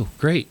 "Oh,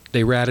 great!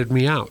 They ratted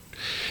me out."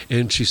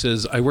 And she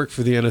says, "I work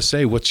for the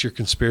NSA. What's your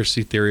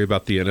conspiracy theory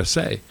about the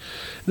NSA?"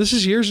 This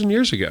is years and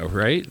years ago,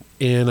 right?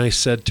 And I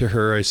said to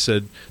her,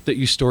 that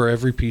you store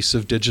every piece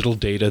of digital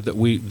data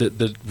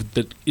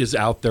that is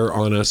out there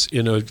on us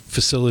in a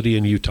facility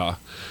in Utah.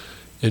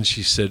 And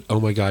she said, "Oh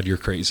my God, you're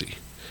crazy."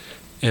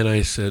 And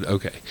I said,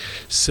 "Okay."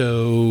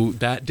 So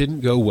that didn't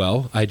go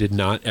well. I did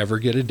not ever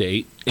get a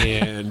date.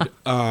 And,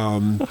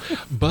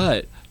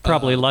 but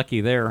probably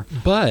lucky there.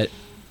 But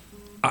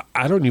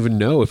I don't even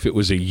know if it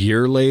was a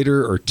year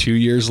later or 2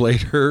 years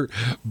later,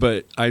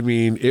 but I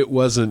mean, it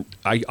wasn't,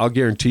 I'll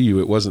guarantee you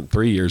it wasn't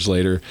 3 years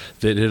later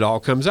that it all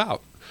comes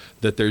out.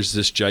 That there's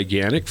this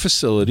gigantic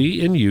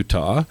facility in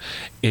Utah,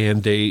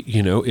 and they,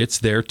 it's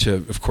there to,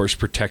 of course,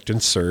 protect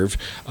and serve.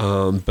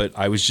 But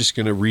I was just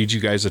going to read you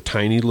guys a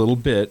tiny little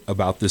bit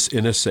about this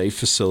NSA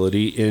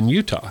facility in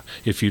Utah,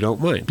 if you don't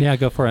mind. Yeah,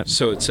 go for it.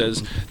 So it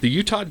says, the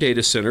Utah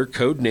Data Center,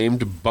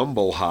 codenamed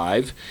Bumble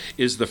Hive,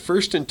 is the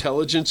first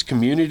intelligence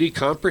community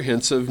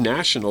comprehensive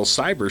national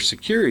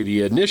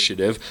cybersecurity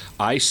initiative,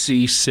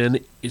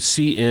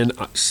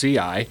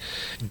 CNCI,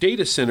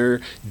 data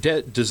center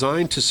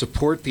designed to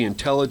support the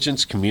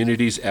intelligence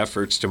community's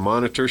efforts to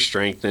monitor,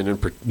 strengthen, and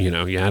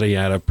yada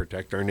yada,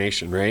 protect our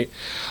nation. Right?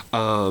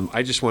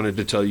 I just wanted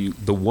to tell you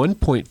the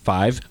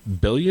 $1.5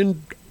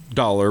 billion,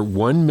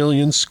 1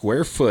 million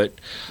square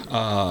foot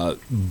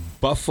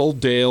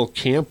Buffaldale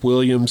Camp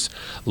Williams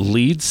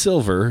lead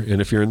silver, and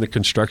if you're in the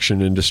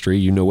construction industry,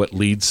 you know what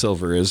lead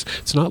silver is.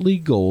 It's not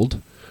lead gold,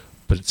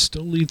 but it's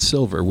still lead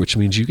silver, which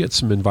means you get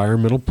some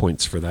environmental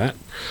points for that.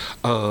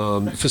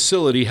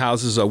 Facility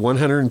houses a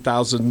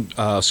 100,000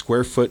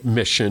 square foot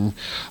mission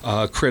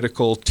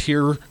critical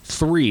tier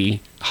 3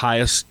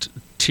 highest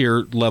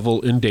tier level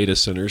in data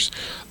centers.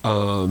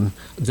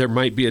 There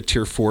might be a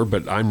tier 4,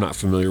 but I'm not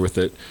familiar with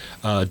it.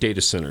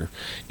 Data center.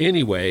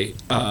 Anyway,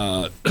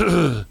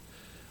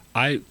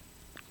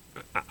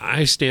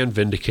 I stand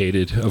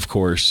vindicated, of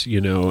course,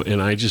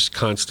 and I just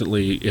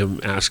constantly am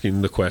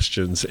asking the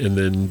questions, and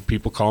then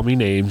people call me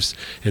names,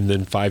 and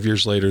then 5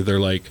 years later they're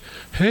like,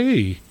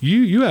 hey,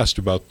 you asked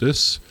about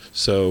this.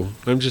 So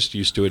I'm just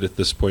used to it at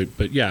this point.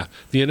 But yeah,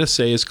 the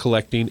NSA is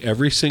collecting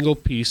every single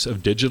piece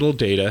of digital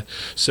data.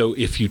 So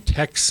if you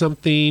text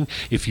something,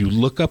 if you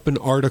look up an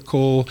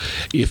article,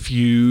 if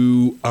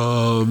you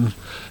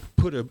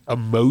put an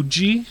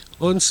emoji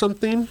on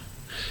something,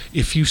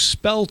 if you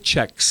spell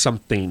check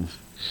something,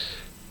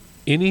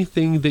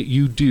 anything that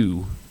you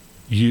do,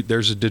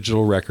 there's a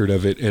digital record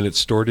of it, and it's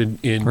stored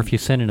in or if you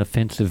send an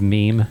offensive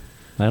meme,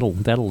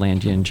 that'll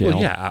land you in jail.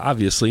 Well, yeah,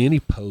 obviously, any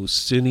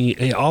posts,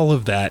 all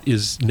of that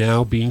is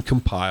now being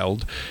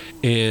compiled,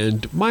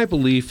 and my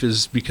belief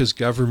is because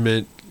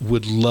government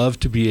would love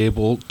to be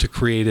able to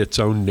create its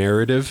own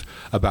narrative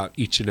about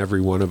each and every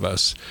one of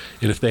us.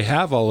 And if they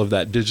have all of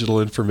that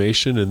digital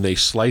information and they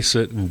slice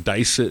it and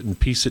dice it and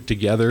piece it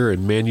together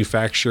and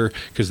manufacture,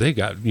 because they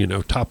got,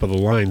 top of the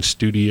line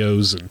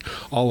studios and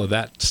all of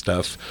that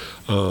stuff,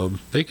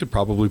 they could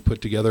probably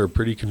put together a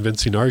pretty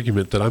convincing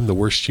argument that I'm the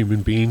worst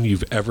human being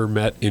you've ever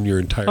met in your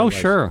entire life. Oh,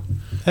 sure.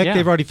 Heck, Yeah.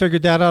 they've already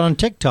figured that out on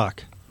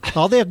TikTok.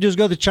 All they have to do is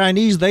go to the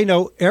Chinese. They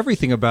know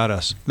everything about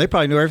us. They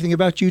probably know everything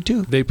about you,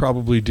 too. They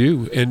probably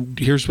do. And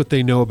here's what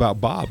they know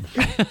about Bob.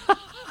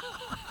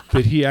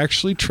 That he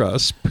actually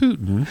trusts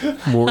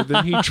Putin more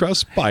than he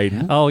trusts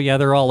Biden. Oh, yeah,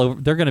 they're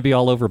going to be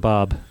all over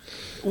Bob.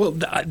 Well,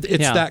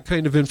 it's that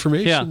kind of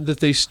information that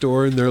they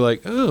store, and they're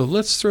like, oh,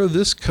 let's throw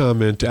this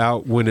comment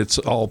out when it's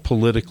all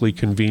politically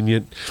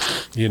convenient.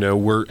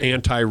 We're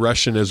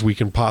anti-Russian as we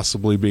can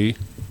possibly be.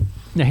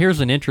 Now,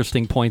 here's an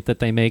interesting point that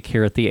they make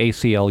here at the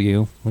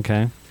ACLU,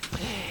 okay?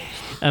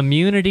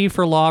 Immunity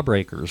for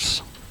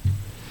lawbreakers.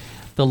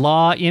 The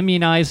law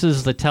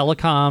immunizes the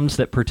telecoms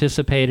that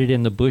participated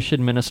in the Bush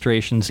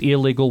administration's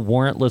illegal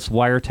warrantless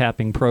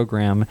wiretapping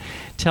program,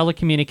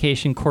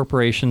 telecommunication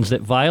corporations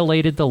that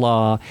violated the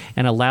law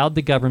and allowed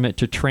the government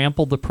to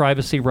trample the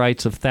privacy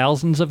rights of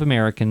thousands of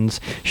Americans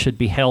should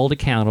be held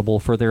accountable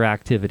for their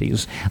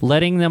activities.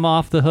 Letting them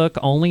off the hook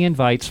only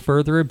invites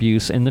further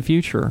abuse in the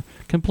future.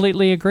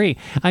 Completely agree.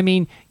 I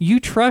mean, you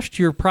trust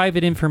your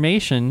private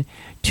information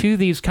to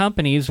these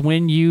companies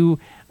when you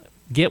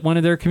get one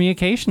of their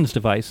communications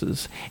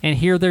devices. And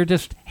here they're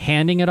just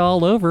handing it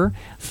all over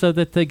so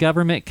that the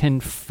government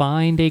can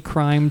find a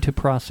crime to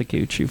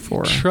prosecute you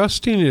for.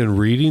 Trusting and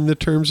reading the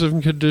terms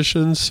and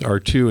conditions are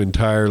two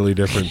entirely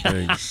different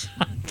things.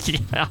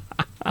 Yeah.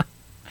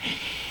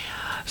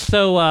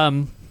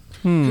 So,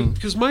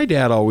 because my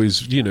dad always,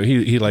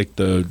 he liked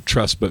the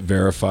trust but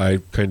verify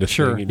kind of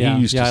sure, thing. And yeah,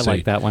 he used to I say,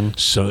 like that one.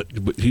 Son,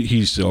 he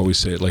used to always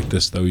say it like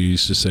this, though. He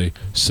used to say,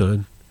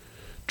 son,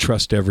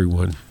 trust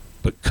everyone,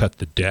 but cut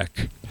the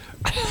deck.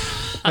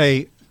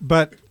 Hey,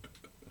 but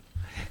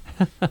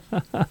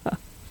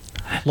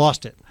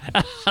lost it.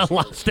 I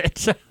lost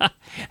it.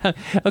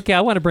 Okay,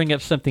 I want to bring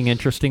up something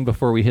interesting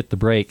before we hit the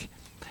break.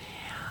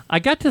 I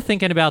got to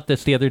thinking about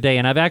this the other day,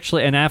 and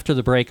after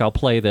the break, I'll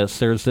play this.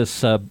 There's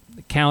this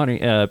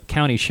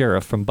county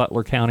sheriff from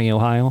Butler County,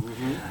 Ohio,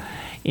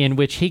 in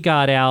which he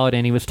got out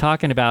and he was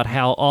talking about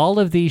how all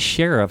of these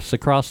sheriffs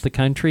across the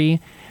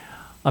country,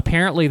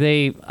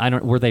 apparently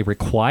were they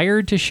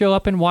required to show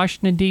up in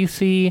Washington,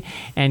 D.C.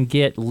 and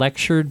get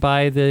lectured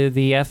by the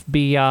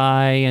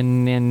FBI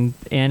and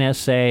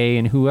NSA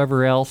and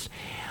whoever else.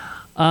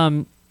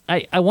 I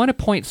want to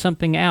point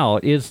something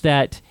out, is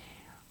that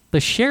the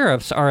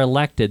sheriffs are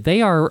elected.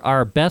 They are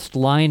our best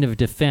line of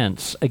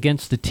defense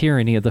against the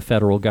tyranny of the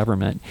federal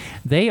government.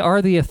 They are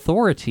the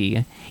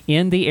authority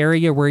in the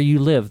area where you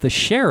live. The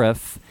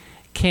sheriff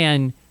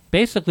can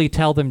basically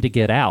tell them to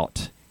get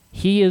out.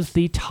 He is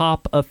the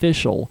top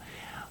official.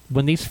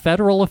 When these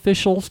federal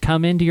officials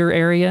come into your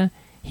area,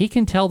 he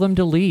can tell them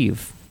to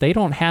leave. They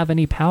don't have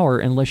any power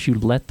unless you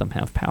let them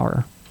have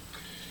power.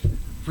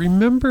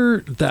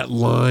 Remember that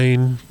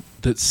line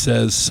that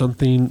says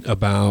something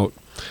about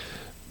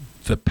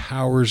the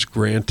powers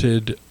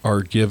granted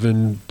are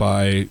given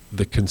by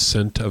the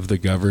consent of the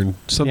governed,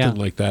 something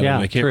like that. Yeah,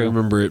 and I can't true.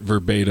 remember it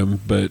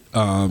verbatim, but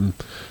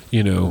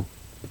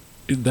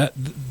that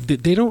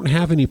they don't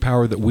have any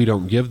power that we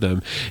don't give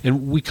them.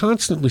 And we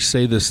constantly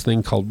say this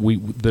thing called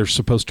they're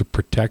supposed to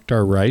protect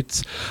our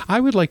rights.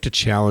 I would like to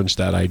challenge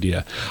that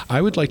idea.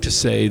 I would like to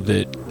say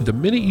that the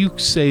minute you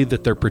say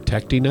that they're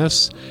protecting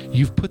us,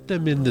 you've put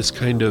them in this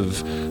kind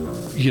of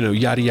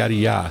yada yada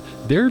yada.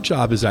 Their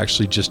job is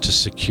actually just to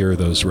secure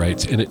those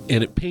rights, and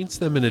it paints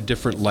them in a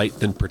different light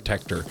than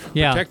protector.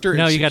 Yeah, Protector.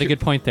 no, you got a good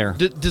point there.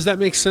 Does that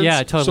make sense?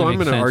 Yeah, it totally So I'm makes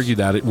going to sense. argue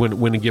that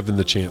when given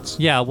the chance.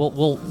 Yeah,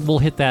 we'll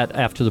hit that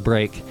after the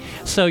break.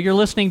 So you're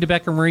listening to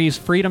Becca Marie's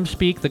Freedom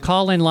Speak. The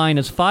call-in line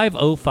is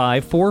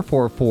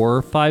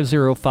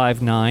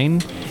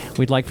 505-444-5059.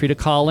 We'd like for you to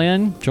call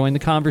in, join the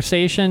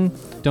conversation.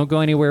 Don't go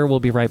anywhere. We'll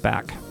be right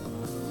back.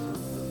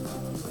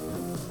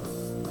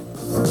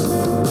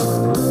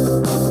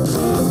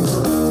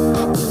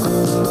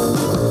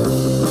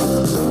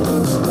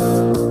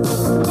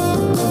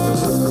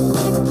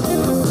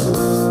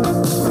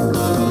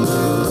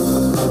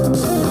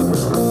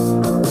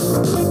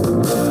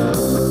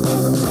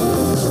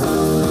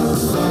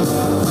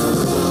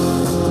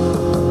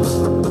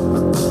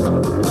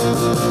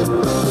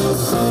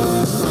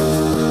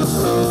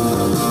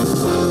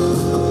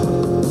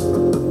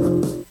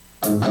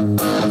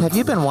 Have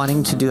you been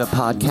wanting to do a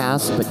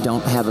podcast but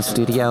don't have a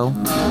studio?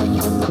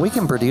 We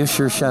can produce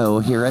your show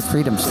here at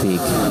Freedom Speak.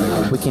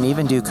 We can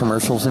even do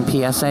commercials and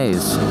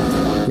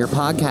PSAs. Your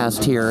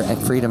podcast here at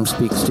Freedom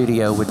Speak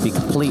Studio would be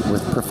complete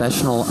with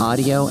professional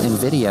audio and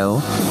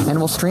video, and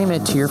we'll stream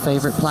it to your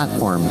favorite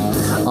platform.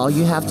 All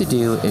you have to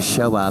do is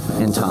show up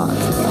and talk.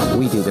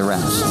 We do the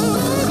rest.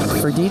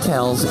 For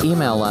details,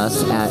 email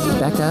us at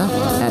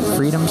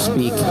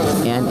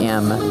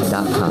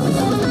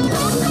becca@freedomspeaknm.com.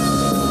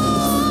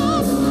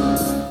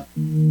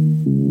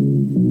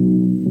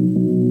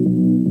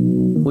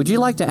 Would you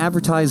like to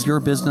advertise your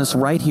business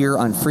right here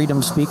on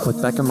Freedom Speak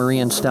with Becca Marie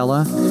and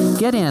Stella?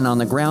 Get in on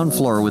the ground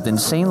floor with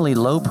insanely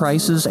low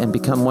prices and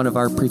become one of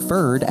our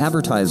preferred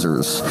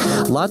advertisers.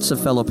 Lots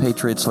of fellow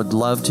patriots would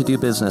love to do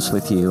business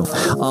with you.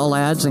 All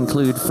ads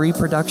include free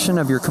production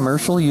of your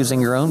commercial using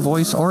your own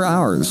voice or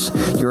ours.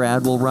 Your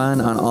ad will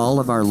run on all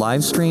of our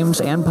live streams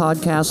and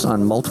podcasts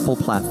on multiple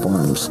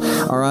platforms.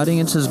 Our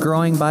audience is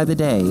growing by the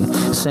day.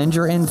 Send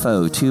your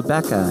info to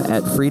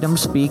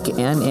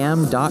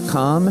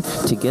Becca@freedomspeaknm.com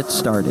to get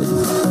started.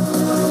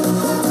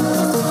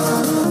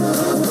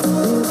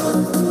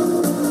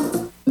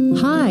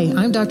 Hi,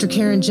 I'm Dr.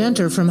 Karen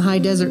Genter from High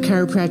Desert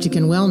Chiropractic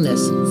and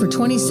Wellness. For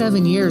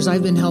 27 years,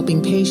 I've been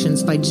helping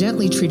patients by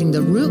gently treating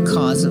the root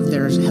cause of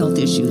their health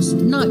issues,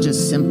 not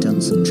just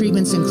symptoms.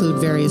 Treatments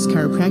include various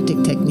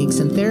chiropractic techniques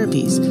and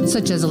therapies,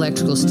 such as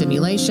electrical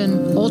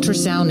stimulation,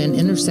 ultrasound and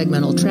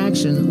intersegmental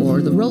traction,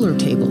 or the roller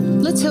table.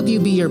 Let's help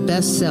you be your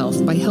best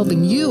self by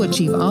helping you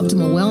achieve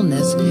optimal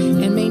wellness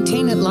and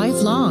maintain it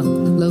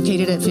lifelong.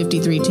 Located at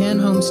 5310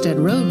 Homestead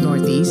Road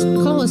Northeast,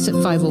 call us at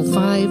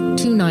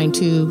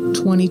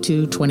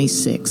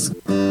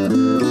 505-292-2226.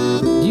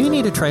 Do you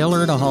need a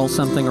trailer to haul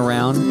something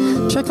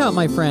around? Check out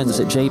my friends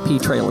at JP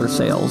Trailer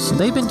Sales.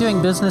 They've been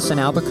doing business in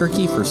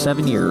Albuquerque for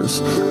 7 years.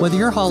 Whether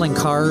you're hauling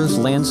cars,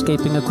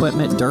 landscaping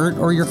equipment, dirt,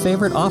 or your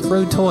favorite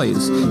off-road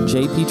toys,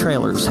 JP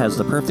Trailers has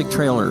the perfect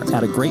trailer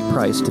at a great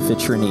price to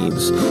fit your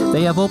needs.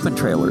 They have open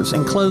trailers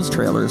and closed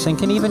trailers and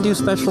can even do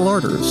special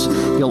orders.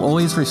 You'll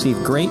always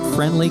receive great,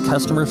 friendly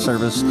customer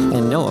service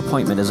and no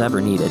appointment is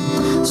ever needed.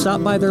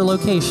 Stop by their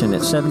location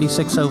at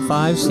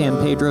 7605 San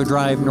Pedro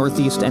Drive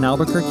Northeast in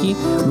Albuquerque,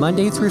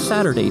 Monday through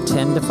Saturday,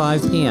 10 to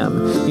 5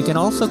 p.m. You can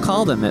also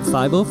call them at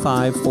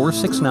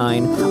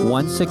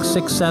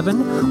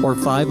 505-469-1667 or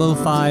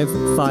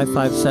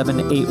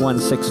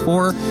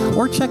 505-557-8164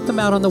 or check them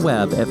out on the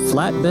web at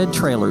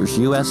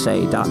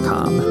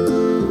flatbedtrailersusa.com.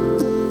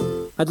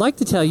 I'd like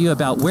to tell you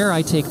about where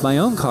I take my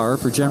own car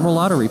for general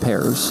auto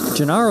repairs.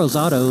 Gennaro's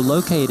Auto,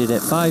 located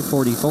at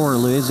 544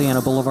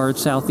 Louisiana Boulevard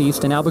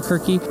Southeast in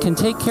Albuquerque, can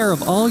take care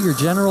of all your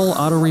general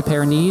auto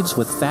repair needs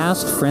with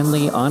fast,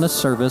 friendly, honest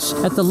service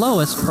at the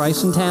lowest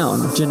price in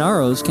town.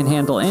 Gennaro's can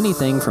handle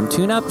anything from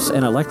tune-ups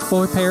and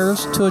electrical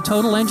repairs to a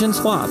total engine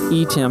swap.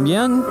 Y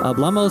también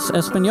hablamos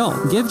español.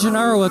 Give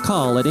Gennaro a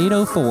call at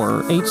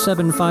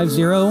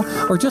 804-8750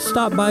 or just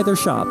stop by their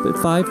shop at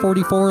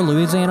 544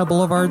 Louisiana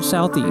Boulevard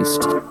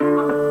Southeast.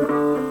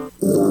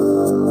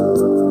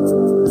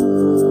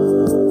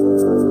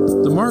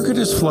 The market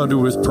market is flooded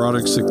with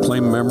products that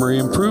claim memory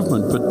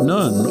improvement, but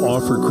none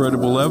offer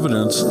credible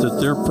evidence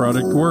that their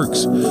product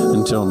works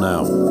until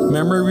now.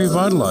 Memory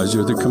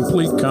Revitalizer, the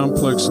complete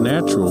complex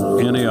natural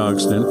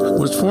antioxidant,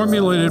 was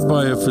formulated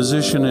by a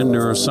physician and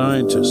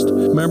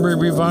neuroscientist. Memory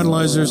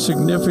Revitalizer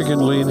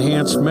significantly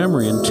enhanced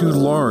memory in 2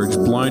 large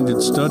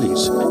blinded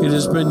studies. It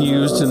has been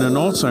used in an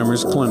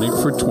Alzheimer's clinic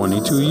for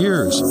 22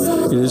 years.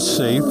 It is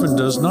safe and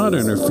does not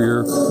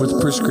interfere with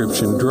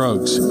prescription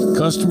drugs.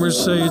 Customers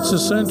say it's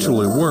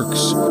essential. It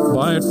works.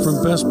 Buy it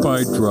from Best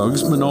Buy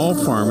Drugs, Manal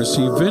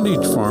Pharmacy,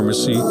 Vintage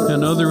Pharmacy,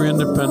 and other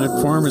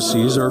independent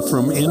pharmacies, or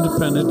from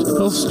independent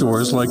health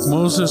stores like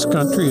Moses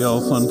Country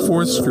Health on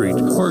 4th Street,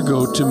 or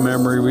go to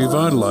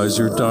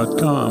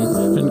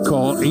memoryrevitalizer.com and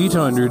call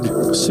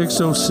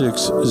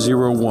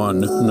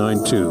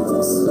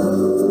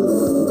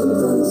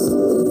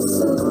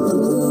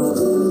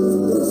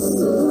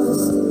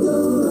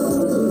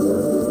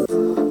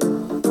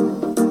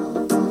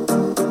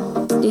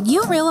Did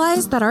you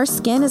realize that our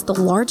skin is the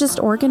largest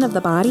organ of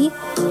the body?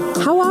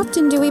 How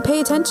often do we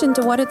pay attention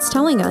to what it's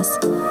telling us?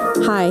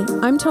 Hi,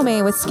 I'm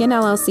Tomei with Skin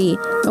LLC,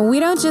 and we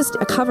don't just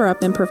cover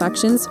up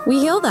imperfections, we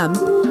heal them.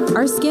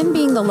 Our skin,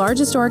 being the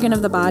largest organ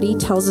of the body,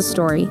 tells a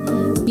story.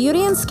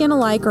 Beauty and skin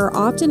alike are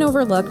often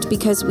overlooked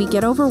because we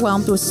get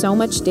overwhelmed with so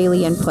much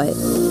daily input.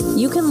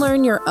 You can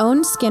learn your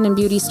own skin and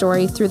beauty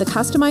story through the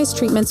customized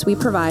treatments we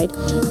provide,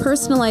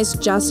 personalized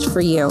just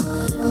for you.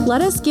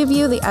 Let us give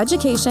you the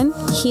education,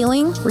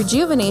 healing,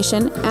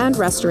 rejuvenation, and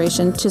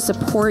restoration to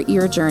support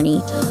your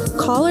journey.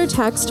 Call or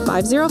text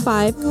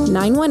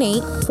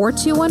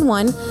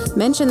 505-918-4211,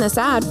 mention this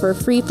ad for a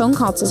free phone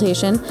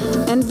consultation,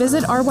 and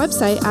visit our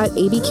website at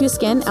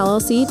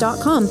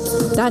abqskinllc.com.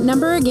 That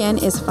number again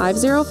is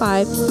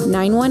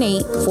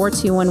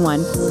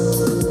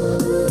 505-918-4211.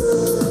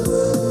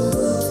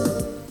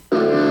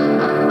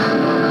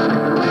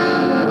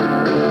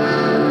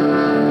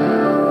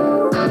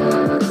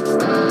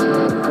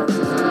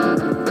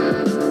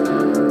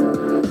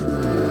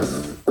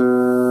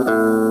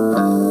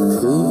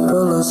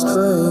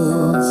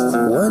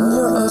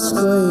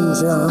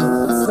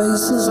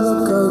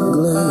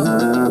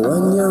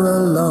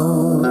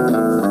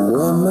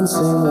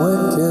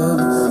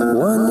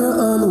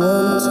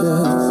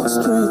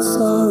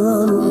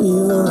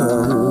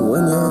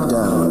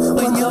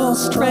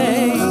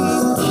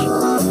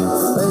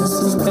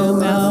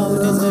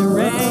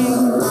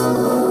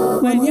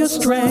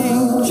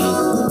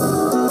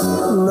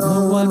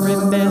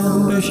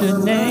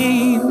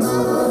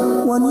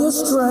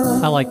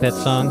 I like that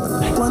song.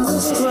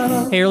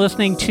 Hey, you're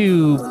listening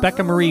to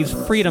Becca Marie's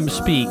Freedom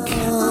Speak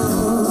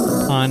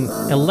on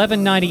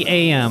 1190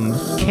 AM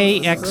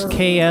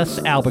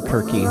KXKS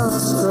Albuquerque.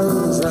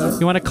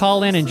 You want to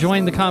call in and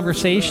join the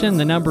conversation?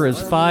 The number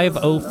is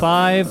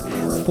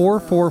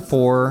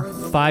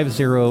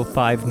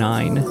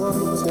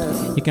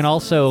 505-444-5059. You can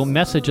also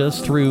message us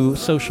through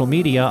social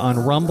media on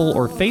Rumble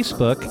or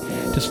Facebook.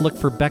 Just look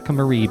for Becca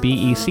Marie,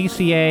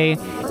 BECCAMARI,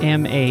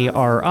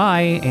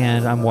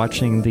 and I'm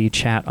watching the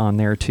chat on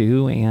there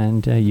too,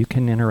 and you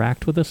can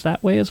interact with us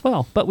that way as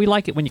well. But we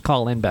like it when you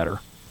call in better.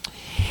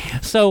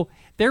 So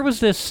there was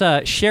this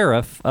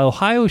sheriff,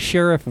 Ohio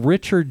Sheriff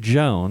Richard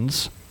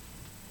Jones,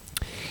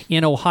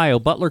 in Ohio,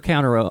 Butler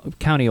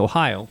County,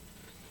 Ohio.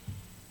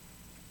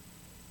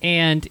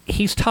 And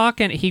he's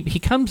talking, he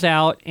comes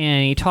out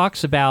and he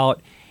talks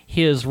about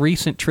his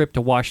recent trip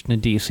to Washington,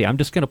 D.C. I'm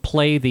just going to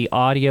play the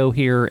audio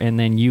here, and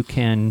then you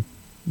can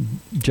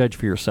judge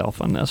for yourself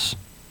on this.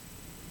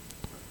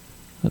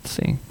 Let's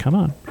see. Come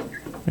on.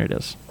 There it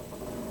is.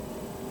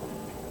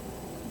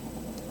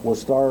 We'll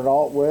start it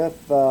out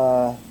with,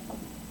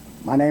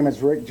 my name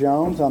is Rick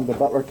Jones. I'm the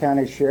Butler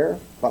County Sheriff,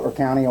 Butler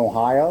County,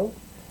 Ohio.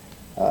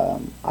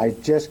 I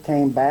just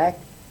came back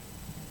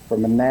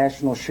from a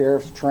national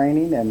sheriff's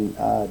training in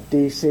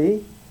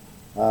D.C.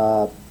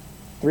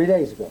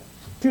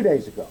 2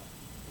 days ago.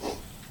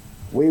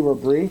 We were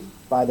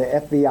briefed by the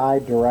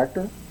FBI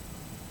director,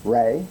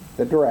 Ray,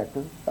 the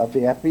director of the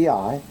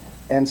FBI,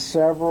 and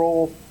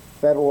several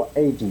federal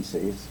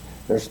agencies.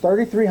 There's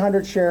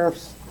 3,300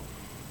 sheriffs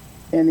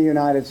in the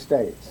United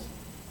States.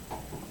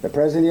 The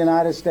President of the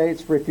United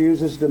States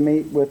refuses to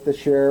meet with the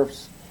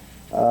sheriffs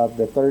of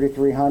the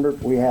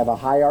 3,300. We have a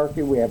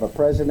hierarchy. We have a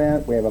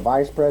president. We have a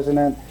vice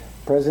president.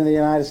 The President of the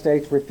United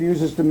States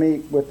refuses to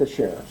meet with the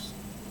sheriffs.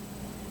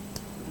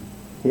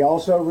 He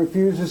also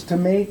refuses to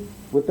meet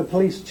with the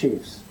police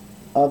chiefs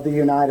of the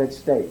United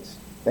States.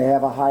 They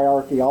have a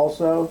hierarchy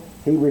also.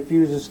 He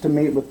refuses to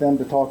meet with them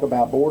to talk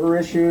about border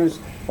issues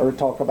or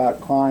talk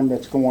about crime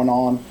that's going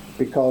on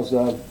because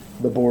of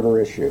the border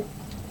issue.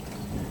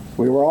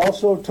 We were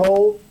also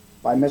told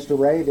by Mr.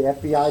 Ray, the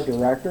FBI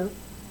director,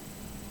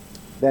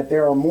 that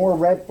there are more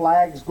red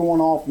flags going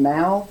off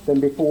now than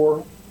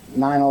before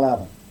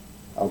 9/11.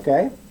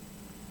 Okay?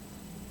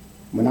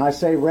 When I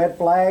say red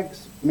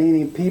flags,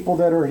 meaning people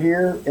that are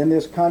here in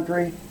this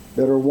country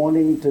that are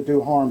wanting to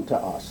do harm to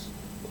us.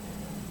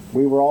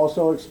 We were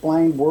also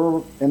explained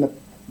we're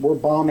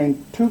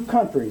bombing 2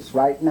 countries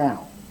right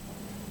now.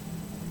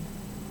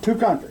 2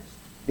 countries.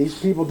 These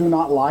people do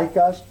not like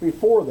us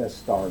before this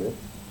started.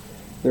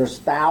 There's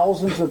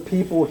thousands of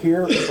people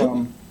here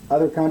from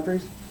other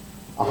countries,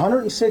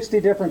 160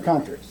 different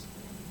countries.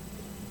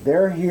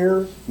 They're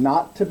here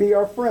not to be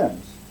our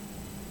friends.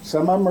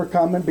 Some of them are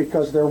coming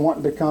because they're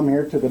wanting to come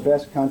here to the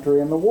best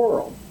country in the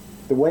world,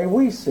 the way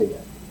we see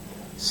it.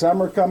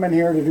 Some are coming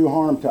here to do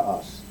harm to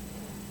us.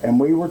 And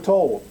we were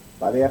told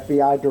by the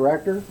FBI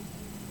director,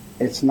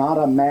 it's not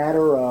a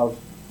matter of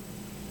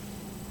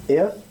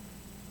if,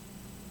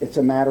 it's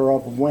a matter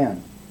of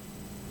when.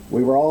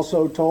 We were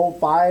also told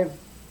 5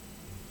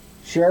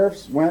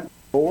 sheriffs went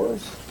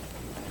doors.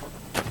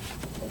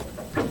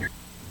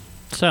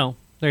 So,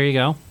 there you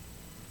go.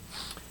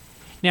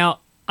 Now,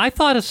 I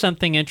thought of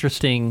something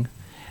interesting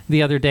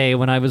the other day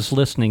when I was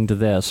listening to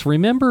this.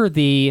 Remember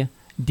the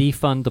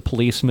defund the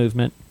police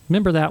movement?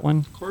 Remember that one?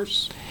 Of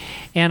course.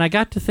 And I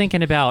got to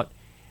thinking about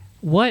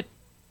what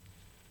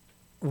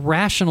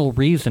rational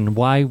reason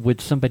why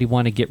would somebody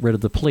want to get rid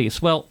of the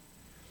police? Well,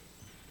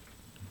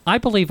 I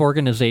believe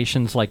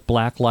organizations like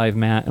Black Lives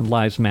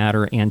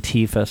Matter,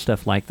 Antifa,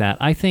 stuff like that,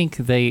 I think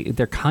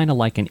they're kind of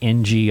like an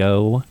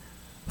NGO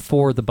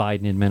for the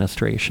Biden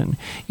administration.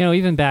 You know,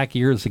 even back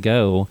years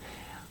ago,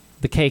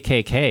 the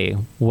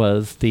KKK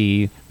was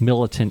the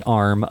militant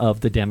arm of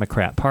the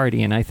Democrat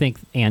Party. And I think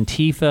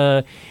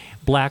Antifa,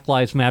 Black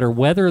Lives Matter,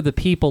 whether the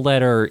people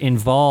that are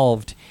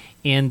involved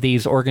in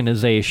these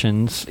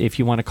organizations, if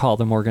you want to call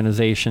them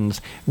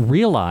organizations,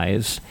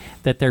 realize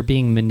that they're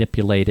being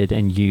manipulated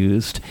and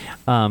used,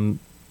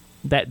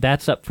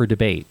 that's up for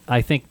debate.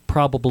 I think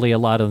probably a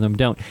lot of them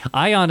don't.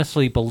 I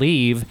honestly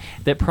believe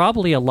that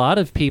probably a lot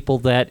of people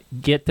that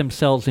get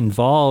themselves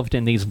involved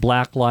in these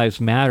Black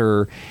Lives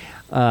Matter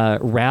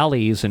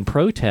rallies and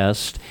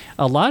protests,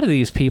 a lot of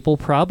these people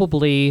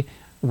probably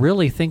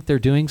really think they're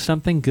doing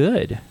something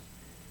good.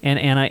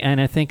 And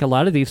I think a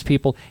lot of these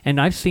people, and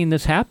I've seen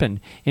this happen,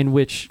 in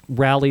which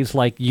rallies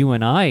like you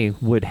and I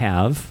would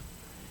have,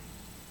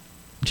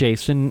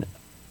 Jason,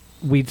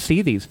 we'd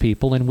see these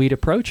people and we'd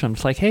approach them.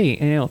 It's like,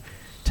 hey,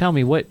 tell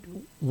me what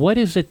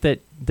is it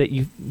that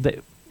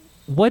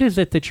what is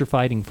it that you're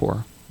fighting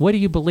for? What do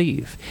you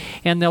believe?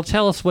 And they'll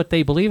tell us what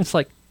they believe. It's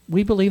like,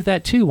 we believe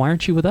that too. Why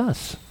aren't you with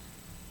us?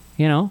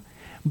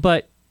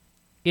 But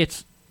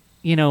it's,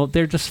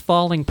 they're just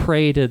falling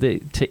prey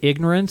to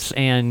ignorance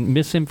and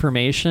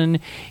misinformation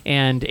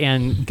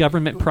and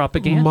government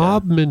propaganda.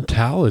 Mob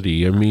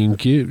mentality. I mean,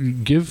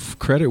 give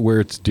credit where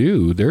it's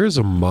due. There is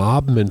a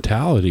mob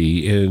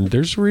mentality, and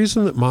there's a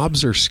reason that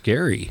mobs are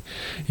scary.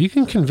 You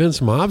can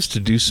convince mobs to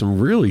do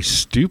some really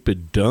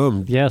stupid,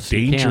 dumb,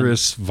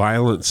 dangerous,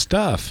 violent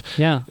stuff.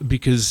 Yeah.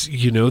 Because,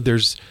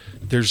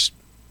 there's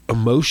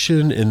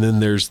emotion, and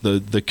then there's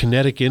the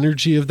kinetic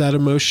energy of that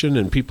emotion,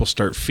 and people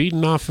start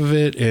feeding off of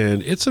it,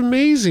 and it's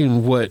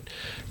amazing what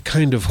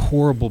kind of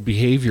horrible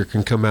behavior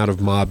can come out of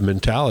mob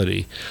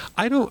mentality.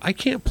 I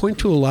can't point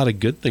to a lot of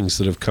good things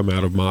that have come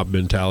out of mob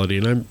mentality,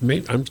 and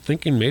I'm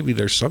thinking maybe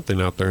there's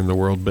something out there in the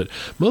world, but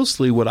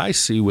mostly what I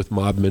see with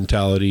mob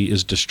mentality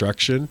is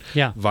destruction,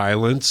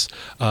 violence,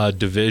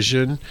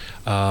 division,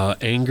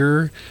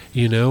 anger.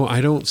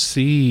 I don't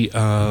see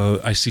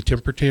I see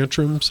temper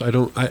tantrums. I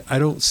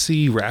don't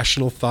see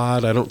rational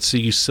thought. I don't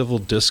see civil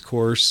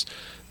discourse.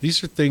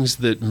 These are things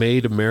that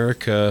made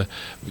America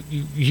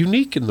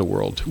unique in the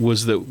world,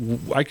 was that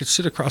I could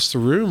sit across the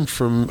room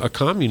from a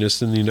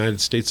communist in the United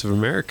States of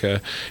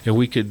America, and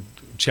we could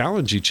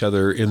challenge each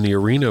other in the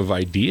arena of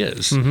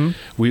ideas. Mm-hmm.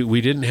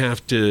 We didn't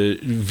have to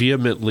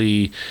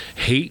vehemently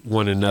hate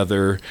one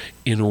another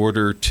in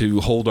order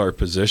to hold our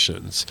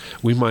positions.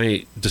 We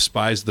might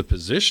despise the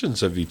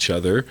positions of each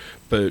other,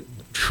 but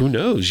who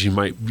knows? You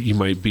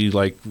might be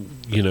like,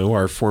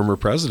 our former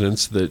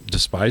presidents that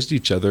despised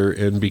each other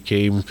and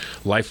became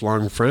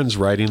lifelong friends,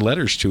 writing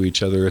letters to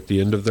each other at the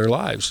end of their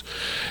lives.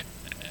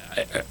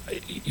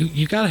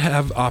 You got to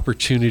have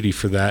opportunity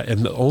for that,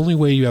 and the only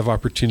way you have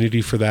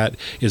opportunity for that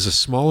is a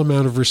small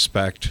amount of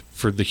respect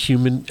for the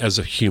human as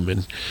a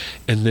human,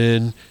 and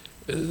then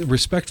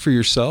respect for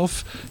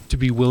yourself to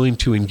be willing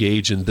to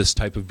engage in this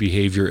type of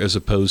behavior, as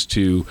opposed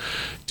to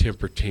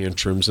temper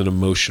tantrums and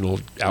emotional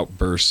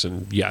outbursts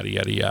and yada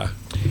yada yada.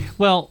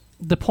 Well,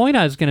 the point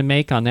I was going to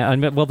make on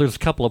that, there's a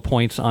couple of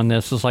points on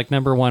this. Is like,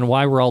 number one,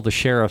 why were all the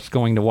sheriffs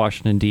going to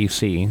Washington,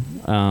 D.C.?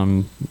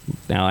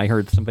 Now, I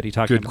heard somebody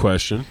talking. Good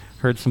question.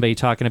 Heard somebody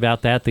talking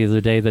about that the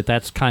other day.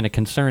 That's kind of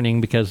concerning,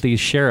 because these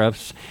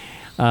sheriffs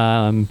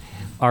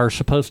are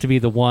supposed to be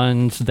the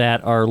ones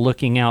that are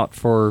looking out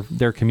for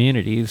their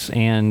communities,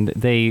 and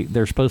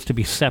they're supposed to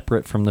be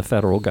separate from the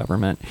federal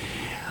government.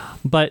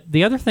 But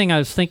the other thing I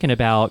was thinking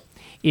about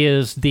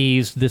is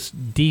this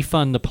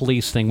defund the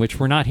police thing, which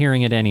we're not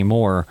hearing it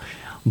anymore.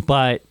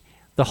 But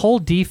the whole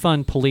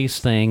defund police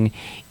thing,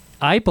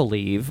 I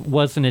believe,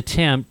 was an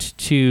attempt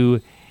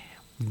to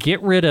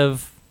get rid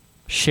of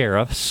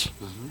sheriffs,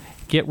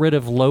 get rid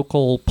of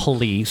local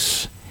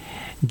police,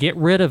 get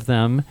rid of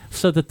them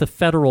so that the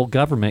federal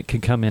government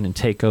could come in and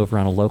take over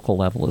on a local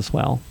level as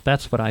well.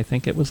 That's what I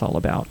think it was all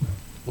about.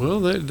 Well,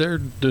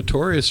 they're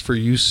notorious for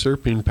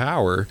usurping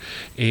power,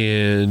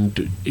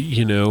 and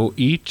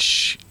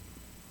each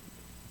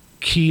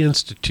key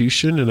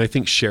institution, and I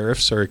think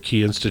sheriffs are a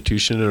key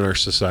institution in our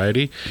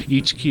society.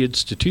 Each key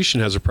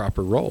institution has a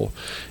proper role,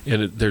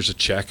 and there's a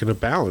check and a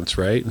balance,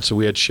 right? And so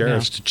we had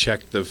sheriffs to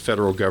check the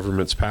federal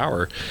government's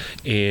power,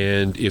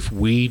 and if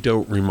we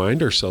don't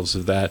remind ourselves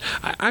of that,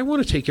 I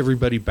want to take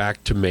everybody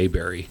back to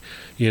Mayberry.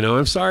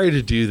 I'm sorry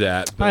to do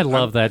that, but I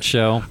love that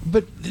show.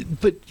 But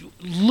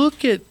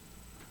look at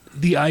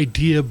the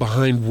idea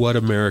behind what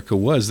America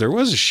was. There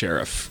was a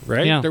sheriff,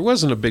 right? Yeah. There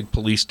wasn't a big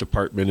police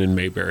department in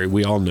Mayberry.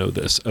 We all know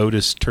this.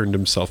 Otis turned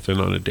himself in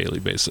on a daily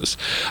basis.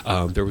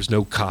 There was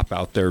no cop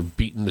out there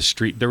beating the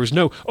street. There was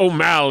no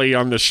O'Malley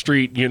on the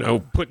street,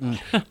 putting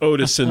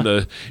Otis in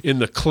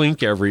the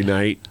clink every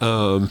night.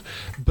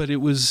 But it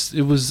was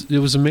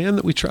a man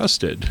that we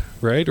trusted,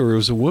 right? Or it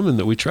was a woman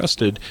that we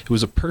trusted. It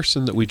was a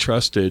person that we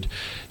trusted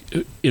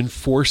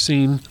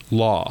enforcing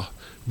law.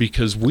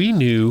 Because we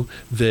knew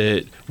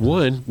that,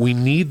 one, we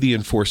need the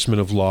enforcement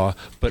of law,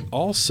 but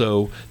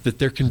also that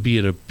there can be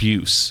an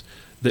abuse,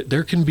 that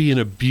there can be an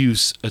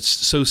abuse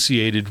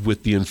associated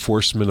with the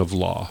enforcement of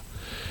law.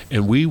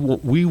 And we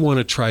want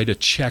to try to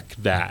check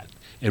that.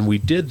 And we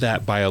did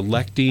that by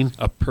electing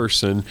a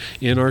person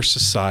in our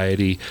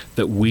society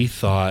that we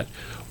thought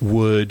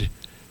would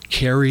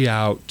carry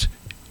out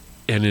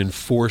and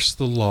enforce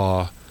the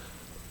law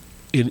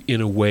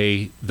in a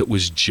way that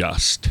was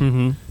just.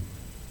 Mm-hmm.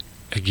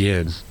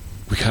 Again,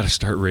 we got to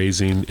start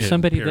raising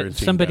somebody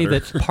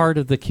that's part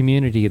of the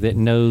community, that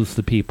knows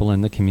the people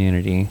in the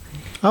community.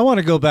 I want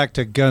to go back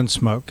to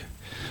Gunsmoke.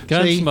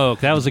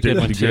 Gunsmoke, that was a good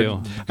one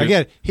too.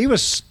 Again, he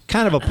was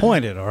kind of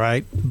appointed, all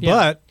right,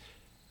 but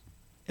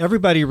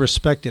everybody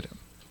respected him.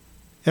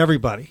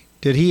 Everybody.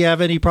 Did he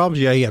have any problems?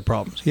 Yeah, he had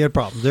problems.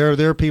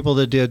 There are people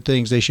that did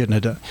things they shouldn't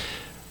have done.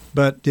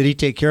 But did he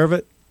take care of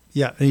it?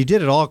 Yeah, and he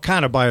did it all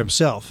kind of by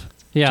himself.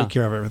 Yeah. Take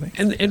care of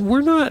everything. And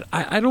we're not,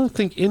 I don't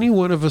think any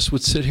one of us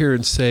would sit here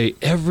and say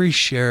every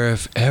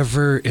sheriff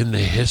ever in the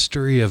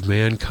history of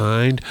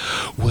mankind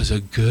was a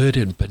good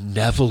and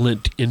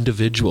benevolent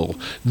individual.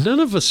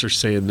 None of us are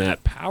saying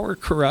that. Power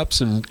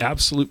corrupts, and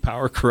absolute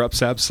power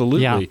corrupts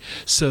absolutely. Yeah.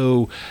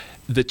 So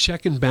the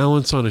check and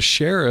balance on a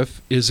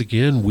sheriff is,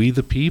 again, we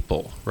the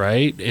people,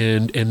 right?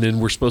 And then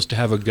we're supposed to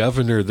have a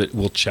governor that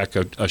will check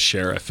a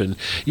sheriff. And,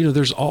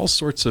 there's all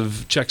sorts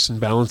of checks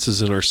and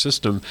balances in our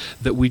system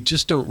that we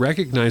just don't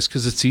recognize,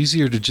 because it's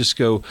easier to just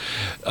go,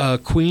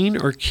 Queen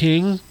or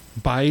King,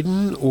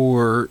 Biden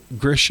or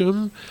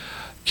Grisham,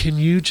 can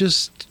you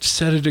just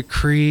set a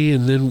decree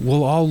and then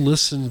we'll all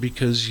listen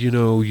because,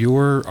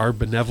 you're our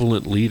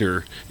benevolent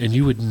leader and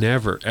you would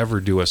never, ever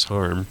do us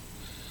harm.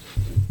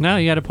 No,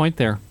 you had a point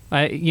there.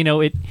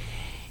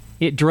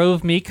 It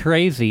drove me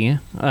crazy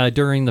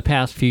during the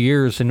past few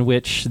years, in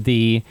which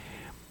the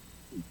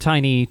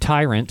tiny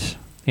tyrant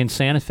in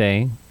Santa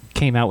Fe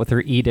came out with her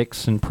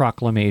edicts and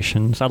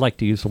proclamations. I like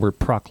to use the word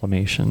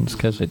proclamations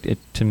because it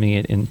to me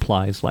it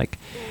implies like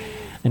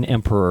an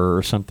emperor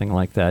or something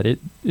like that. It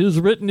is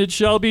written, it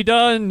shall be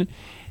done.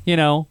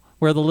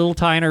 Where the little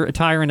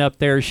tyrant up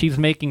there, she's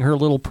making her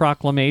little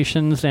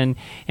proclamations, and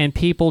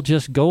people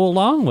just go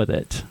along with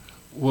it.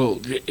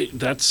 Well,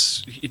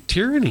 that's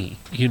tyranny,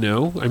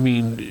 I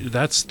mean,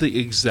 that's the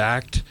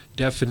exact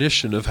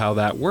definition of how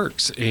that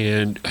works.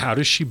 And how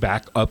does she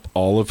back up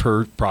all of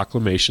her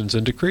proclamations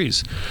and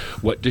decrees?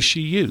 What does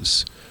she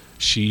use?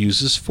 She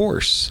uses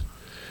force.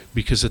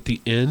 Because at the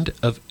end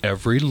of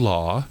every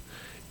law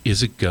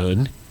is a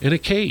gun and a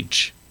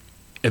cage.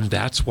 And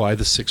that's why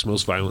the 6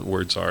 most violent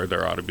words are,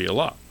 there ought to be a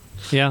law.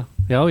 Yeah.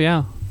 Oh,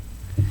 yeah.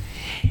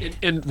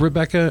 And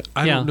Rebecca,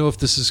 I don't know if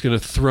this is going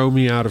to throw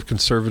me out of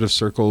conservative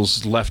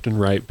circles left and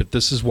right, but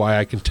this is why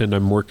I contend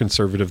I'm more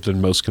conservative than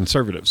most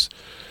conservatives.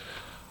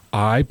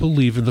 I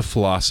believe in the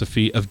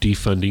philosophy of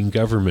defunding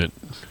government.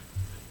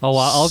 Oh,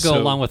 I'll go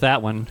along with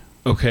that one.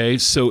 Okay,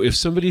 so if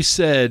somebody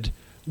said,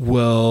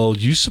 well,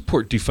 you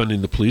support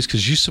defunding the police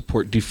because you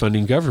support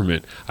defunding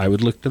government, I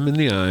would look them in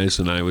the eyes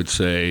and I would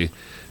say,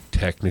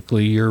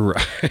 technically, you're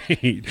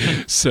right.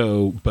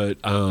 So, but,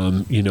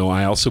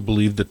 I also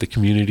believe that the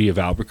community of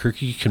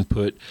Albuquerque can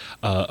put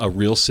a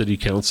real city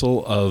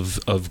council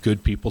of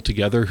good people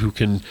together who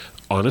can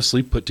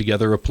honestly put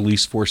together a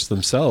police force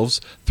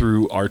themselves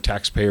through our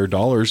taxpayer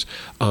dollars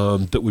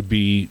that would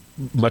be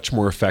much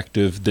more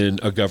effective than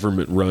a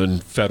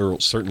government-run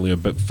certainly a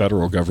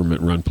federal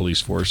government-run police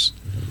force.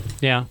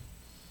 Yeah.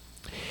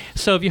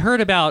 So have you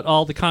heard about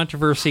all the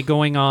controversy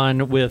going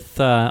on with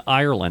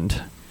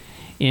Ireland,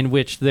 in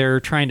which they're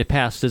trying to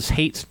pass this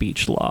hate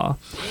speech law,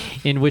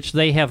 in which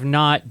they have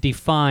not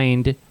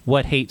defined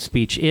what hate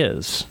speech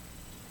is?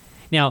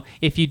 Now,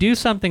 if you do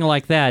something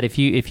like that, if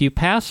you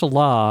pass a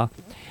law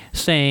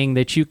saying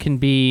that you can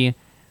be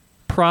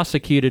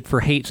prosecuted for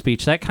hate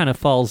speech, that kind of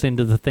falls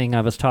into the thing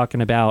I was talking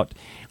about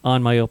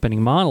on my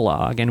opening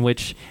monologue, in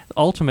which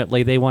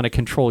ultimately they want to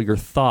control your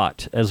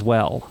thought as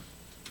well,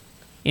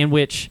 in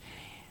which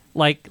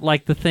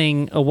like the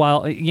thing a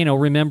while,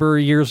 remember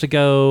years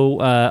ago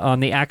on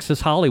the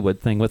Access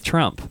Hollywood thing with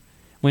Trump,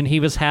 when he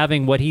was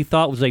having what he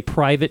thought was a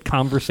private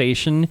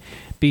conversation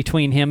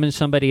between him and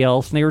somebody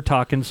else, and they were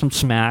talking some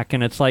smack,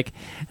 and it's like,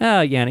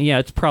 oh, yeah,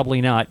 it's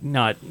probably not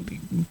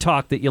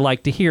talk that you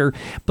like to hear,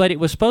 but it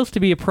was supposed to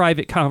be a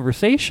private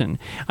conversation.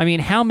 I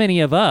mean, how many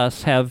of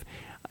us have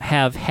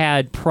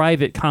had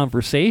private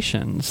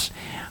conversations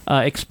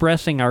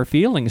expressing our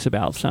feelings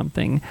about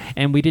something,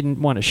 and we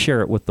didn't want to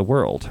share it with the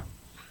world?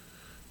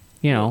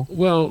 You know?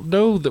 Well,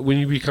 know that when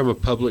you become a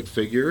public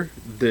figure,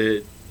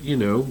 that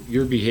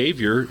your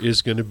behavior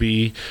is going to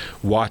be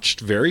watched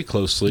very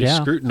closely,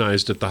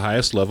 scrutinized at the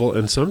highest level,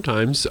 and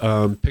sometimes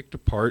picked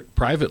apart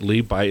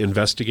privately by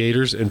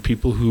investigators and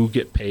people who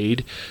get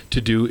paid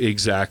to do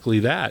exactly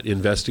that,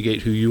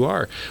 investigate who you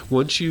are.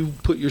 Once you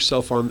put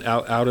yourself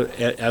out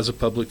as a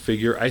public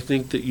figure, I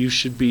think that you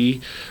should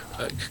be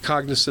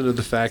cognizant of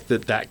the fact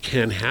that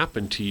can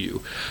happen to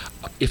you.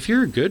 If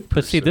you're a good person...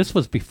 But see, this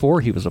was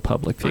before he was a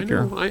public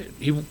figure. I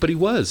know, but he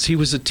was. He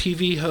was a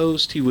TV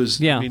host. He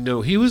was... Yeah.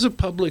 He was a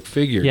public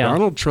figure. Yeah.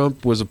 Donald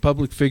Trump was a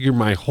public figure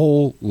my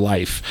whole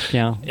life.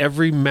 Yeah.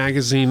 Every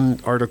magazine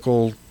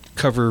article,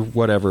 cover,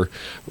 whatever,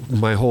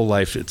 my whole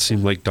life, it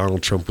seemed like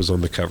Donald Trump was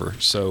on the cover.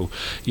 So,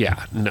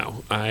 yeah,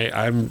 no.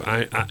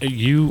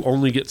 You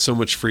only get so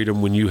much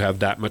freedom when you have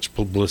that much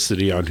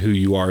publicity on who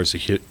you are as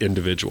an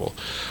individual.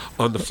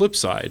 On the flip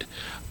side,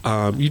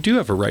 you do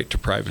have a right to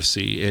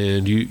privacy,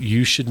 and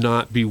you should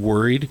not be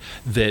worried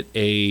that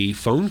a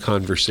phone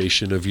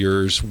conversation of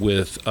yours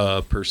with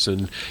a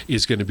person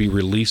is going to be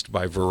released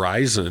by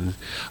Verizon.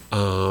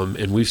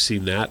 And we've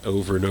seen that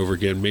over and over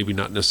again, maybe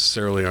not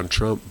necessarily on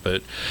Trump,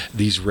 but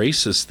these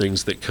racist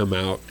things that come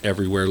out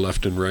everywhere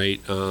left and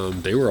right,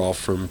 they were all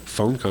from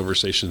phone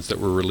conversations that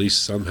were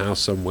released somehow,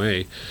 some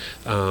way.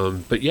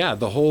 But yeah,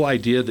 the whole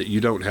idea that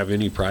you don't have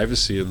any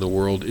privacy in the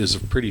world is a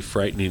pretty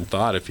frightening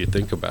thought if you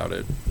think about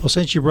it. Well,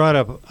 since you brought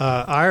up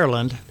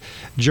Ireland,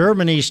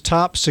 Germany's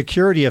top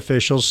security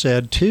officials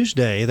said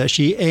Tuesday that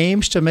she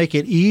aims to make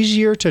it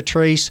easier to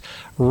trace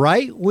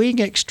right-wing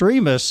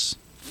extremists'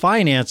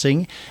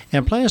 financing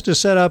and plans to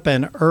set up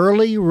an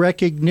early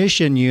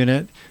recognition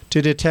unit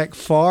to detect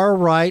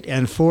far-right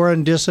and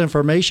foreign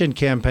disinformation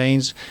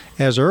campaigns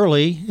as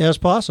early as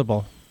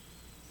possible.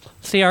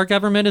 See, our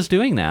government is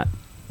doing that.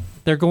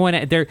 They're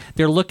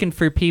looking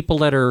for people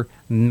that are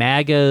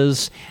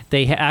MAGAs.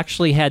 They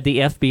actually had the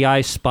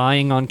FBI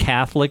spying on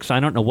Catholics. I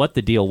don't know what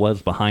the deal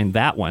was behind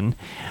that one.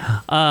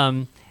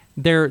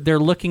 They're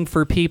looking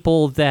for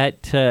people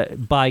that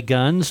buy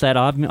guns. That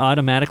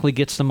automatically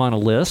gets them on a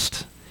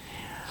list.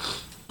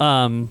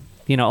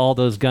 All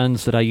those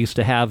guns that I used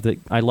to have that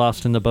I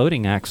lost in the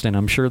boating accident.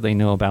 I'm sure they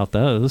know about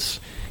those.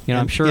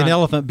 I'm sure in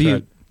Elephant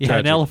Butte.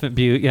 In Elephant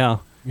Butte.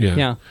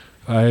 Yeah.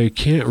 I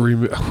can't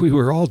remember. We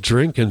were all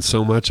drinking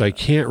so much. I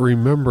can't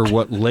remember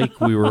what lake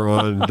we were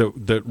on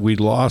that we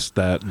lost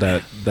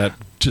that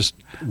just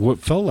what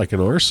felt like an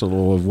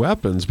arsenal of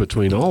weapons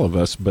between all of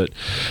us. But,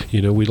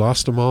 we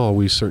lost them all.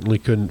 We certainly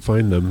couldn't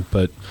find them.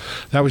 But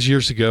that was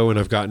years ago, and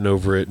I've gotten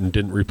over it and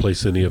didn't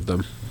replace any of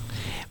them.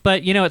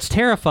 But, it's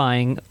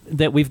terrifying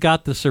that we've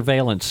got the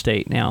surveillance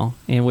state now,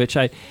 in which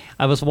I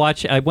was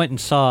watching. I went and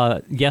saw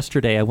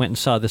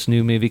this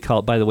new movie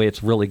called, by the way,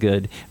 it's really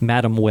good,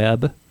 Madam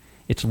Web.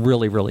 It's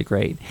really, really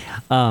great.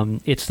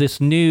 It's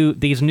these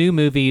new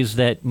movies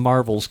that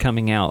Marvel's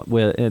coming out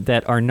with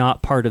that are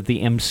not part of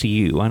the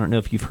MCU. I don't know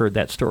if you've heard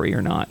that story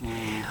or not.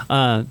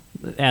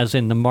 As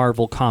in the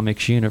Marvel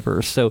Comics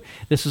universe. So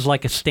this is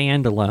like a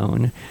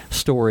standalone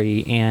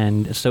story,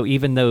 and so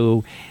even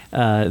though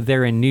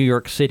they're in New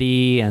York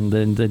City and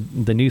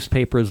the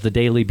newspaper is the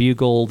Daily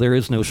Bugle, there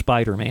is no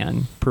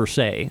Spider-Man per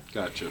se.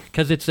 Gotcha.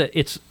 Because it's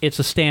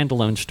a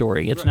standalone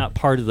story. It's not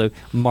part of the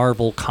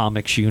Marvel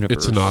Comics universe.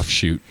 It's an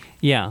offshoot.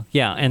 Yeah,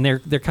 and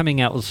they're coming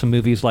out with some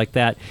movies like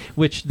that,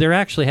 which they're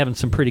actually having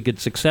some pretty good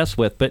success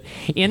with. But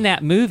in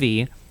that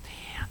movie,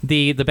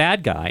 the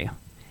bad guy,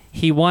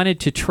 he wanted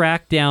to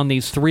track down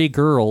these 3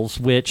 girls,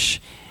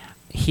 which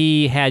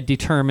he had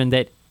determined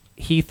that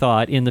he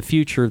thought in the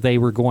future they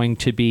were going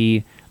to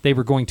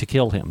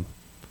kill him.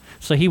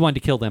 So he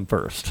wanted to kill them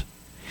first.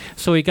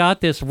 So he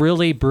got this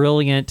really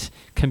brilliant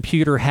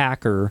computer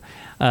hacker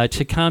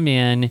to come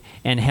in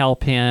and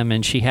help him,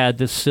 and she had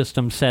this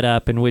system set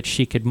up in which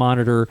she could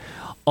monitor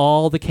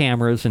all the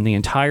cameras in the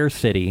entire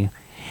city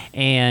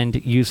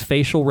and use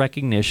facial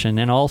recognition,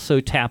 and also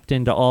tapped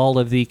into all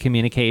of the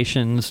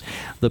communications,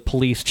 the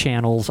police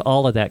channels,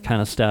 all of that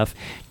kind of stuff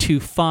to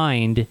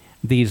find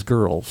these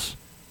girls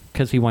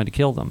because he wanted to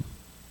kill them.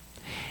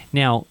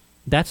 Now,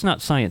 that's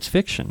not science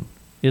fiction,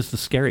 is the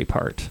scary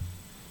part.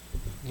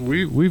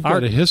 We've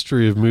got a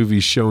history of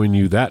movies showing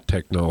you that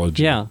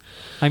technology. Yeah.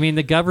 I mean,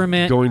 the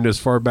government... Going as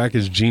far back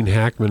as Gene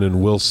Hackman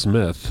and Will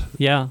Smith.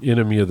 Yeah.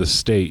 Enemy of the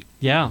State.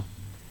 Yeah.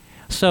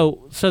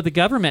 So the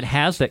government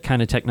has that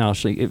kind of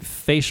technology,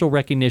 facial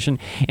recognition.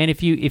 And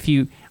if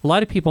you, a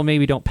lot of people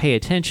maybe don't pay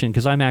attention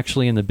because I'm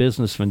actually in the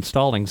business of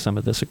installing some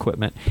of this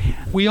equipment.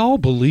 We all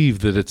believe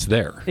that it's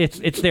there.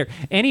 It's there.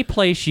 Any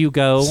place you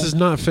go. This is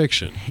not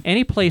fiction.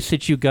 Any place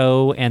that you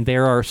go and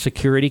there are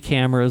security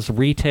cameras,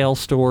 retail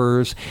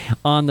stores,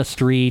 on the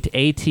street,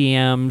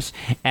 ATMs,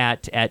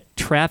 at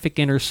traffic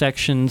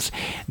intersections,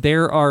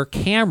 there are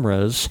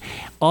cameras.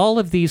 All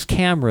of these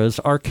cameras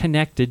are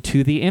connected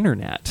to the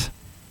internet.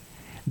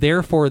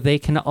 Therefore, they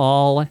can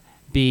all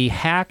be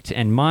hacked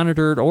and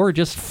monitored or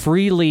just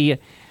freely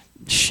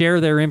share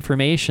their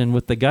information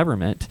with the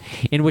government,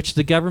 in which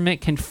the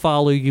government can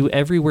follow you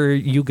everywhere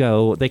you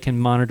go. They can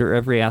monitor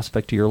every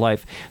aspect of your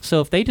life. So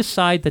if they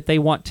decide that they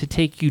want to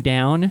take you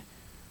down,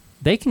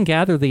 they can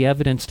gather the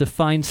evidence to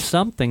find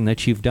something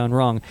that you've done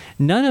wrong.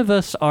 None of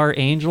us are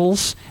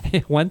angels.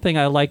 One thing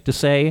I like to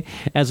say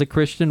as a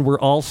Christian, we're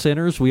all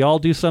sinners. We all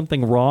do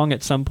something wrong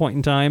at some point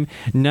in time.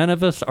 None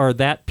of us are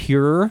that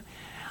pure.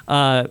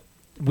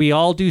 We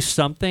all do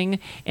something,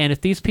 and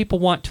if these people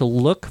want to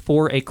look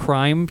for a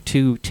crime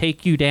to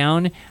take you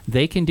down,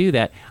 they can do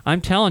that.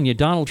 I'm telling you,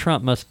 Donald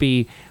Trump must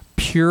be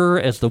pure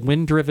as the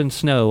wind-driven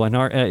snow,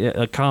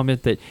 a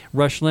comment that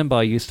Rush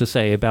Limbaugh used to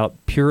say about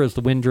pure as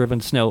the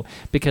wind-driven snow,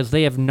 because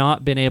they have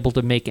not been able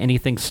to make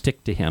anything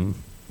stick to him.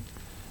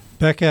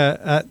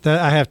 Becca,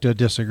 I have to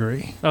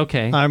disagree.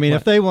 Okay. I mean,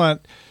 if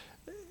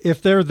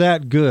they're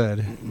that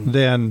good,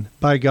 then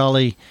by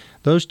golly,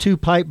 those 2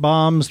 pipe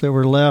bombs that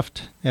were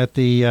left at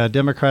the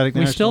Democratic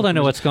We National still don't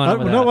know what's going on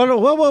with that.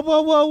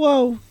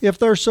 Whoa. If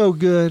they're so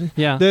good,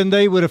 then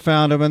they would have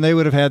found them and they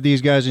would have had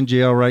these guys in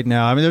jail right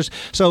now. I mean,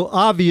 so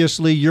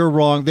obviously you're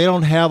wrong. They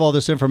don't have all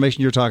this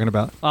information you're talking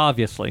about.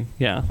 Obviously,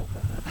 yeah.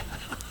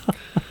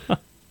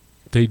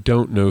 They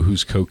don't know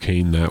whose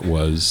cocaine that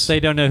was. They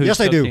don't know whose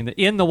cocaine. Yes, they do.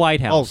 In the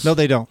White House. Oh, no,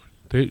 they don't.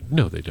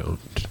 No, they don't.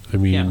 I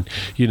mean,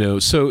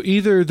 so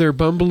either they're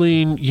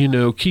bumbling,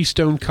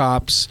 Keystone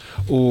Cops,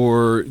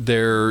 or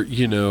they're,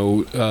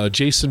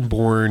 Jason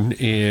Bourne,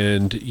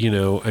 and,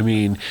 I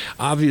mean,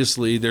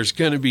 obviously there's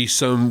going to be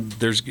some,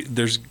 there's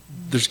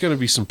going to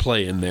be some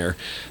play in there.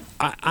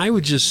 I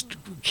would just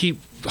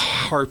keep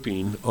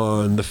harping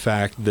on the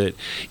fact that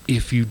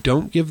if you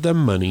don't give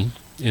them money,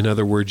 in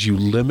other words, you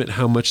limit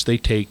how much they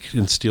take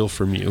and steal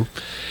from you,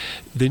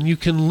 then you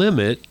can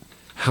limit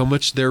how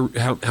much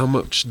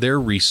their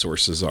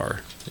resources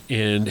are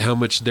and how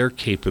much their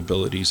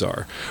capabilities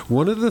are.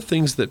 One of the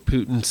things that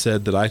Putin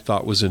said that I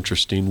thought was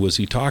interesting was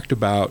he talked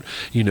about,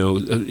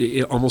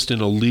 almost in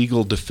a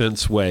legal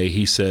defense way,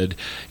 he said,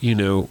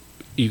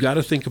 you got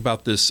to think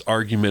about this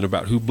argument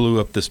about who blew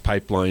up this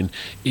pipeline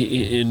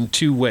in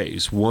 2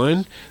 ways.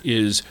 One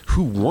is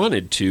who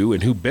wanted to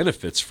and who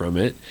benefits from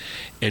it,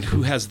 and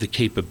who has the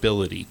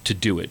capability to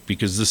do it.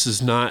 Because this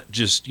is not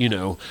just,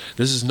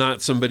 this is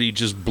not somebody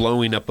just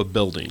blowing up a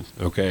building,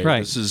 okay? Right.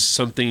 This is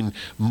something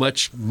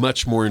much,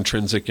 much more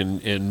intrinsic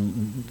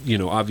and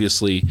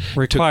obviously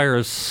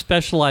requires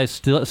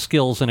specialized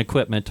skills and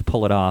equipment to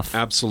pull it off.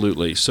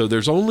 Absolutely. So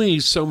there's only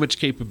so much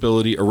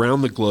capability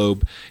around the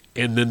globe,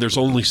 and then there's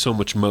only so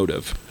much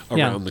motive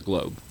around the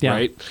globe,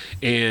 right?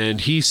 And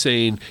he's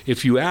saying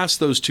if you ask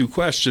those 2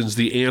 questions,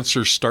 the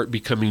answers start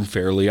becoming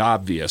fairly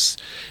obvious.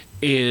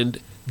 And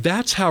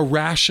that's how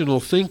rational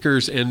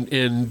thinkers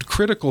and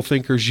critical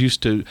thinkers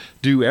used to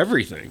do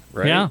everything,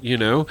 right?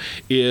 Yeah.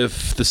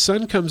 If the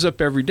sun comes up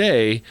every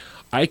day,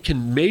 I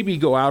can maybe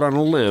go out on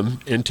a limb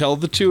and tell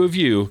the 2 of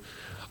you,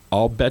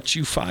 I'll bet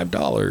you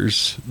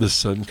 $5 the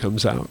sun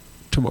comes out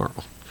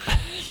tomorrow.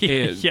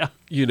 And,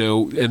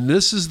 and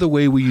this is the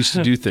way we used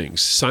to do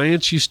things.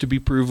 Science used to be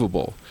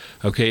provable.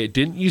 Okay, it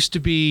didn't used to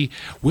be,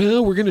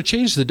 well, we're going to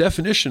change the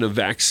definition of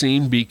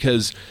vaccine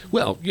because,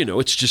 well,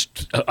 it's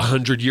just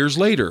 100 years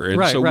later. And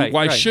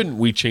why shouldn't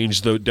we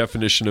change the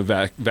definition of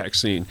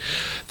vaccine?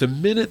 The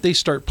minute they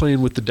start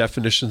playing with the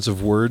definitions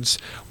of words,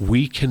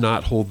 we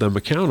cannot hold them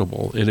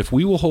accountable. And if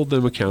we will hold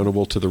them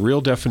accountable to the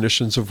real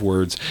definitions of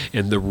words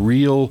and the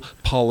real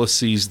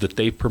policies that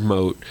they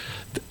promote,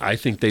 I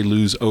think they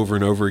lose over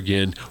and over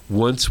again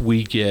once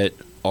we get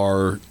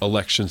our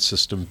election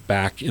system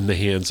back in the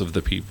hands of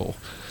the people.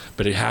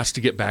 But it has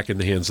to get back in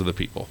the hands of the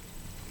people.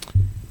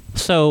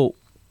 So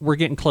we're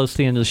getting close to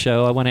the end of the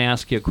show. I want to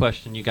ask you a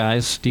question, you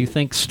guys. Do you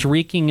think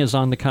streaking is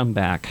on the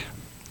comeback?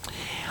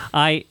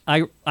 I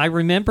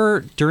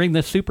remember during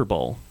the Super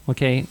Bowl,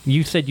 okay,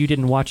 you said you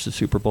didn't watch the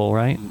Super Bowl,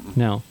 right?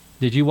 No.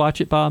 Did you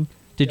watch it, Bob?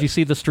 Did you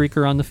see the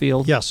streaker on the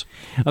field? Yes.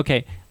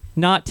 Okay.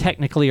 Not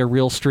technically a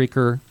real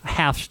streaker,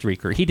 half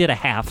streaker. He did a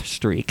half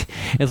streak,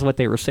 is what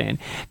they were saying.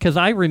 Because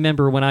I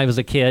remember when I was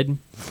a kid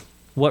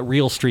what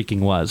real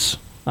streaking was.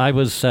 I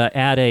was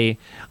at a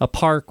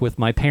park with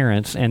my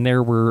parents, and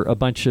there were a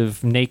bunch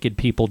of naked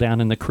people down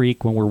in the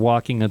creek when we're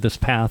walking this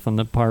path on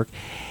the park.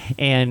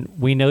 And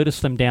we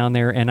noticed them down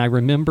there, and I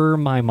remember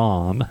my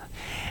mom.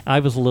 I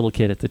was a little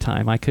kid at the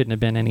time. I couldn't have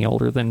been any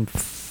older than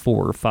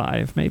 4 or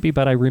 5, maybe,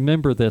 but I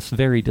remember this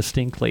very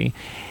distinctly.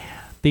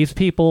 These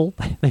people,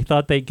 they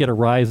thought they'd get a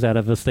rise out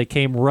of us. They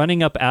came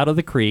running up out of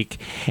the creek,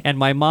 and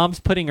my mom's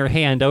putting her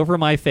hand over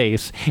my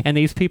face, and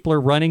these people are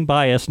running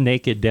by us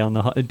naked down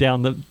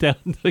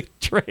the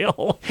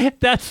trail.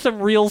 That's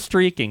some real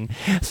streaking.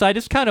 So I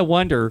just kind of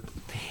wonder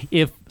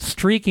if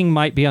streaking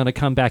might be on a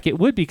comeback. It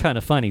would be kind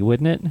of funny,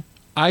 wouldn't it?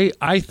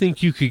 I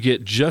think you could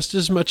get just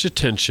as much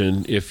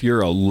attention if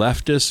you're a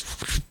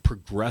leftist,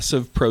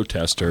 progressive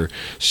protester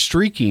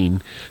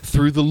streaking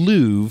through the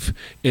Louvre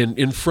and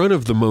in front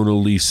of the Mona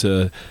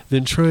Lisa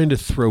than trying to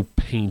throw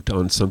paint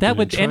on something.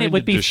 And it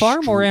would be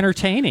far more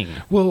entertaining.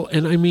 Well,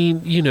 and I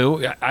mean,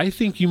 I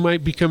think you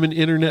might become an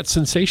internet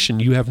sensation.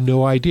 You have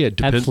no idea.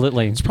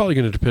 Absolutely. It's probably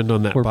going to depend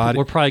on that body.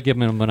 We're probably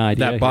giving them an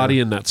idea. That body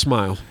here. and that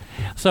smile.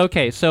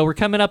 So we're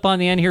coming up on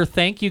the end here.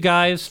 Thank you,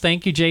 guys.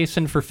 Thank you,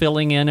 Jason, for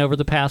filling in over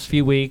the past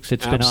few weeks.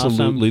 It's been awesome.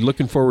 Absolutely.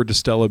 Looking forward to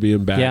Stella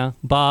being back. Yeah.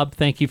 Bob,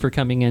 thank you for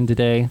coming in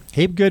today.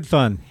 Heap good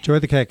fun. Enjoy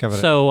the heck of it.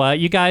 So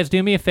you guys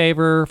do me a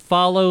favor.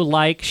 Follow,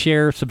 like,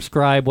 share,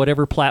 subscribe,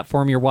 whatever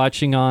platform you're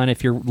watching on.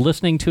 If you're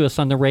listening to us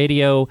on the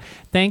radio,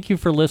 thank you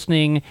for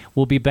listening.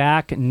 We'll be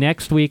back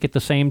next week at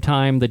the same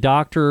time. The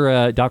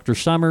doctor, Dr.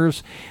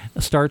 Summers,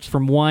 starts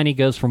from 1. He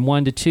goes from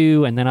 1 to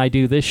 2, and then I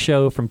do this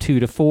show from 2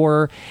 to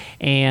 4.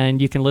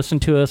 And you can listen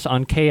to us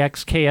on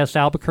KXKS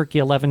Albuquerque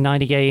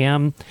 1190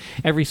 AM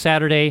every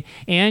Saturday.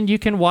 And you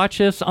can watch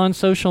us on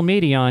social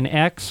media on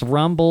X,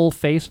 Rumble,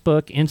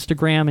 Facebook,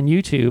 Instagram, and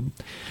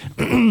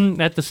YouTube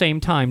at the same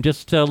time.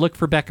 Just look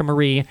for Becca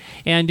Marie.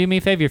 And do me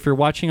a favor, if you're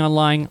watching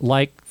online,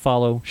 like,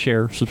 follow,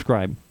 share,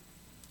 subscribe.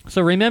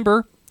 So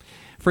remember,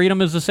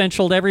 freedom is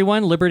essential to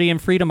everyone. Liberty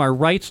and freedom are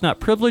rights, not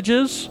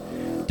privileges.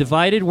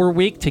 Divided, we're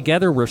weak.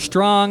 Together, we're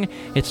strong.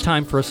 It's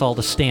time for us all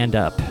to stand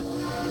up.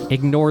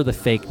 Ignore the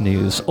fake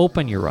news.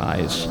 Open your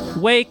eyes.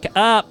 Wake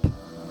up.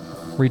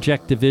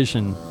 Reject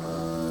division.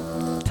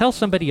 Tell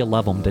somebody you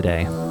love them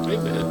today.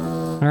 Amen.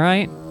 All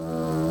right?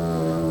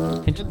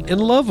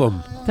 And love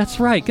them. That's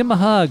right. Give them a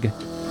hug.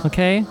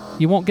 Okay?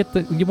 You won't get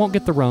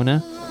the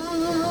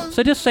Rona.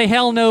 So just say,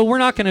 hell no, we're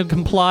not going to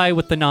comply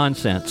with the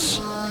nonsense.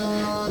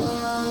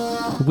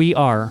 We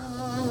are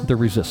the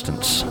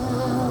resistance.